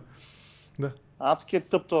няма, да. Адски е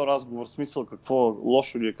тъп този разговор, в смисъл какво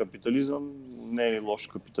лошо ли е капитализъм, не е ли лош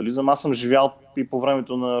капитализъм. Аз съм живял и по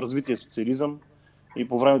времето на развитие социализъм, и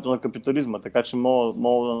по времето на капитализма, така че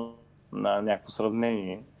мога на някакво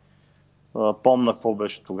сравнение. Помня какво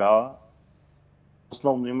беше тогава.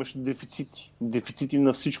 Основно имаш дефицити. Дефицити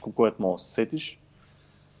на всичко, което мога да се сетиш.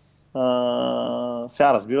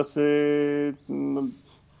 Сега, разбира се,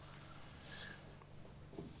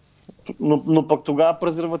 но пък тогава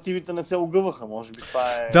презервативите не се огъваха, може би това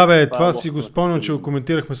е... Да това си го спомням, че го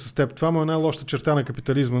коментирахме с теб. Това му е най-лошата черта на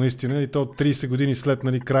капитализма, наистина, и то 30 години след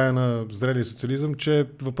края на зрелия социализъм, че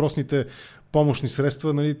въпросните помощни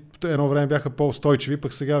средства едно време бяха по-устойчиви,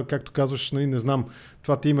 пък сега, както казваш, не знам,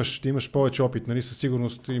 това ти имаш повече опит, със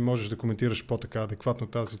сигурност и можеш да коментираш по-така адекватно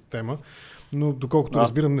тази тема, но доколкото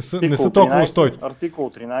разбирам, не са толкова устойчиви. Артикул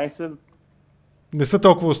 13... Не са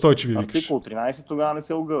толкова устойчиви, викаш. Артикул 13 тогава не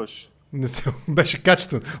се огъваш. Беше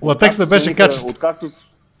качествено. Латексът беше качествено.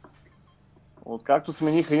 Откакто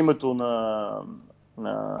смениха името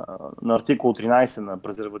на артикул 13 на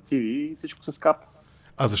презервативи, всичко се скапа.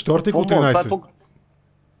 А защо артикул 13?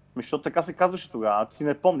 Защото така се казваше тогава. Ти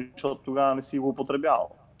не помниш, защото тогава не си го употребявал.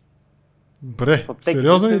 Бре,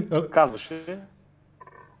 сериозно ли? Казваше.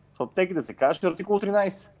 В аптеките се казваше артикул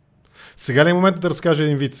 13. Сега ли е моментът да разкажа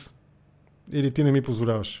един виц? Или ти не ми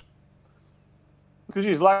позволяваш? Кажи,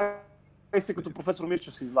 излагай се като професор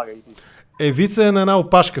Мирчев се излага и ти. Вица е на една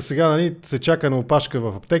опашка. Сега се чака на опашка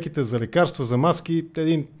в аптеките за лекарства, за маски.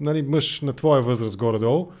 Един мъж на твоя възраст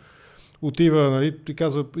горе-долу отива и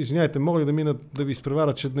казва: извиняйте, мога ли да мина да ви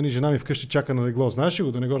изпреваря, че жена ми вкъщи чака на легло. Знаеш ли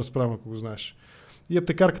го? Да не го разправям, ако го знаеш. И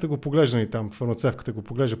аптекарката го поглежда там, фармацевката го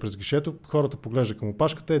поглежда през гишето, хората поглежда към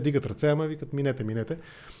опашката, те дигат ръце, ама викат: минете.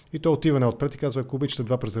 И той отива неотпред и казва: ако обичате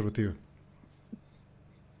 2 презерватива.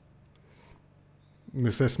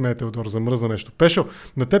 Не се смее, Теодор, замръзна нещо. Пешо,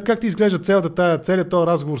 на теб как ти изглежда целият този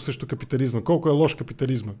разговор срещу капитализма? Колко е лош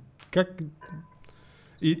капитализма?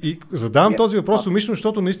 И задавам този въпрос умишлено,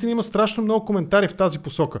 защото наистина има страшно много коментари в тази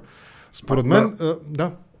посока. Според мен...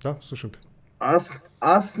 Да, слушам те.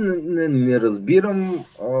 Аз не разбирам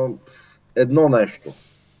едно нещо.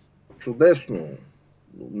 Чудесно.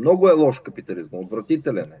 Много е лош капитализма.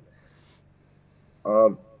 Отвратителен е.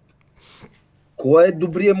 Кой е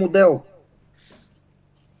добрият модел?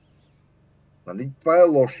 Това е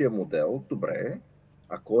лошия модел, добре.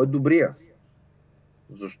 А кой е добрия?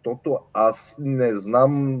 Защото аз не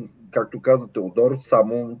знам, както каза Теодор,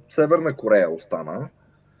 само Северна Корея остана.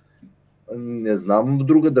 Не знам в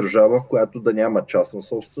друга държава, в която да няма частна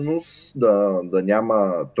собственост, да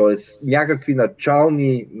няма, т.е. някакви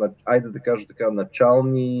начални, айде да кажа така,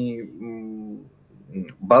 начални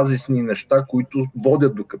базисни неща, които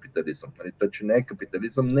водят до капитализъм. Тъй, че не е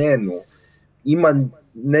капитализъм, не е, но има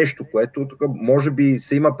нещо, което тук може би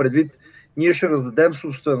се има предвид. Ние ще раздадем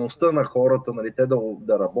собствеността на хората, нали, те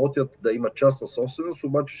да работят, да имат частна собственост,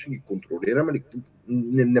 обаче ще ги контролираме.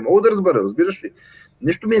 Не мога да разбера, разбираш ли?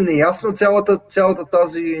 Нещо ми е неясна цялата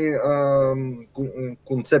тази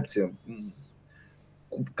концепция.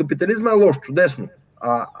 Капитализма е лош, чудесно.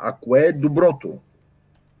 А кое е доброто?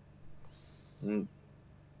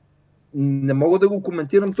 Не мога да го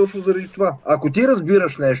коментирам точно заради това. Ако ти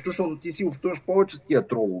разбираш нещо, защото ти си общуваш повече с тия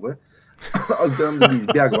тролове, аз гледам да ги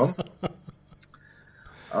избягвам,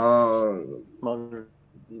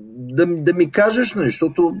 да ми кажеш нещо,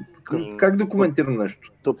 защото как да коментирам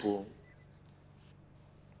нещо? Тъпо.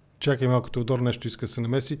 Чакай малко, Теодор нещо иска да се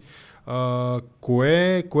намеси.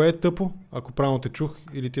 Кое е тъпо, ако правилно те чух,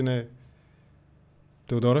 или ти не е?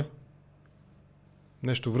 Теодоре?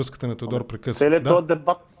 Нещо, връзката на Теодор прекъсва. Целият този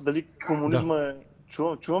дебат, дали комунизма е...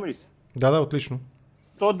 Чувам ли се? Да, отлично.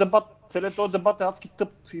 Целият този дебат е адски тъп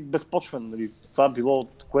и безпочвен. Нали? Това било,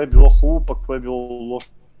 кое е било хубаво, пък кое е било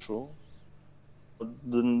лошо.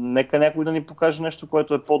 Нека някой да ни покаже нещо,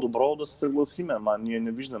 което е по-добро, да се съгласиме, ама ние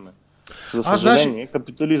не виждаме. За съжаление,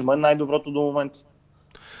 капитализма е най-доброто до момента.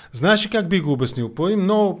 Знаеш ли как би го обяснил? По един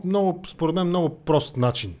много, според мен, много прост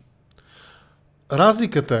начин.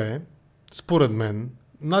 Разликата е, според мен,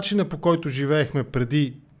 начина по който живеехме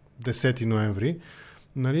преди 10 ноември,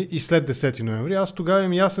 нали, и след 10 ноември. Аз тогава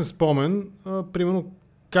имам ясен спомен, примерно,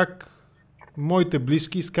 как моите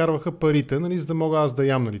близки изкарваха парите, нали, за да мога аз да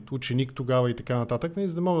ям, нали, ученик тогава и така нататък, нали,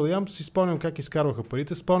 за да мога да ям, си спомням как изкарваха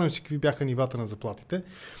парите, спомням си какви бяха нивата на заплатите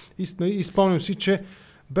и спомням си, че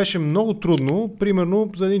беше много трудно,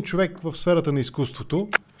 примерно, за един човек в сферата на изкуството,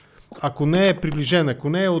 ако не е приближен, ако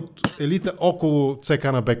не е от елита около ЦК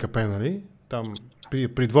на БКП, нали, там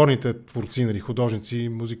придворните творци, нали, художници,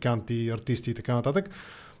 музиканти, артисти и така нататък,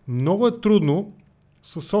 много е трудно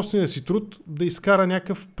със собствения си труд да изкара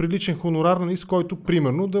някакъв приличен хонорар, нали, с който,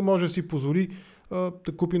 примерно, да може да си позволи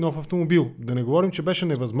да купи нов автомобил. Да не говорим, че беше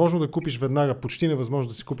невъзможно да купиш веднага, почти невъзможно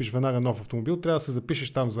да си купиш веднага нов автомобил. Трябва да се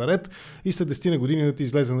запишеш там за ред и след 10 години да ти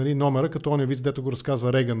излезе, нали, номера, като оня вид, дето го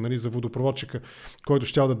разказва Реган, нали, за водопроводчика, който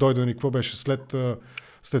щял да дойде, нали, какво беше след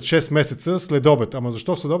 6 месеца, след обед. Ама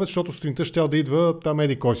защо след обед? Защото сутринта щял да идва там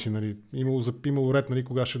еди кой си, нали. Имало ред, нали,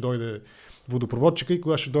 кога ще дойде водопроводчика и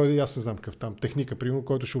кога ще дойде, аз не знам какъв там техника, примерно,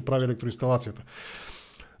 който ще оправи електроинсталацията.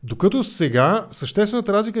 Докато сега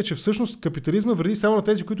съществената разлика е, че всъщност капитализма вреди само на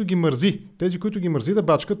тези, които ги мързи. Тези, които ги мързи да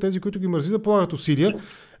бачкат, тези, които ги мързи да полагат усилия.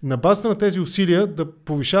 На базата на тези усилия да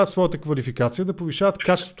повишават своята квалификация, да повишават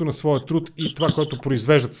качеството на своя труд и това, което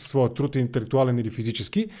произвеждат със своя труд, интелектуален или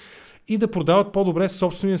физически, и да продават по-добре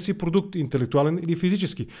собствения си продукт, интелектуален или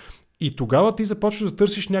физически. И тогава ти започваш да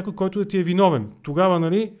търсиш някой, който да ти е виновен. Тогава,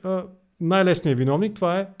 нали, най-лесният виновник,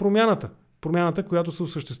 това е промяната. Промяната, която се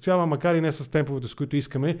осъществява, макар и не с темповете, с които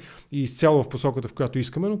искаме и изцяло в посоката, в която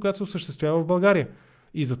искаме, но която се осъществява в България.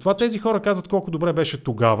 И затова тези хора казват колко добре беше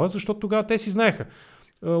тогава, защото тогава те си знаеха.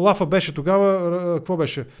 Лафа беше тогава, какво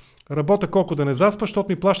беше? Работа колко да не заспа, защото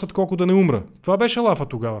ми плащат колко да не умра. Това беше лафа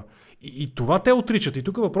тогава. И това те отричат. И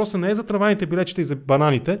тук въпросът не е за travaните билечета и за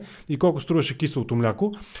бананите и колко струваше киселото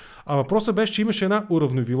мляко, а въпросът беше, че имаше една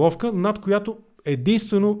уравновиловка, над която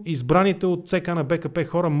единствено избраните от ЦК на БКП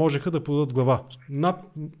хора можеха да подадат глава.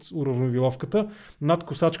 Над уравновиловката, над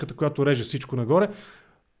косачката, която реже всичко нагоре,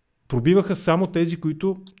 пробиваха само тези,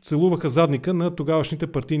 които целуваха задника на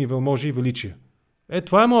тогавашните партийни велможи и величия.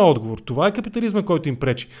 Това е моят отговор. Това е капитализма, който им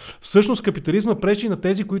пречи. Всъщност капитализма пречи на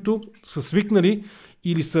тези, които са свикнали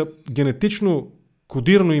или са генетично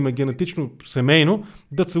кодирано им е генетично семейно,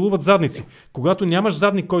 да целуват задници. Когато нямаш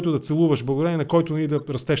задник, който да целуваш, благодарение на който и да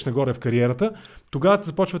растеш нагоре в кариерата, тогава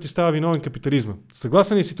започва да ти става виновен капитализма.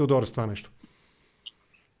 Съгласен ли си, Теодор, с това нещо?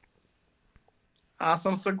 Аз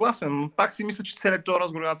съм съгласен. Пак си мисля, че целият този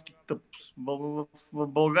разговор е адски тъп. В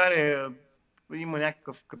България има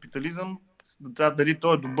някакъв капитализъм. Дали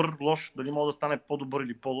той е добър, лош, дали може да стане по-добър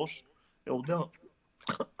или по-лош, е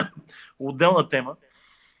отделна тема.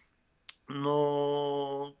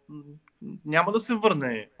 Но няма да се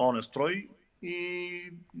върне оня строй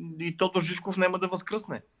и Тодор Живков няма да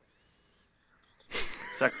възкръсне.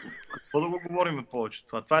 Какво да го говорим повече?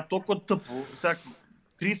 Това е толкова тъпо.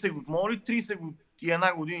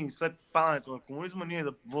 31 години след падането на комунизма ние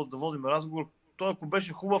да водим разговор. Той ако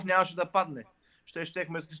беше хубав, нямаше да падне.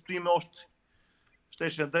 Щехме да се стоиме още.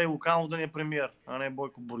 Щеше Андрей Луканов да ни е премиер, а не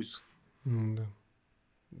Бойко Борисов. Да.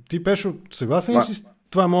 Ти, Пешо, съгласен ли си с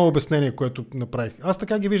това мое обяснение, което направих? Аз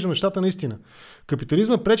така ги виждам нещата наистина.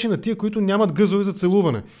 Капитализма пречи на тия, които нямат гъзове за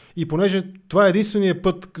целуване. И понеже това е единствения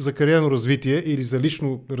път за кариерно развитие или за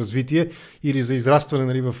лично развитие или за израстване,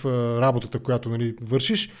 нали, в работата, която, нали,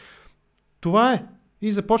 вършиш, това е.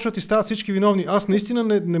 И започват и стават всички виновни. Аз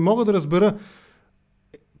наистина не мога да разбера.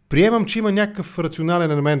 Приемам, че има някакъв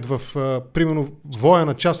рационален елемент в, примерно, воя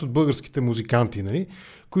на част от българските музиканти, нали,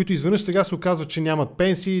 които изведнъж сега се оказват, че нямат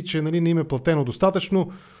пенсии, че, нали, не им е платено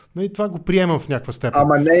достатъчно. Нали, това го приемам в някаква степен.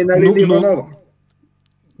 Ама не е, нали, Иванова.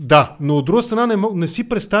 Да, но от друга страна не си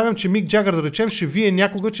представям, че Мик Джагър, да речем, ще вие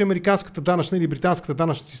някога, че американската данъчна или британската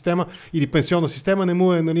данъчна система или пенсионна система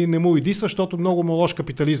не му идисва, защото много му лош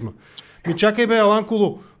капитализма. Ми чакай бе,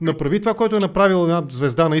 Аланколо, направи това, което е направил една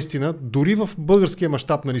звезда наистина, дори в българския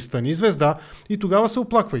мащаб, нали, стани звезда и тогава се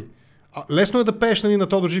оплаквай. Лесно е да пееш, нали, на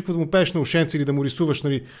Теодор Живков, да му пееш на ушенци или да му рисуваш,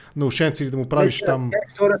 нали, на ушенци или да му правиш там...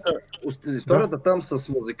 Историята там с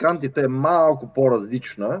музикантите е малко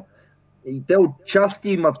по-различна. И те отчасти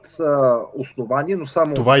имат основания, но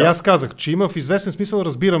само... Това и аз казах, че има в известен смисъл,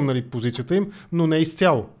 разбирам, нали, позицията им, но не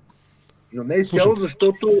изцяло. Но не изцяло,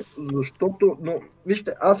 защото... Но,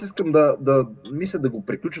 вижте, аз искам да мисля да го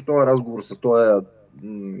приключа този разговор с този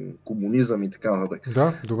комунизъм и така нататък.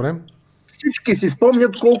 Да, добре. Всички си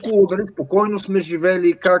спомнят колко, нали, спокойно сме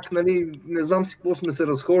живели, как, нали, не знам си какво сме се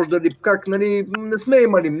разхождали, как, нали, не сме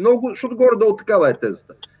имали много, защото горе-долу такава е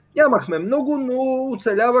тезата. Нямахме много, но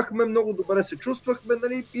оцелявахме, много добре се чувствахме,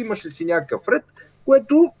 нали, имаше си някакъв ред,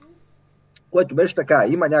 което беше така,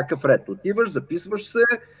 има някакъв ред. Отиваш, записваш се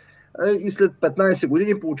и след 15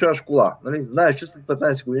 години получаваш кола. Нали. Знаеш, че след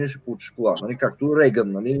 15 години ще получиш кола, нали, както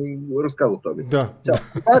Рейган, нали, разказва това. Да.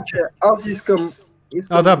 Значи, аз искам...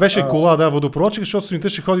 Да, беше кола, да, водопроводчик, защото сутринта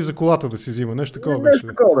ще ходи за колата да си взима. Нещо такова беше. Нещо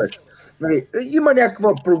такова беше. Нали, има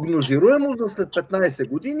някаква прогнозируемост за след 15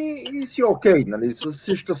 години и си окей, нали,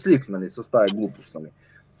 си щастлив, нали, с тази глупост. Нали.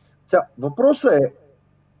 Сега, въпросът е,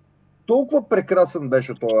 толкова прекрасен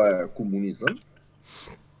беше този комунизъм,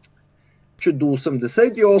 че до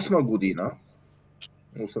 88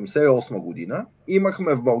 година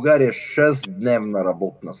имахме в България 6-дневна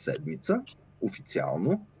работна седмица,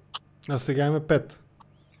 официално. А сега имаме 5.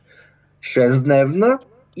 6-дневна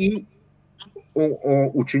и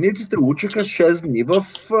учениците учиха 6 дни в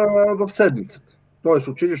седмицата. Тоест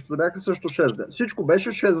училищата бяха също 6 дни. Всичко беше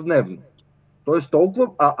 6-дневно. Тоест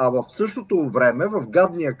толкова, а в същото време в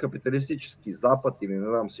гадния капиталистически запад или не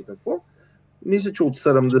знам си какво, мисля, че от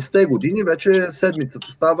 70-те години вече седмицата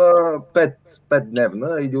става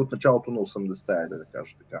 5-дневна или от началото на 80-те, да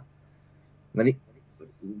кажа така. Нали?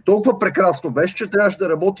 Толкова прекрасно беше, че трябваше да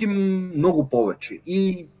работим много повече.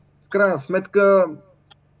 И в крайна сметка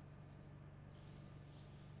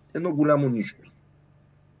едно голямо нищо.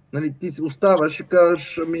 Нали, ти си оставаш и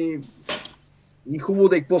казваш, и хубаво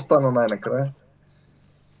да и какво стана най-накрая.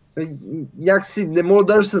 Някакси не може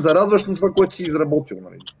даже се зарадваш на това, което си изработил.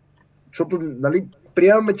 Нали. Защото, нали,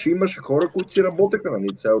 приемаме, че имаше хора, които си работеха. Нали.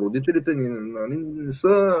 Родителите ни, нали, не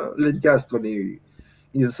са лентяйствани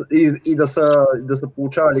и да са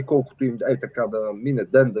получавали колкото им, така, да мине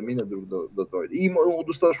ден, да мине друг, да дойде. И има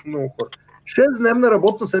достатъчно много хора. 6-дневна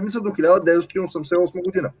работна седмица до 1988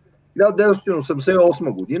 година.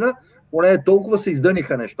 1988 година, поне толкова се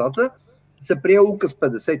издъниха нещата, се прие указ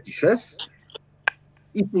 56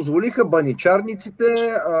 и позволиха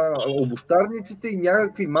баничарниците, обущарниците и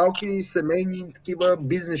някакви малки семейни такива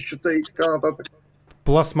бизнесчета и така нататък.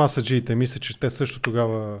 Пластмасаджиите, мисля, че те също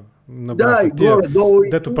тогава набраха. Да, и горе-долу.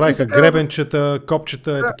 Дето правиха гребенчета,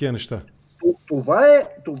 копчета и такива неща.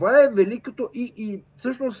 Това е великото и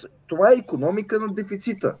всъщност това е икономика на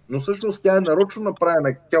дефицита, но всъщност тя е нарочно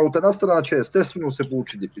направена. Тя от една страна, че естествено се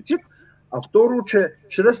получи дефицит, а второ, че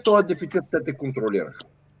чрез този дефицит те контролираха.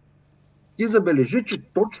 Ти забележи, че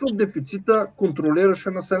точно дефицита контролираше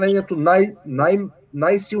населението.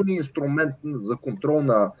 Най-силният инструмент за контрол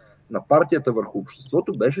на партията върху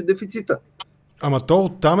обществото беше дефицита. Ама то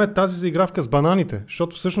оттам е тази заигравка с бананите,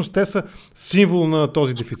 защото всъщност те са символ на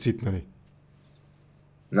този дефицит, нали?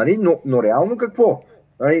 Нали? Но реално какво?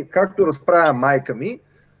 Нали, както разправя майка ми,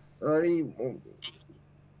 нали,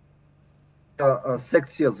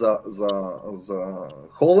 секция за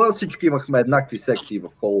хола, всички имахме еднакви секции в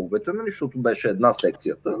холовете, нали, защото беше една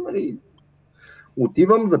секцията. Нали.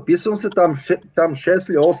 Отивам, записвам се там 6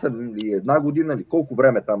 или 8 или една година, или колко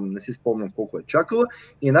време там, не си спомням колко е чакала,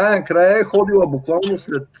 и най-накрая е ходила буквално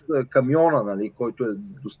след камиона, нали, който е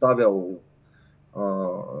доставял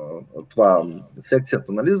това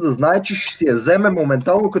секцията, нали, за да знае, че ще си я вземе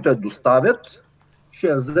моментално, като я доставят, ще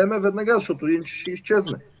я вземе веднага, защото иначе ще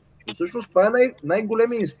изчезне. Но всъщност това е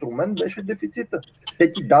най-големият инструмент, беше дефицита.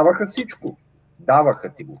 Те ти даваха всичко.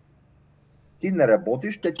 Даваха ти го. Ти не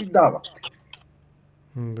работиш, те ти дават.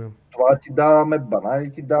 Да. Това ти даваме,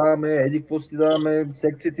 банани ти даваме, еди какво ти даваме,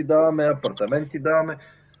 секция ти даваме, апартамент ти даваме.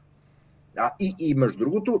 И между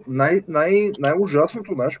другото,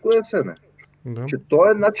 най-ужасното наше кое е седне? Да. Че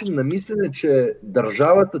този начин на мислене, че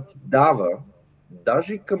държавата ти дава,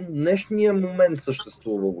 даже и към днешния момент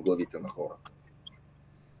съществува в главите на хората.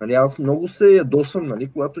 Нали, аз много се ядосвам, нали,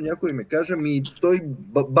 когато някой ми каже, той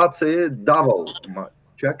баца е давал.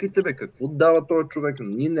 Чакайте бе, какво дава този човек?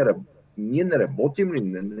 Ние не работим ли?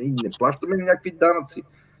 Не плащаме ли някакви данъци?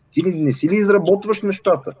 Ти не си ли изработваш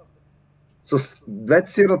нещата? С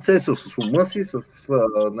двете си ръце, с ума си,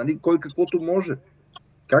 нали, кой каквото може.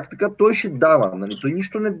 Как така той ще дава? Нали? Той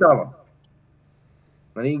нищо не дава.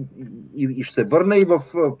 Нали? И ще се върна и в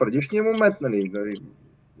предишния момент. Нали?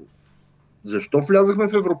 Защо влязахме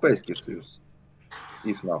в Европейския съюз?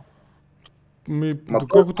 И в НАТО?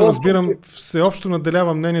 Доколкото разбирам, всеобщо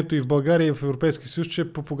наделява мнението и в България, и в Европейския съюз,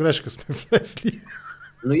 че по погрешка сме влезли.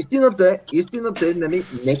 Но истината е, нали,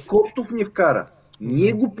 не Костов ни вкара.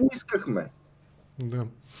 Ние го поискахме. Да.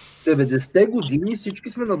 90-те години, всички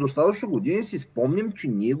сме на достатъчно години, си спомням, че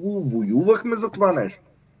ние го воювахме за това нещо.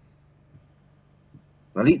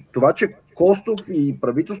 Нали, това, че Костов и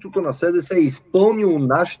правителството на СДС е изпълнило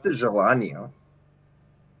нашите желания,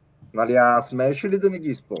 нали, а смееше ли да не ги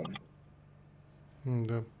изпълни?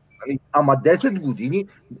 Да. Нали, ама 10 години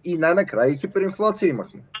и най-накрая хиперинфлация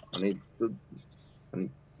имахме. Нали,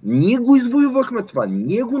 ние го извоювахме това,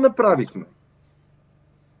 ние го направихме.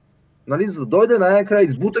 Нали, за да дойде най-накрая,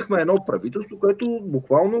 избутахме едно правителство, което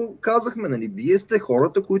буквално казахме, нали, вие сте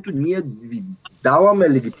хората, които ние ви даваме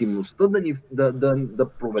легитимността да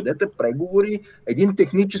проведете преговори, един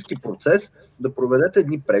технически процес, да проведете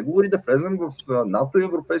едни преговори, да влезем в НАТО и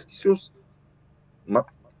Европейски съюз.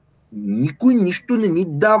 Никой нищо не ни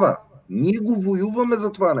дава. Ние го воюваме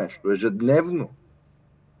за това нещо, ежедневно.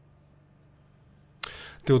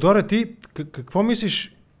 Теодоре, ти какво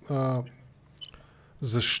мислиш?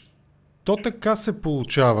 Защо така се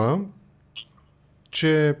получава,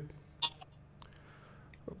 че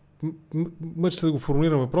мъча се да го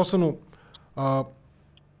формулирам въпроса, но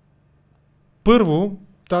първо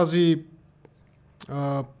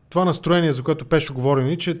това настроение, за което Пешо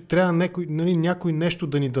говори, че трябва някой нещо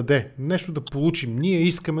да ни даде, нещо да получим. Ние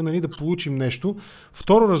искаме да получим нещо.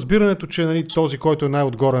 Второ, разбирането, че този, който е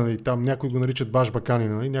най-отгоре, там някои го наричат баш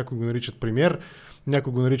бакани, някои го наричат премиер,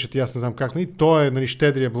 някои го наричат и аз не знам как, той е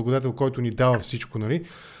щедрия благодетел, който ни дава всичко.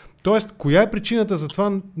 Тоест, коя е причината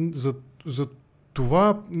за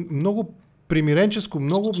това много примиренческо,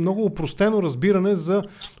 много опростено разбиране за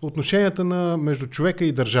отношенията между човека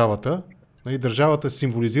и държавата? Държавата е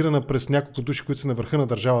символизирана през няколко души, които са на върха на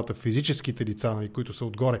държавата, физическите лица, които са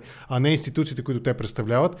отгоре, а не институциите, които те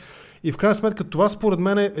представляват. И в крайна сметка това според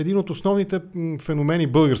мен е един от основните феномени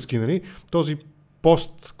български, този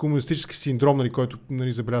посткомунистически синдром, който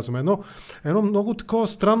забелязваме. Едно много такова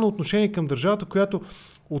странно отношение към държавата, която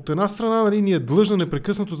от една страна ни е длъжна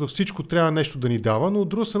непрекъснато за всичко, трябва нещо да ни дава, но от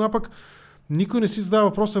друга страна пък никой не си задава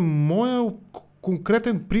въпроса, моя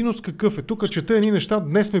конкретен принос какъв е. Тук чета едни неща.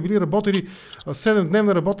 Днес сме били работили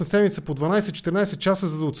 7-дневна работна седмица по 12-14 часа,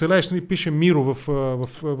 за да оцелееш. Пише Миро в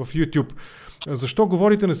YouTube. Защо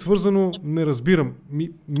говорите несвързано, не разбирам.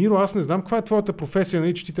 Миро, аз не знам каква е твоята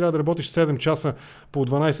професия, че ти трябва да работиш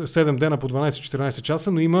 7 дена по 12-14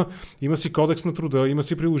 часа, но има си кодекс на труда, има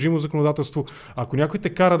си приложимо законодателство. Ако някой те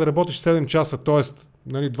кара да работиш 7 часа, т.е.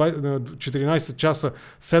 14 часа,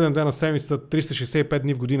 7 дена седмицата, 365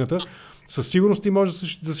 дни в годината, със сигурност ти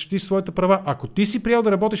можеш да защитиш своите права. Ако ти си приял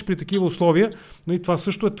да работиш при такива условия, това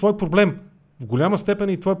също е твой проблем. В голяма степен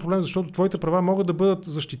и твой проблем, защото твоите права могат да бъдат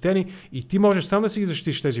защитени и ти можеш сам да си ги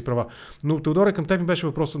защитиш тези права. Но, Теодоре, към теб ми беше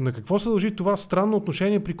въпросът. На какво се дължи това странно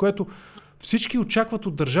отношение, при което всички очакват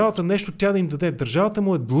от държавата нещо тя да им даде? Държавата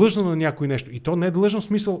му е длъжна на някой нещо. И то не е длъжно в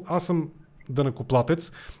смисъл, аз съм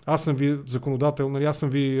данъкоплатец, аз съм ви законодател, аз съм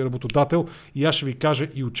ви работодател и аз ще ви кажа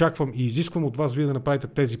и очаквам и изисквам от вас вие да направите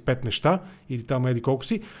тези 5 неща или там еди колко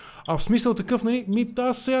си. А в смисъл такъв,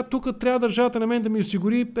 аз сега тук трябва държавата на мен да ми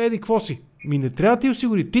осигури еди какво си. Не трябва да ти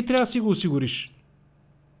осигури, ти трябва да си го осигуриш.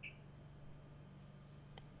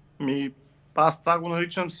 Аз това го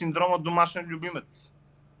наричам синдрома домашен любимец.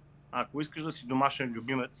 Ако искаш да си домашен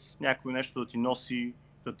любимец, някой нещо да ти носи,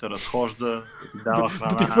 да те разхожда, да ти дава храна,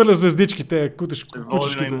 да ти хвърля звездичките, кутешките. Да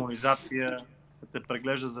води на имунизация, да те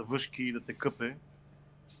преглежда за въшки и да те къпе,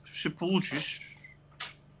 ще получиш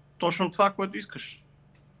точно това, което искаш.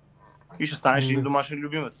 И ще станеш един домашен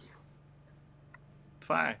любимец.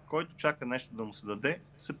 Това е. Който чака нещо да му се даде,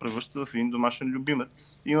 се превръща в един домашен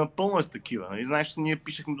любимец. Има пълно с такива. Нали? Знаеш, ние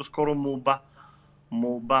пишехме доскоро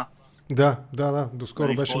молба. Да, доскоро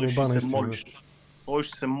нали, беше молба наистина. Ходиш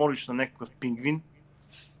ще се молиш на някакъв пингвин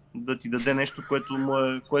да ти даде нещо,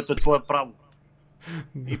 което е твое право.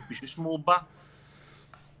 И пишеш молба.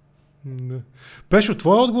 Пешо,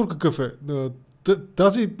 твой отговор какъв е?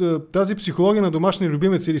 Тази психология на домашния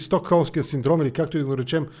любимец или стокхолмския синдром, или както и да го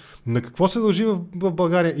наречем, на какво се дължи в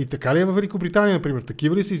България? И така ли е в Великобритания, например?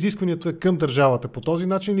 Такива ли са изискванията към държавата? По този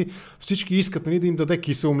начин ли всички искат, нали, да им даде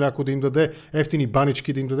кисело мляко, да им даде ефтини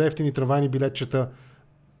банички, да им даде ефтини трамвайни билетчета?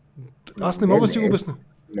 Аз не мога да си го обясня.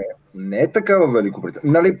 Не е така в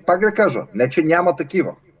Великобритания. Нали, пак да кажа, не че няма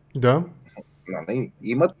такива. Да. Нали,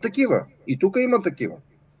 имат такива. И тук има такива.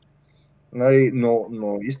 Нали,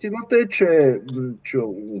 но истината е, че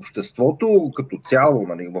обществото като цяло,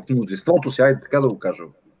 нали, в мнозинството си, айде така да го кажа,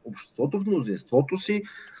 обществото в мнозинството си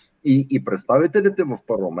и представителите в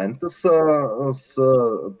парламента са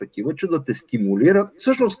такива, че да те стимулират.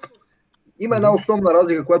 Всъщност, има една основна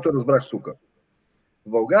разлика, която разбрах тук. В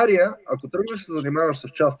България, ако тръгнеш да се занимаваш с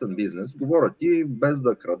частен бизнес, говоря ти без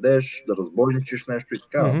да крадеш, да разбойничиш нещо и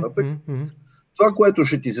така нататък, това, което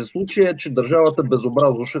ще ти се случи е, че държавата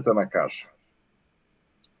безобразно ще те накаже.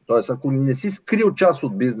 Тоест, ако не си скрил част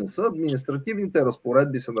от бизнеса, административните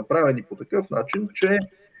разпоредби са направени по такъв начин,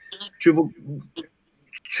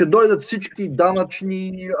 че дойдат всички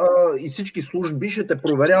данъчни и всички служби ще те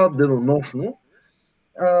проверяват денонощно,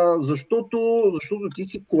 защото ти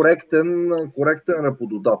си коректен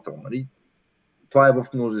работодател. Нали? Това е в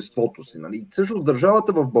мнозинството си. Нали? Всъщност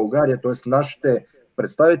държавата в България, т.е. нашите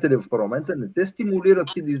представители в парламента, не те стимулират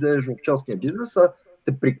ти да излезеш в частния бизнес, а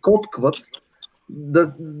те прикоткват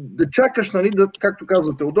да чакаш, нали, както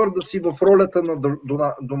казва Теодор, да си в ролята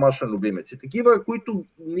на домашен любимец. И такива, които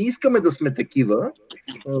не искаме да сме такива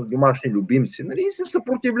домашни любимци, нали, се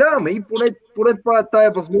съпротивляваме и поне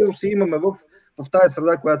тая възможност имаме в тази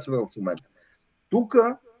среда, която сме в момента. Тук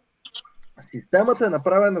системата е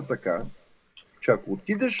направена така, че ако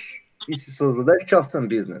отидеш и си създадеш частен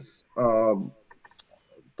бизнес,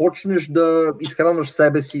 почнеш да изхранваш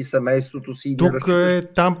себе си, семейството си. Тук е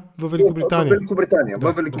там, в Великобритания.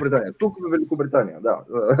 В Великобритания. Тук в Великобритания, да.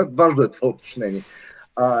 Важно е това уточнение.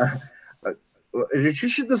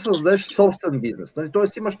 Решиш да създадеш собствен бизнес, нали? Т.е.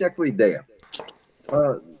 имаш някаква идея.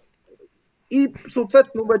 И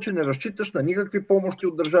съответно вече не разчиташ на никакви помощи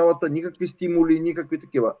от държавата, никакви стимули, никакви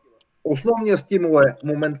такива. Основният стимул е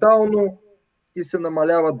моментално ти се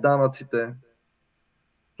намаляват данъците.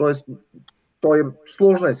 Тоест,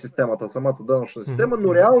 сложна е системата, самата данъчна система,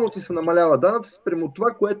 но реално ти се намалява данъци спрямо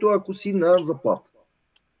това, което ако си на заплата.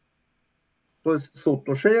 Тоест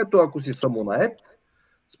съотношението, ако си самонает,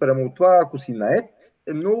 спрямо това, ако си наед,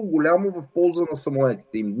 е много голямо в полза на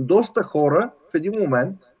самонаетите им. Доста хора в един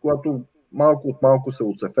момент, когато малко от малко се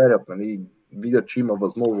оцеферят, нали, видят, че има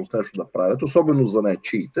възможност нещо да правят, особено за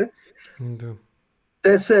наетчиите,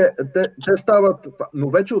 те стават, но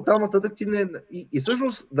вече оттам нататък ти не... И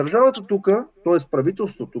всъщност държавата тук, т.е.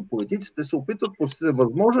 правителството, политиците се опитват по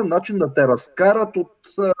възможен начин да те разкарат от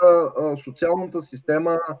социалната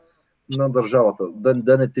система на държавата.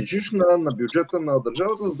 Да не тежиш на бюджета на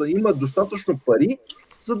държавата, за да има достатъчно пари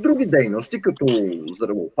за други дейности, като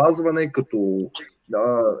здравеопазване, като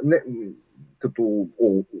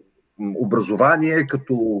образование,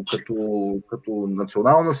 като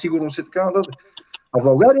национална сигурност и така нататък. А в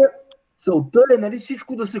България целта е, нали,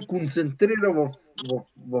 всичко да се концентрира в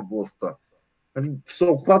властта. Нали,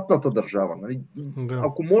 всеобхватната държава. Нали. Да.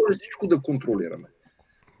 Ако може всичко да контролираме.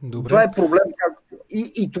 Добре. Това е проблем.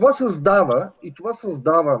 И това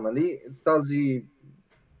създава, нали, тази,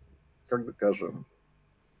 как да кажа,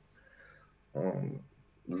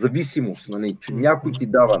 зависимост, нали, че някой ти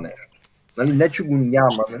дава нещо. Нали, не, че го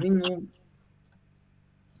няма, нали, но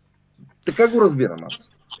така го разбирам аз.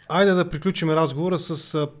 Айде да приключим разговора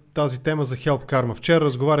с тази тема за Help Karma. Вчера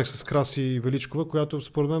разговарях с Краси Величкова, която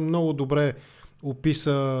според мен много добре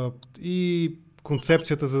описа и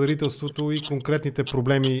концепцията за дарителството и конкретните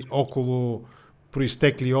проблеми около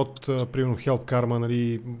произтекли от, примерно, Help Karma,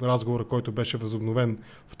 нали, разговора, който беше възобновен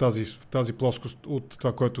в тази плоскост от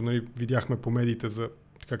това, което, нали, видяхме по медиите за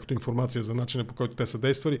както информация за начина, по който те са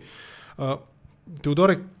действали.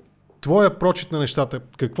 Теодоре, твоя прочит на нещата,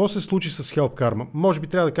 какво се случи с Help Karma? Може би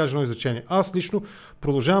трябва да кажа едно изречение. Аз лично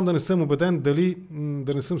продължавам да не съм убеден,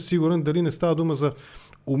 да не съм сигурен дали не става дума за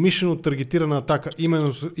умишлено таргетирана атака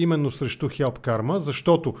именно срещу Help Karma,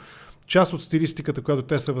 защото част от стилистиката, която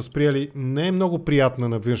те са възприели, не е много приятна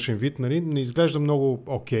на външен вид, нали? Не изглежда много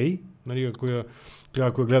окей, нали?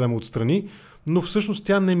 Ако я гледаме отстрани, но всъщност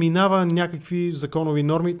тя не минава някакви законови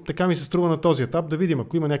норми. Така ми се струва на този етап. Да видим,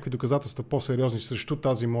 ако има някакви доказателства по-сериозни срещу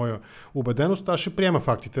тази моя убеденост, аз ще приема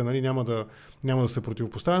фактите, нали? Няма да се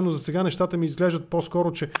противопоставя, но за сега нещата ми изглеждат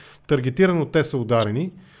по-скоро, че таргетирано те са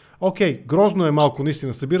ударени. Окей, грозно е малко,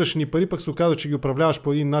 наистина, събираш ни пари, пък се оказва, че ги управляваш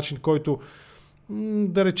по един начин, който,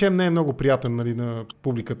 да речем, не е много приятен, нали, на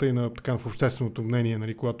публиката и в общественото мнение,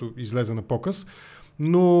 нали, когато излезе на показ,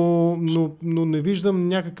 но не виждам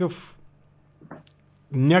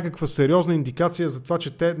някаква сериозна индикация за това,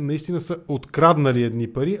 че те наистина са откраднали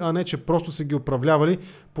едни пари, а не, че просто са ги управлявали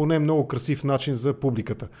по не много красив начин за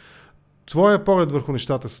публиката. Твоя поглед върху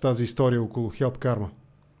нещата с тази история около Help Karma?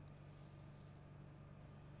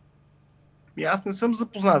 И аз не съм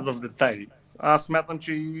запознат в детайли. Аз смятам,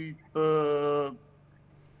 че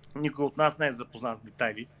никой от нас не е запознат в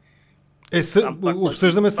детайли.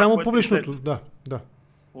 Обсъждаме само публичното. Да.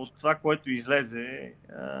 От това, което излезе,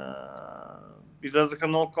 излезаха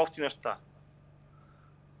много кофти неща.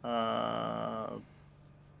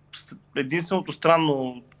 Единственото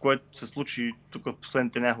странно, което се случи тук в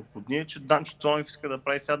последните няколко дни, е, че Данчо Цонев иска да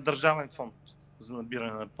прави сега държавен фонд за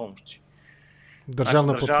набиране на помощи.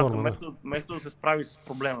 Държавна платформа. Вместо да се справи с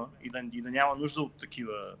проблема и да няма нужда от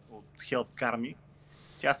такива, от Help Karma,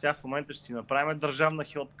 тя сега в момента ще си направим държавна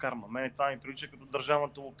Help Karma. Мене това ми прилича като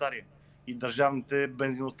държавната лотария и държавните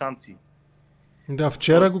бензиностанции. Да,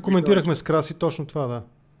 вчера го коментирахме с Краси точно това, да.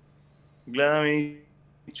 Гледаме и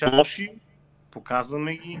че лоши,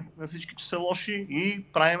 показваме ги на всички, че са лоши и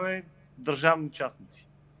правиме държавни частници.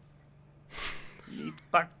 И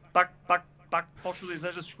пак почва да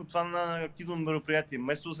изглежда всичко това на активно мероприятие.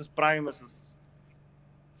 Вместо да се справим с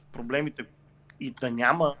проблемите и да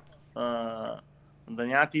няма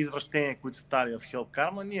тези извращения, които са стали в Help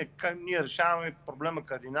Karma, ние решаваме проблема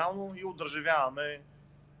кардинално и удържавяваме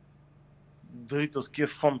дарителския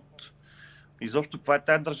фонд. Изобщо, каква е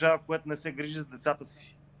тая държава, която не се грижи за децата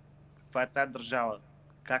си? Каква е тая държава?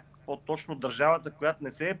 Как по-точно държавата, която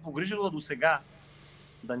не се е погрижила до сега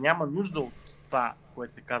да няма нужда от това,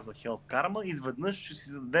 което се казва Help Karma, изведнъж ще си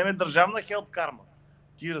зададем държавна Help Karma.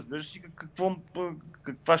 Ти разбираш ли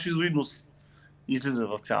каква шизоидност излиза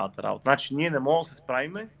в цялата работа? Значи ние не можем да се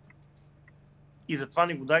справиме и затова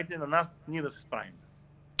ни го дайте на нас, ние да се справим.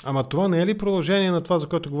 Ама това не е ли продължение на това, за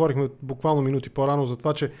което говорихме буквално минути по-рано, за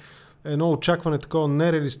това, че едно очакване такова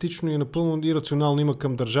нереалистично и напълно ирационално има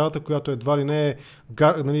към държавата, която едва ли не е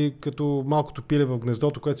нали, като малкото пиле в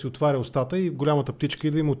гнездото, което си отваря устата и голямата птичка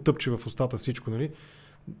идва и му тъпче в устата всичко. Нали?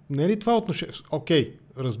 Не е ли това отношение? Окей,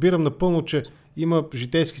 разбирам напълно, че има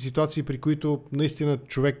житейски ситуации, при които наистина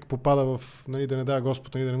човек попада в, нали, да не дава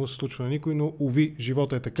Господ, нали, да не му се случва на никой, но уви,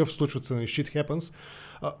 живота е такъв, случват се, нали, shit happens.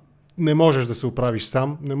 Не можеш да се оправиш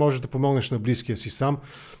сам, не можеш да помогнеш на близкия си сам,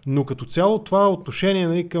 но като цяло това отношение,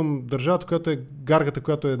 нали, към държавата, която е гаргата,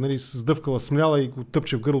 която е, нали, сдъвкала, смляла и го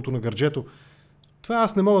тъпче в гърлото на гърджето, това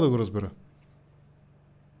аз не мога да го разбера.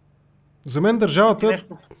 За мен държавата...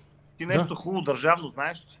 Ти нещо хубаво държавно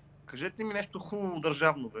знаеш ли? Кажете ми нещо хубаво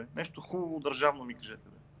държавно, бе. Нещо хубаво държавно ми кажете,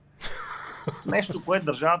 бе. Нещо, което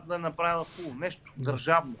държавата да е направила хубаво. Нещо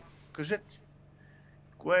държавно. Кажете.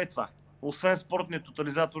 Кое е това? Освен спортният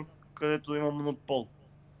тотализатор, където има монопол.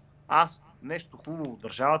 Аз нещо хубаво от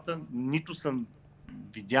държавата нито съм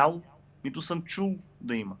видял, нито съм чул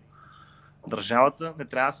да има. Държавата не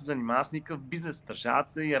трябва да се занимава с никакъв бизнес.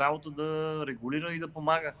 Държавата е работа да регулира и да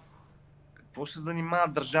помага. Какво ще се занимава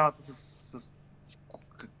държавата с...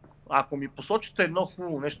 Ако ми посочите едно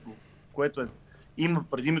хубаво нещо, което има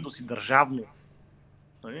пред името си държавно,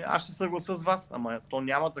 аз ще съгласа с вас, ама то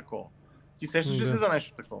няма такова. Ти сещаш ли се за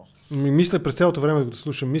нещо такова? Мисля през цялото време, докато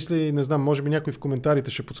слушам, и не знам, може би някой в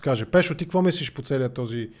коментарите ще подскаже. Пешо, ти какво мислиш по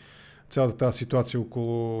цялата тази ситуация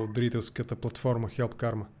около дарителската платформа Help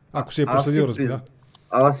Karma? Ако си е проследил, разбира.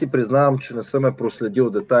 Аз си признавам, че не съм проследил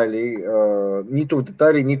детайли, нито в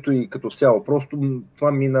детайли, нито и като цяло. Просто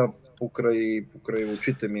това мина покрай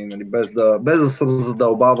очите ми, нали, без да съм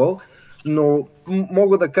задълбавал. Но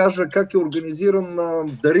мога да кажа как е организирано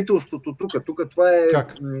дарителството тук. Тук това е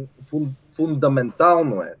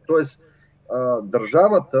фундаментално е. Тоест,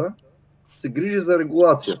 държавата се грижи за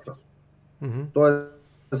регулацията. Тоест,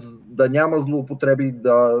 да няма злоупотреби,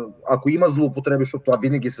 ако има злоупотреби, защото това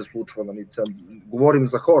винаги се случва, нали, говорим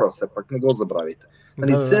за хора, все пак не го забравяйте.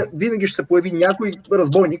 Нали, винаги ще се появи някой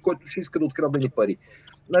разбойник, който ще иска да открадне пари.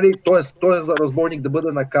 Нали, тоест, той е за разбойник да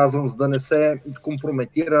бъде наказан, за да не се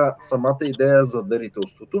компрометира самата идея за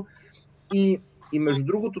дарителството. И И между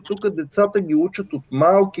другото, тук децата ги учат от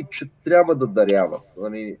малки, че трябва да даряват.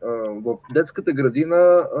 В детската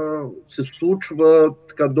градина се случва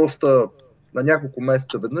така доста на няколко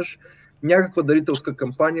месеца веднъж някаква дарителска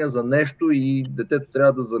кампания за нещо и детето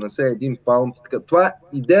трябва да занесе 1 паунд. Това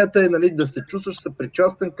идеята е да се чувстваш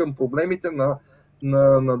съпричастен към проблемите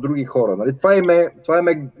на други хора. Това им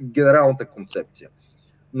е генералната концепция.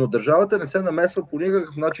 Но държавата не се намесва по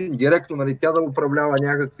никакъв начин директно, тя да управлява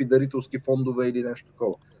някакви дарителски фондове или нещо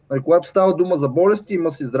такова. Когато става дума за болести,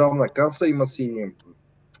 има си здравна каса,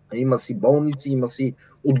 има си болници, има си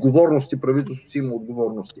отговорности, правителството си има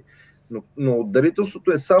отговорности. Но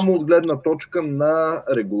дарителството е само от гледна точка на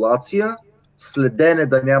регулация, следене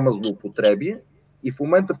да няма злоупотреби и в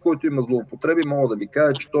момента, в който има злоупотреби, мога да ви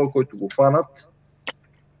кажа, че той, който го фанат,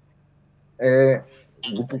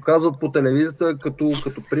 го показват по телевизията като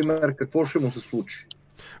пример какво ще му се случи.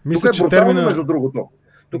 Тук е брутално, между другото.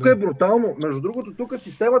 Тук е брутално. Между другото, тук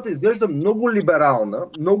системата изглежда много либерална,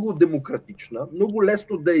 много демократична, много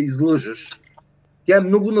лесно да я излъжеш. Тя е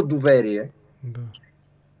много на доверие. Да.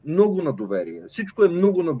 Много на доверие. Всичко е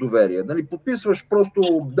много на доверие. Подписваш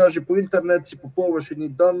просто, даже по интернет си попълваш едни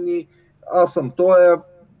данни, аз съм тоя,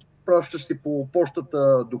 пращаш си по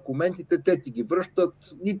почтата документите, те ти ги връщат,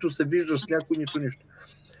 нито се виждаш с някой, нито нищо.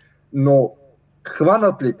 Но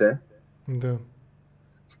хванат ли те,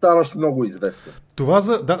 ставаш много известен.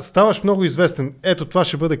 Ставаш много известен. Ето, това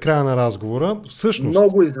ще бъде края на разговора. Всъщност,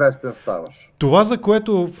 много известен ставаш. Това, за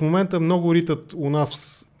което в момента много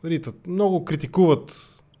много критикуват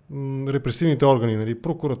репресивните органи,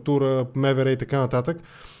 прокуратура, МВР и така нататък,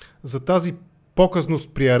 за тази показност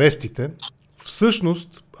при арестите,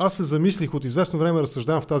 всъщност, аз се замислих от известно време,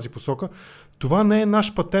 разсъждавам в тази посока, това не е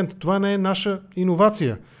наш патент, това не е наша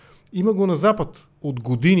иновация. Има го на Запад от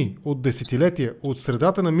години, от десетилетия, от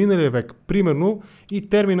средата на миналия век. Примерно, и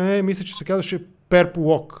термина мисля, че се казваше perp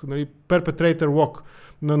walk, perpetrator walk,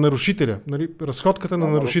 на нарушителя, разходката на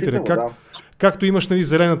нарушителя. Както имаш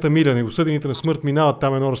зелената миля, осъдените на смърт минават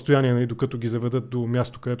там едно разстояние, докато ги заведат до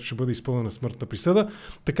място, където ще бъде изпълнена смъртна присъда.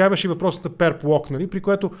 Така имаше и въпросната perp walk, при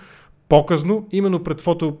което показно, именно пред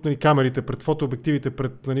камерите, пред фотообективите,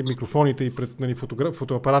 пред микрофоните и пред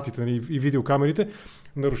фотоапаратите и видеокамерите,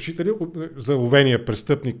 нарушители, заловения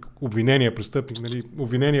престъпник, обвинения престъпник,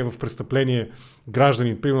 обвинения в престъпление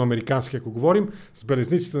гражданин, примерно американски, ако говорим, с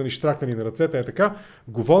белезниците штракнани на ръцете, така,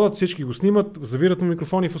 го водят, всички го снимат, завират му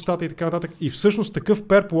микрофони в устата и така нататък. И всъщност такъв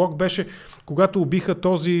перп-лок беше, когато убиха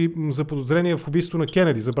този заподозрение в убийство на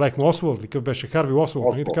Кенеди. Забравих му Освалд, какъв беше, Харви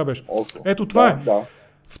Освалд, така беше. Ето това е.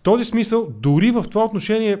 В този смисъл, дори в това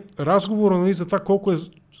отношение, разговора за това колко е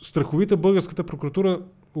страховита българската прокуратура,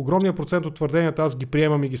 огромният процент от твърденията аз ги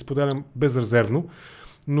приемам и ги споделям безрезервно,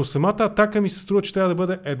 но самата атака ми се струва, че трябва да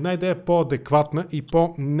бъде една идея по-адекватна и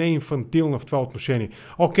по-неинфантилна в това отношение.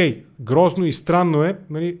 Окей, грозно и странно е,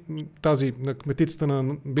 тази на кметицата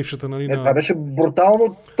на бившата... Това беше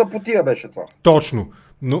брутално тъпотия беше това. Точно,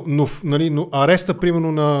 но ареста,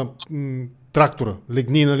 примерно, на трактора,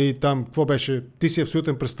 легни, там, какво беше, ти си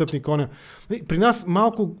абсолютен престъпник, коня. При нас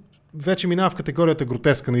малко вече минава в категорията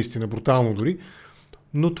гротеска, наистина, брутално дори,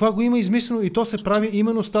 но това го има измислено и то се прави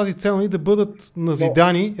именно с тази цел, да бъдат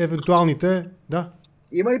назидани евентуалните, да.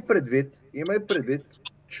 Има и предвид,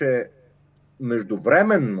 че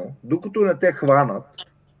междувременно, докато не те хванат,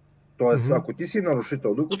 т.е. ако ти си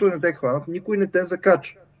нарушител, докато не те хванат, никой не те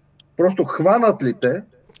закача. Просто хванат ли те,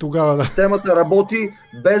 тогава системата работи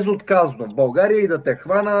безотказно. В България и да те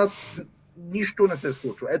хванат, нищо не се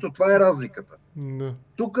случва. Ето това е разликата. Да.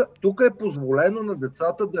 Тук е позволено на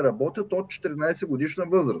децата да работят от 14 годишна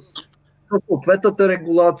възраст. С съответната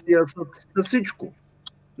регулация, с всичко.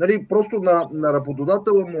 Просто на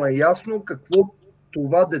работодателя му е ясно какво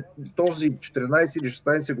този 14 или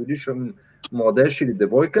 16 годишен младеж или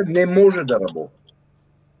девойка не може да работи.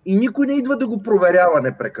 И никой не идва да го проверява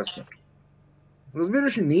непрекъснато.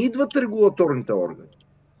 Разбираш ли, не идват регулаторните органи.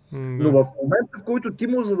 Но в момента, в който ти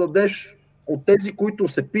му зададеш от тези, които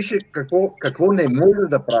се пише какво не може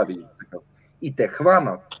да прави и те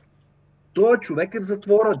хванат, този човек е в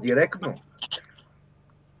затвора директно.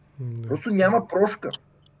 Просто няма прошка.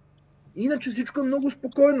 Иначе всичко е много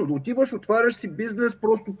спокойно. Да отиваш, отваряш си бизнес,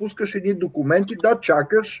 просто пускаш едни документи,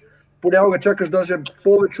 чакаш, понякога чакаш даже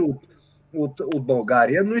повече от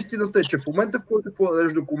България, но истината е, че в момента, в който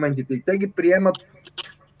подадеш документите и те ги приемат,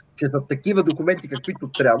 че са такива документи, каквито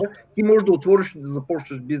трябва, ти можеш да отвориш и да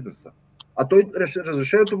започнеш бизнеса. А той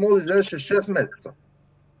разрешението може да излезе 6 месеца.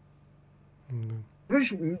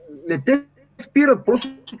 Виж, не те спират, просто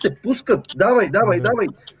те пускат. Давай.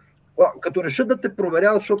 Като решат да те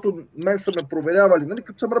проверяват, защото мен са ме проверявали, нали,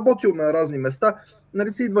 като съм работил на разни места,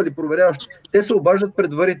 нали, са идвали проверяващи. Те се обаждат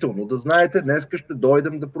предварително, да знаете, днес ще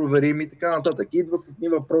дойдем да проверим и така нататък. Идва с ни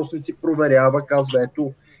въпросници, проверява, казва,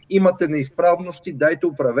 ето, имате неизправности, дайте,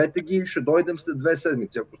 оправете ги, ще дойдем след 2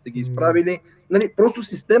 седмици, ако сте ги изправили. Нали, просто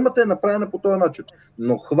системата е направена по този начин.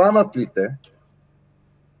 Но хванат ли те,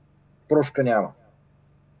 прошка няма.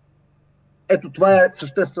 Ето това е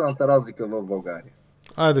съществената разлика в България.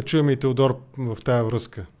 Айде да чуем и Теодор в тая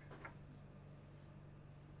връзка.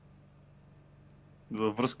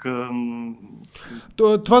 Във връзка...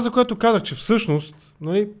 Това, за което казах, че всъщност,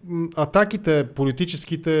 нали, атаките,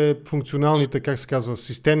 политическите, функционалните, как се казва,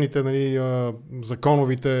 системните, нали,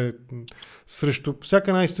 законовите, срещу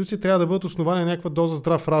всяка една институция трябва да бъдат основани на някаква доза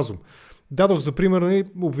здрав разум. Дадох за пример, нали,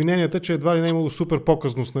 обвиненията, че едва ли не е имало супер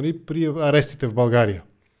показност, нали, при арестите в България.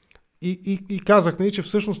 И казах, нали, че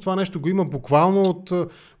всъщност това нещо го има буквално от,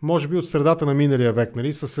 може би от средата на миналия век. Нали,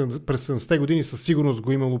 през 70-те години със сигурност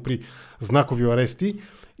го имало при знакови арести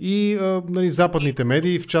и нали, западните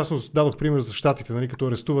медии, в частност дадох пример за щатите, нали, като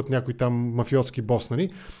арестуват някой там мафиотски бос. Нали,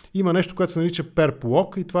 има нещо, което се нарича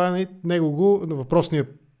перполог и това е нали, въпросният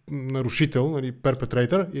нарушител, нали,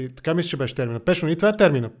 perpetrator, и така мисля, че беше термина. Пешо, нали, това е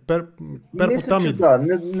термина. Мисля, че да,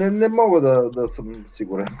 не мога да съм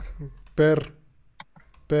сигурен.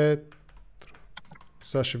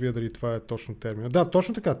 Сега ще видя дали това е точно термина. Да,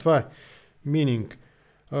 точно така, това е meaning,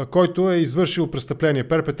 който е извършил престъпление,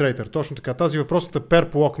 perpetrator, точно така. Тази въпросната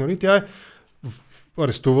перполог, нали, тя е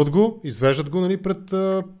арестуват го, извеждат го, нали,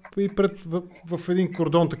 в един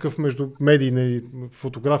кордон такъв между медии, нали,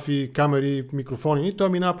 фотографии, камери, микрофони, и той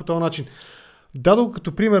минава по този начин. Дадох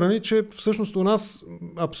като пример, нали, че всъщност у нас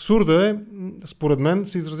абсурда е, според мен,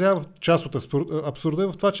 се изразява в част от абсурда е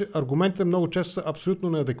в това, че аргументите много често са абсолютно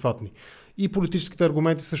неадекватни. И политическите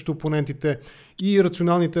аргументи срещу опонентите, и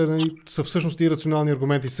рационалните, нали, са всъщност и рационални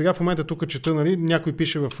аргументи. Сега в момента тук чета, нали, някой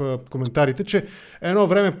пише в коментарите, че едно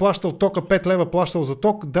време плащал тока 5 лева, плащал за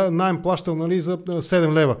ток, наем плащал, нали, за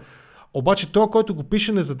 7 лева. Обаче той, който го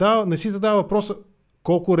пише, не си задава въпроса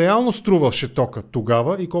колко реално струваше тока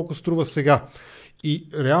тогава и колко струва сега. И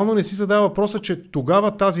реално не си задава въпроса, че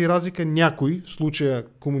тогава тази разлика някой, в случая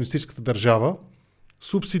комунистическата държава,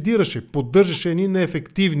 субсидираше, поддържаше едни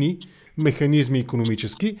неефективни механизми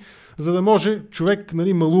икономически, за да може човек,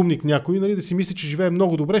 нали, малумник някой, нали, да си мисли, че живее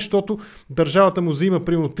много добре, защото държавата му взима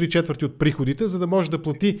примерно 3/4 от приходите, за да може да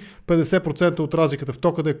плати 50% от разликата в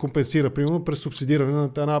тока, да я компенсира примерно през субсидиране на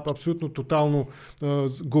една абсолютно тотално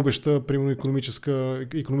губеща примерно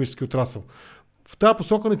икономически отрасъл. В тази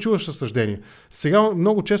посока не чуваш разсъждения. Сега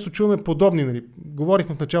много често чуваме подобни, нали,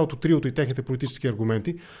 говорихме в началото триото и техните политически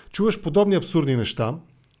аргументи, чуваш подобни абсурдни неща,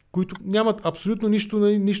 които нямат абсолютно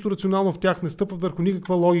нищо рационално в тях, не стъпват върху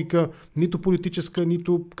никаква логика, нито политическа,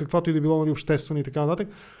 нито каквато и да било, нали, обществена и така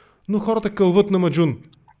нататък, но хората кълват на маджун.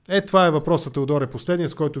 Това е въпросът, Теодор, е последния,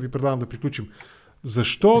 с който ви предлагам да приключим.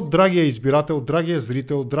 Защо, драгия избирател, драгия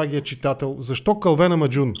зрител, драгия читател, защо кълве на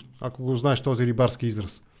маджун, ако го знаеш този рибарски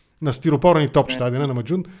израз? На стиропорени топчета, айде не на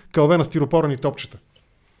маджун, кълве на стиропорени топчета.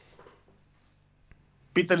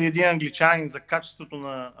 Питали един англичанин за качеството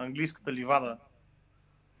на английската ливада.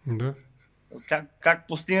 Да. Как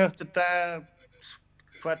постигнахте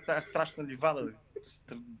каква е тая страшна ливада?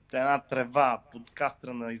 Една трева,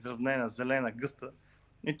 подкастрена, изравнена, зелена, гъста.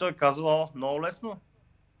 И той казва, много лесно.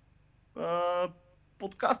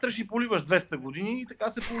 Подкастраш и поливаш 200 години и така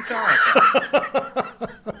се получава.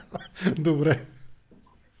 Добре.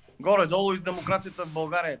 Горе-долу и с демокрацията в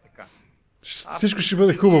България е така. Всичко ще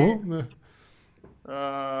бъде хубаво.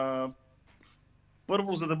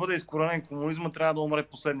 Първо, за да бъде изкоренен комунизма, трябва да умре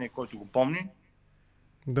последния, който го помни.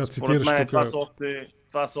 Да, според мен, тук.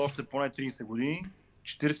 това са още поне 30 години,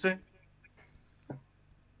 40.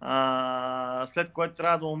 След което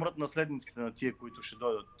трябва да умрат наследниците на тия, които ще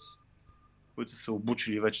дойдат, които са се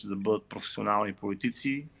обучили вече да бъдат професионални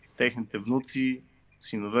политици, техните внуци,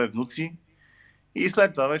 синове, внуци. И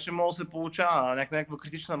след това вече може да се получава някаква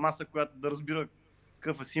критична маса, която да разбира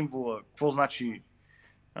какъв е символа, какво значи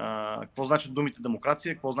думите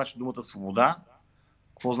демокрация, какво значи думата свобода,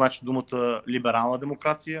 какво значи думата либерална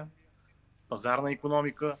демокрация, пазарна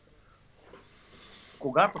икономика.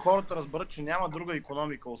 Когато хората разберат, че няма друга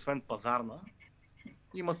икономика, освен пазарна,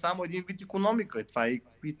 има само един вид икономика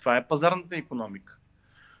и това е пазарната икономика.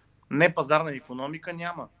 Не пазарна икономика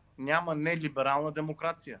няма. Няма нелиберална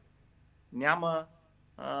демокрация. Няма,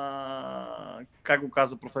 как го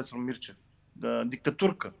каза професор Мирчев,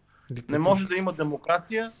 диктатурка. Не може да има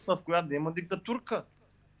демокрация, в която да има диктатурка.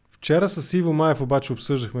 Вчера с Иво Маев обаче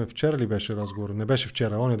обсъждахме, вчера ли беше разговор? Не беше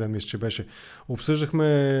вчера, оня ден мисля, че беше.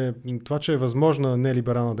 Обсъждахме това, че е възможна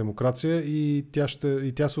нелиберална демокрация и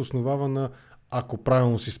тя се основава на, ако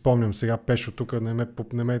правилно си спомням сега, Пешо тук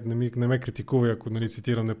не ме критикува, ако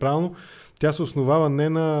цитирам неправилно, тя се основава не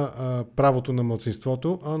на правото на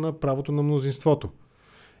малцинството, а на правото на мнозинството.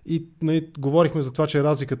 И говорихме за това, че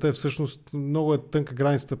разликата е всъщност много тънка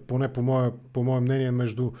границата, поне по мое мнение,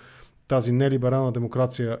 между тази нелиберална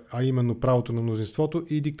демокрация, а именно правото на мнозинството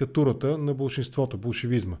и диктатурата на болшинството,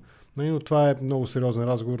 болшевизма. Но това е много сериозен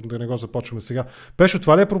разговор, да не го започваме сега. Пешо,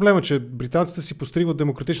 това ли е проблема, че британците си постриват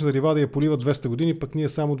демократичната ривада и я поливат 200 години, пък ние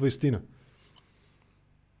само 20-тина?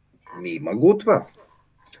 Има го това.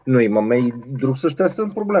 Но имаме и друг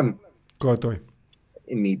съществен проблем. Кой е той?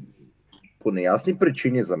 По неясни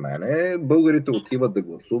причини за мен българите отиват да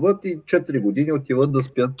гласуват и 4 години отиват да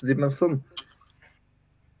спят зимен сън.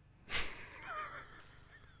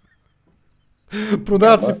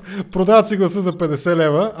 Продават си гласа за 50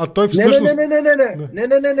 лева, а той всъщност...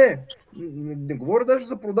 Не говоря даже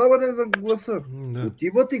за продаване за гласа. Да.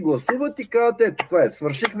 Отиват и гласуват и казват, ето това е,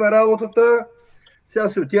 свършихме работата, сега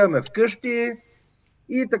си отиваме вкъщи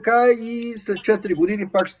и така и след 4 години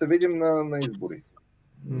пак ще се видим на избори.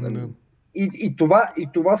 Да. И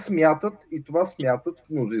това смятат в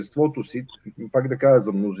мнозинството си, пак да кажа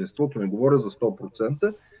за мнозинството, не говоря за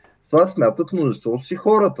 100%, това смятат в мнозинството си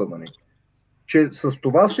хората, нали? Че с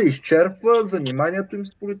това се изчерпва заниманието им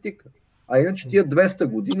с политика. А иначе тия 200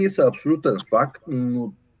 години са абсолютен факт,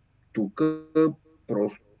 но тук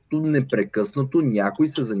просто непрекъснато някой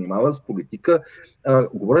се занимава с политика.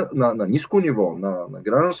 Говоря на ниско ниво, на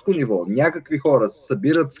гражданско ниво. Някакви хора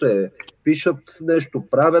събират се, пишат нещо,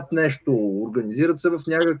 правят нещо, организират се в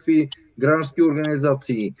някакви граждански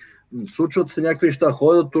организации, случват се някакви неща,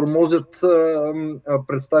 ходят, тормозят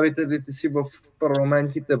представителите си в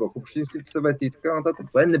парламентите, в общинските съвети и така нататък.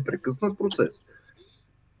 Това е непрекъснат процес.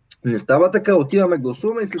 Не става така, отиваме,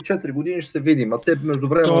 гласуваме и след 4 години ще се видим. А те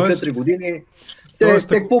междувременно 4 години те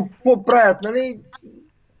какво правят, нали?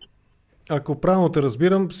 Ако правилно те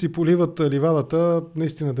разбирам, си поливат ливадата,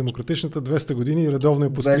 наистина демократичната, 200 години и редовно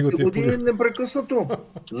я постигат. 200 години непрекъснато.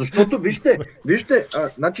 Защото вижте,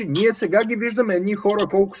 значи ние сега ги виждаме едни хора,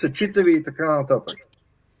 колко са читави и така нататък.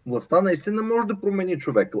 Властта наистина може да промени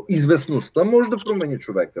човека. Известността може да промени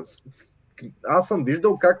човека. Аз съм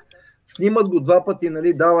виждал как снимат го 2 пъти,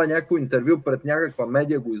 нали, дава някакво интервю пред някаква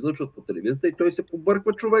медия, го излъчват по телевизията и той се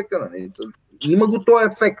побърква човека. Нали. Има го този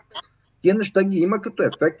ефект. Тия неща ги има като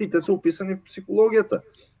ефект и те са описани в психологията.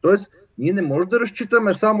 Тоест, ние не можем да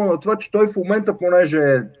разчитаме само на това, че той в момента, понеже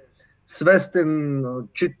е свестен,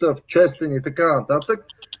 читав, честен и така нататък,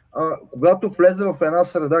 когато влезе в една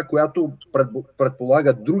среда, която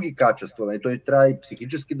предполага други качества, нали, той трябва и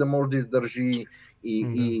психически да може да издържи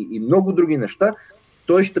и много други неща,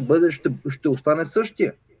 той ще остане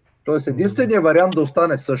същия. Тоест единственият вариант да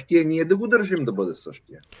остане същия, ние да го държим да бъде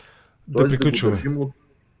същия. Да приключваме.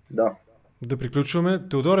 Да приключваме.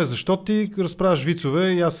 Теодоре, защо ти разправяш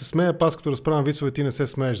вицове и аз се смея, аз като разправям вицове, ти не се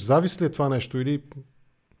смееш? Завист ли е това нещо или...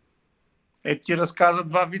 Ти разказа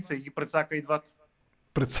 2 вица и ги прецака и двата.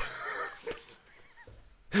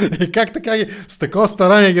 Как така с такова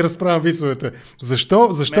старание ги разправям вицовете?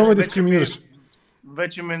 Защо ме дискриминираш?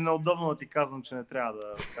 Вече ми е неудобно да ти казвам, че не трябва да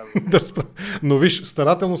казвам. Но виж,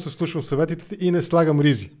 старателно се слушам съветите и не слагам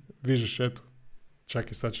ризи. Виждаш, ето.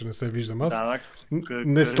 Чакай сега, че не се виждам аз.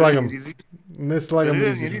 Не слагам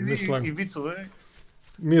ризи. И вицове.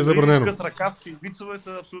 Ми е забранено. Къс ръкав и вицове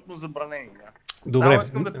са абсолютно забранени. Добре. Само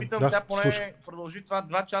искам да питам, сега поне продължи това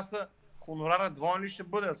 2 часа. Хонорара двоен ли ще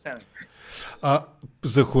бъде, Асене?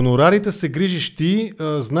 За хонорарите се грижиш ти.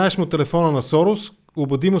 Знаеш му телефона на Сорос.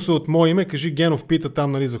 Обади му се от мое име, кажи Генов пита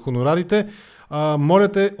там, нали, за хонорарите.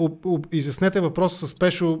 Моля те, изяснете въпроса с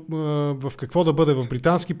Пешо в какво да бъде, в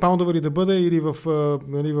британски паундове ли да бъде или в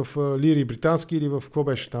лири британски или в какво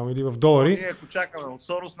беше там, или в долари. Ние ако чакаме от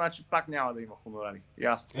Сорос, значи пак няма да има хонорари.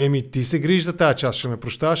 Ясно. Ти се грижиш за тази част, ще ме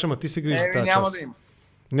прощаваш, ама ти се грижиш за тази част.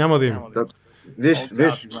 Няма да има. Виж.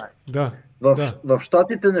 Да. В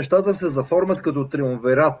Щатите нещата се заформят като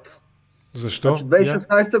триумвират. Защо? Значи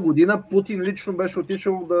 2016 година Путин лично беше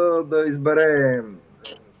отишъл да избере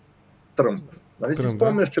Тръмп. Нали си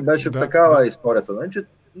спомняш, че беше такава историята, нали, че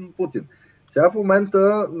Путин. Сега в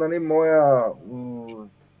момента, нали, моя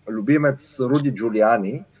любимец Руди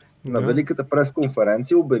Джулиани на великата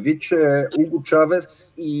пресконференция обяви, че Уго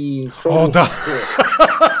Чавес и Сорос...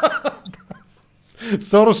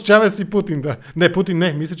 Сорос, Чавес и Путин, да. Не, Путин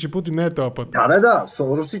не. Мисля, че Путин не е този път. Да,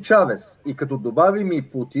 Сорос и Чавес. И като добавим и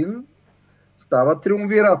Путин, става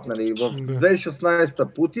триумвират. Нали? В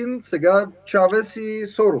 2016 Путин, сега Чавес и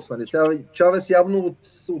Сорос. Нали? Сега Чавес явно от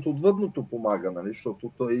отвъдното помага, нали?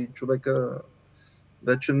 Защото той човека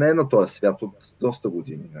вече не е на този свят от доста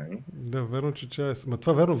години. Нали? Да, верно, че Чавес. Ма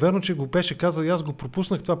това верно, че го беше казал и аз го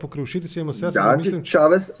пропуснах това покрай ушите си, ама сега се замислям, че...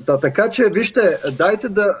 Чавес... Да, така че, вижте, дайте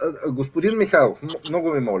да... Господин Михайлов,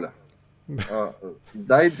 много ви моля.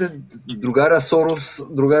 Дайте другаря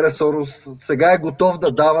Сорос сега е готов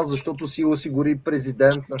да дава, защото си осигури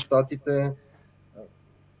президент на щатите.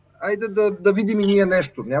 Айде да видим и ние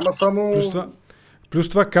нещо. Няма само... Плюс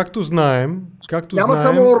това, както знаем... Няма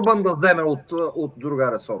само Орбан да вземе от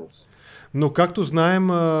другаря Сорос. Но както знаем,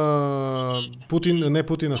 не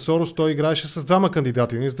Путин, а Сорос, той играеше с двама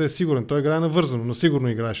кандидати, не за да е сигурен. Той играе навързано, но сигурно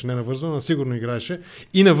играеше. Не навързано, но сигурно играеше.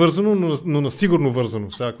 И навързано, но на сигурно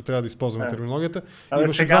вързано. Сега, ако трябва да използваме терминологията.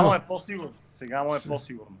 Сега му е по-сигурно. Сега му е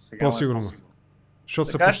по-сигурно. По-сигурно.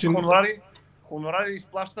 Защото така ще хонорари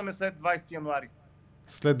изплащаме след 20 януари.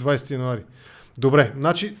 След 20 януари. Добре,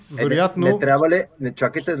 значи, вероятно... Не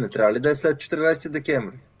трябва ли да е след 14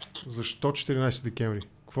 декември? Защо 14 декември?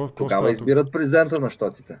 Тогава избират президента на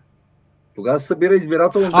щатите. Тогава се събира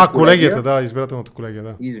избирателната колегия. Избирателната колегия,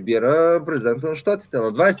 да. Избира президента на щатите.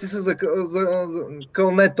 На 20 се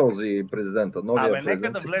кълне този президента, новия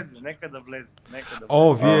президент. Нека да влезе.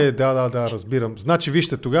 Вие, разбирам. Значи,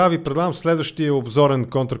 вижте, тогава ви предлагам следващия обзорен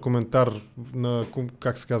контракоментар на,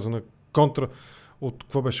 как се казва, на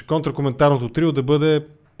контракоментарното трио да бъде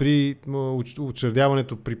при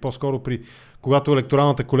учредяването, когато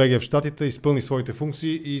електоралната колегия в щатите изпълни своите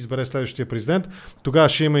функции и избере следващия президент. Тогава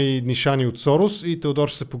ще има и нишани от Сорос и Теодор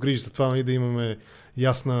ще се погрижи за това, нали, да имаме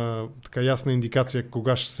ясна индикация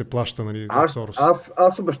кога ще се плаща, нали, от Сорос.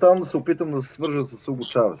 Аз обещавам да се опитам да се свържа с Уго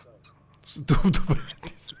Чавес. Добре.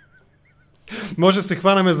 Може да се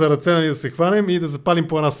хванем за ръце, нали, да се хванем и да запалим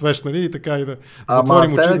по една свещ, нали, и така и да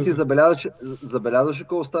затворим очи. Ама ти забелязваш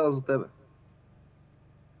какво остава за тебе.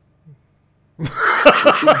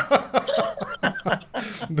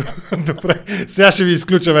 Добре, сега ще ви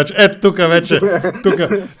изключа вече. Тук вече.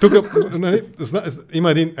 Тук, нали,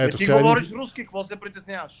 има един... Ти говориш руски, какво се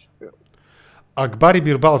притесняваш? Акбар и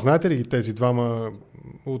Бирбал, знаете ли ги тези двама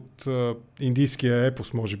от индийския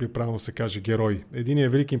епос, може би правилно се каже, герои? Единият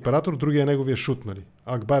е велик император, другия е неговия шут, нали?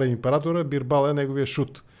 Акбар е императора, Бирбал е неговия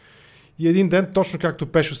шут. И един ден, точно както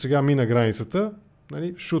Пешо сега мина границата,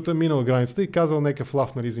 нали, шута минал границата и казал някакъв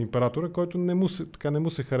лав, нали, за императора, който не му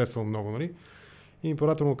се харесал много. Нали? И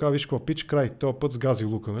император му казва, виж какво, пич, край, този път сгази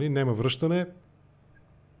лука, нали? Нема връщане,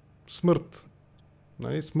 смърт.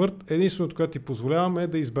 Нали? Смърт, единственото, което ти позволявам е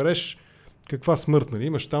да избереш каква смърт. Нали?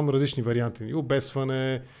 Имаш там различни варианти. Нали?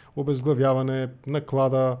 Обесване, обезглавяване,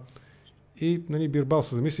 наклада. И, нали, Бирбал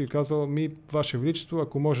се замисли и казал, Ваше Величество,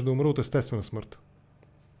 ако може да умра от естествена смърт.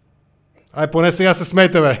 Поне сега се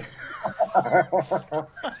смейте, бе!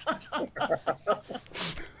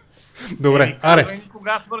 Добре, аре.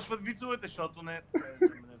 Кога свършват вицовете, защото не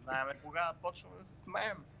знаем кога почваме да се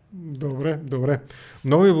смеем. Добре.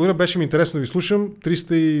 Много ви благодаря, беше ми интересно да ви слушам.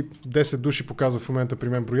 310 души показва в момента при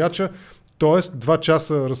мен брояча. Тоест, 2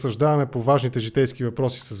 часа разсъждаваме по важните житейски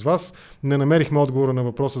въпроси с вас. Не намерихме отговора на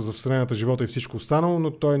въпроса за вселената, живота и всичко останало,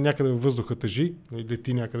 но той някъде във въздуха тежи,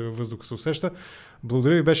 лети някъде във въздуха се усеща.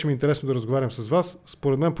 Благодаря ви, беше ми интересно да разговарям с вас.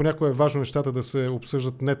 Според мен понякога е важно нещата да се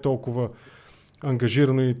обсъждат не толкова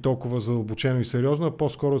ангажирано и толкова задълбочено и сериозно, а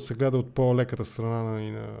по-скоро да се гледа от по-леката страна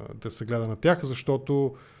и да се гледа на тях,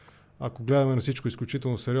 защото ако гледаме на всичко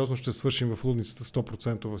изключително сериозно, ще свършим в лудницата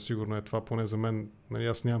 100%, сигурно е това, поне за мен. Нали,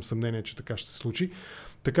 аз нямам съмнение, че така ще се случи.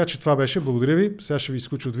 Така че това беше. Благодаря ви. Сега ще ви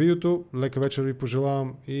изключа от видеото. Лека вечер ви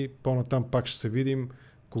пожелавам и по-натам пак ще се видим,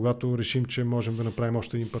 когато решим, че можем да направим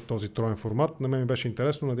още един път този троен формат. На мен ми беше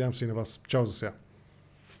интересно. Надявам се и на вас. Чао за сега.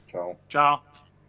 Чао. Чао.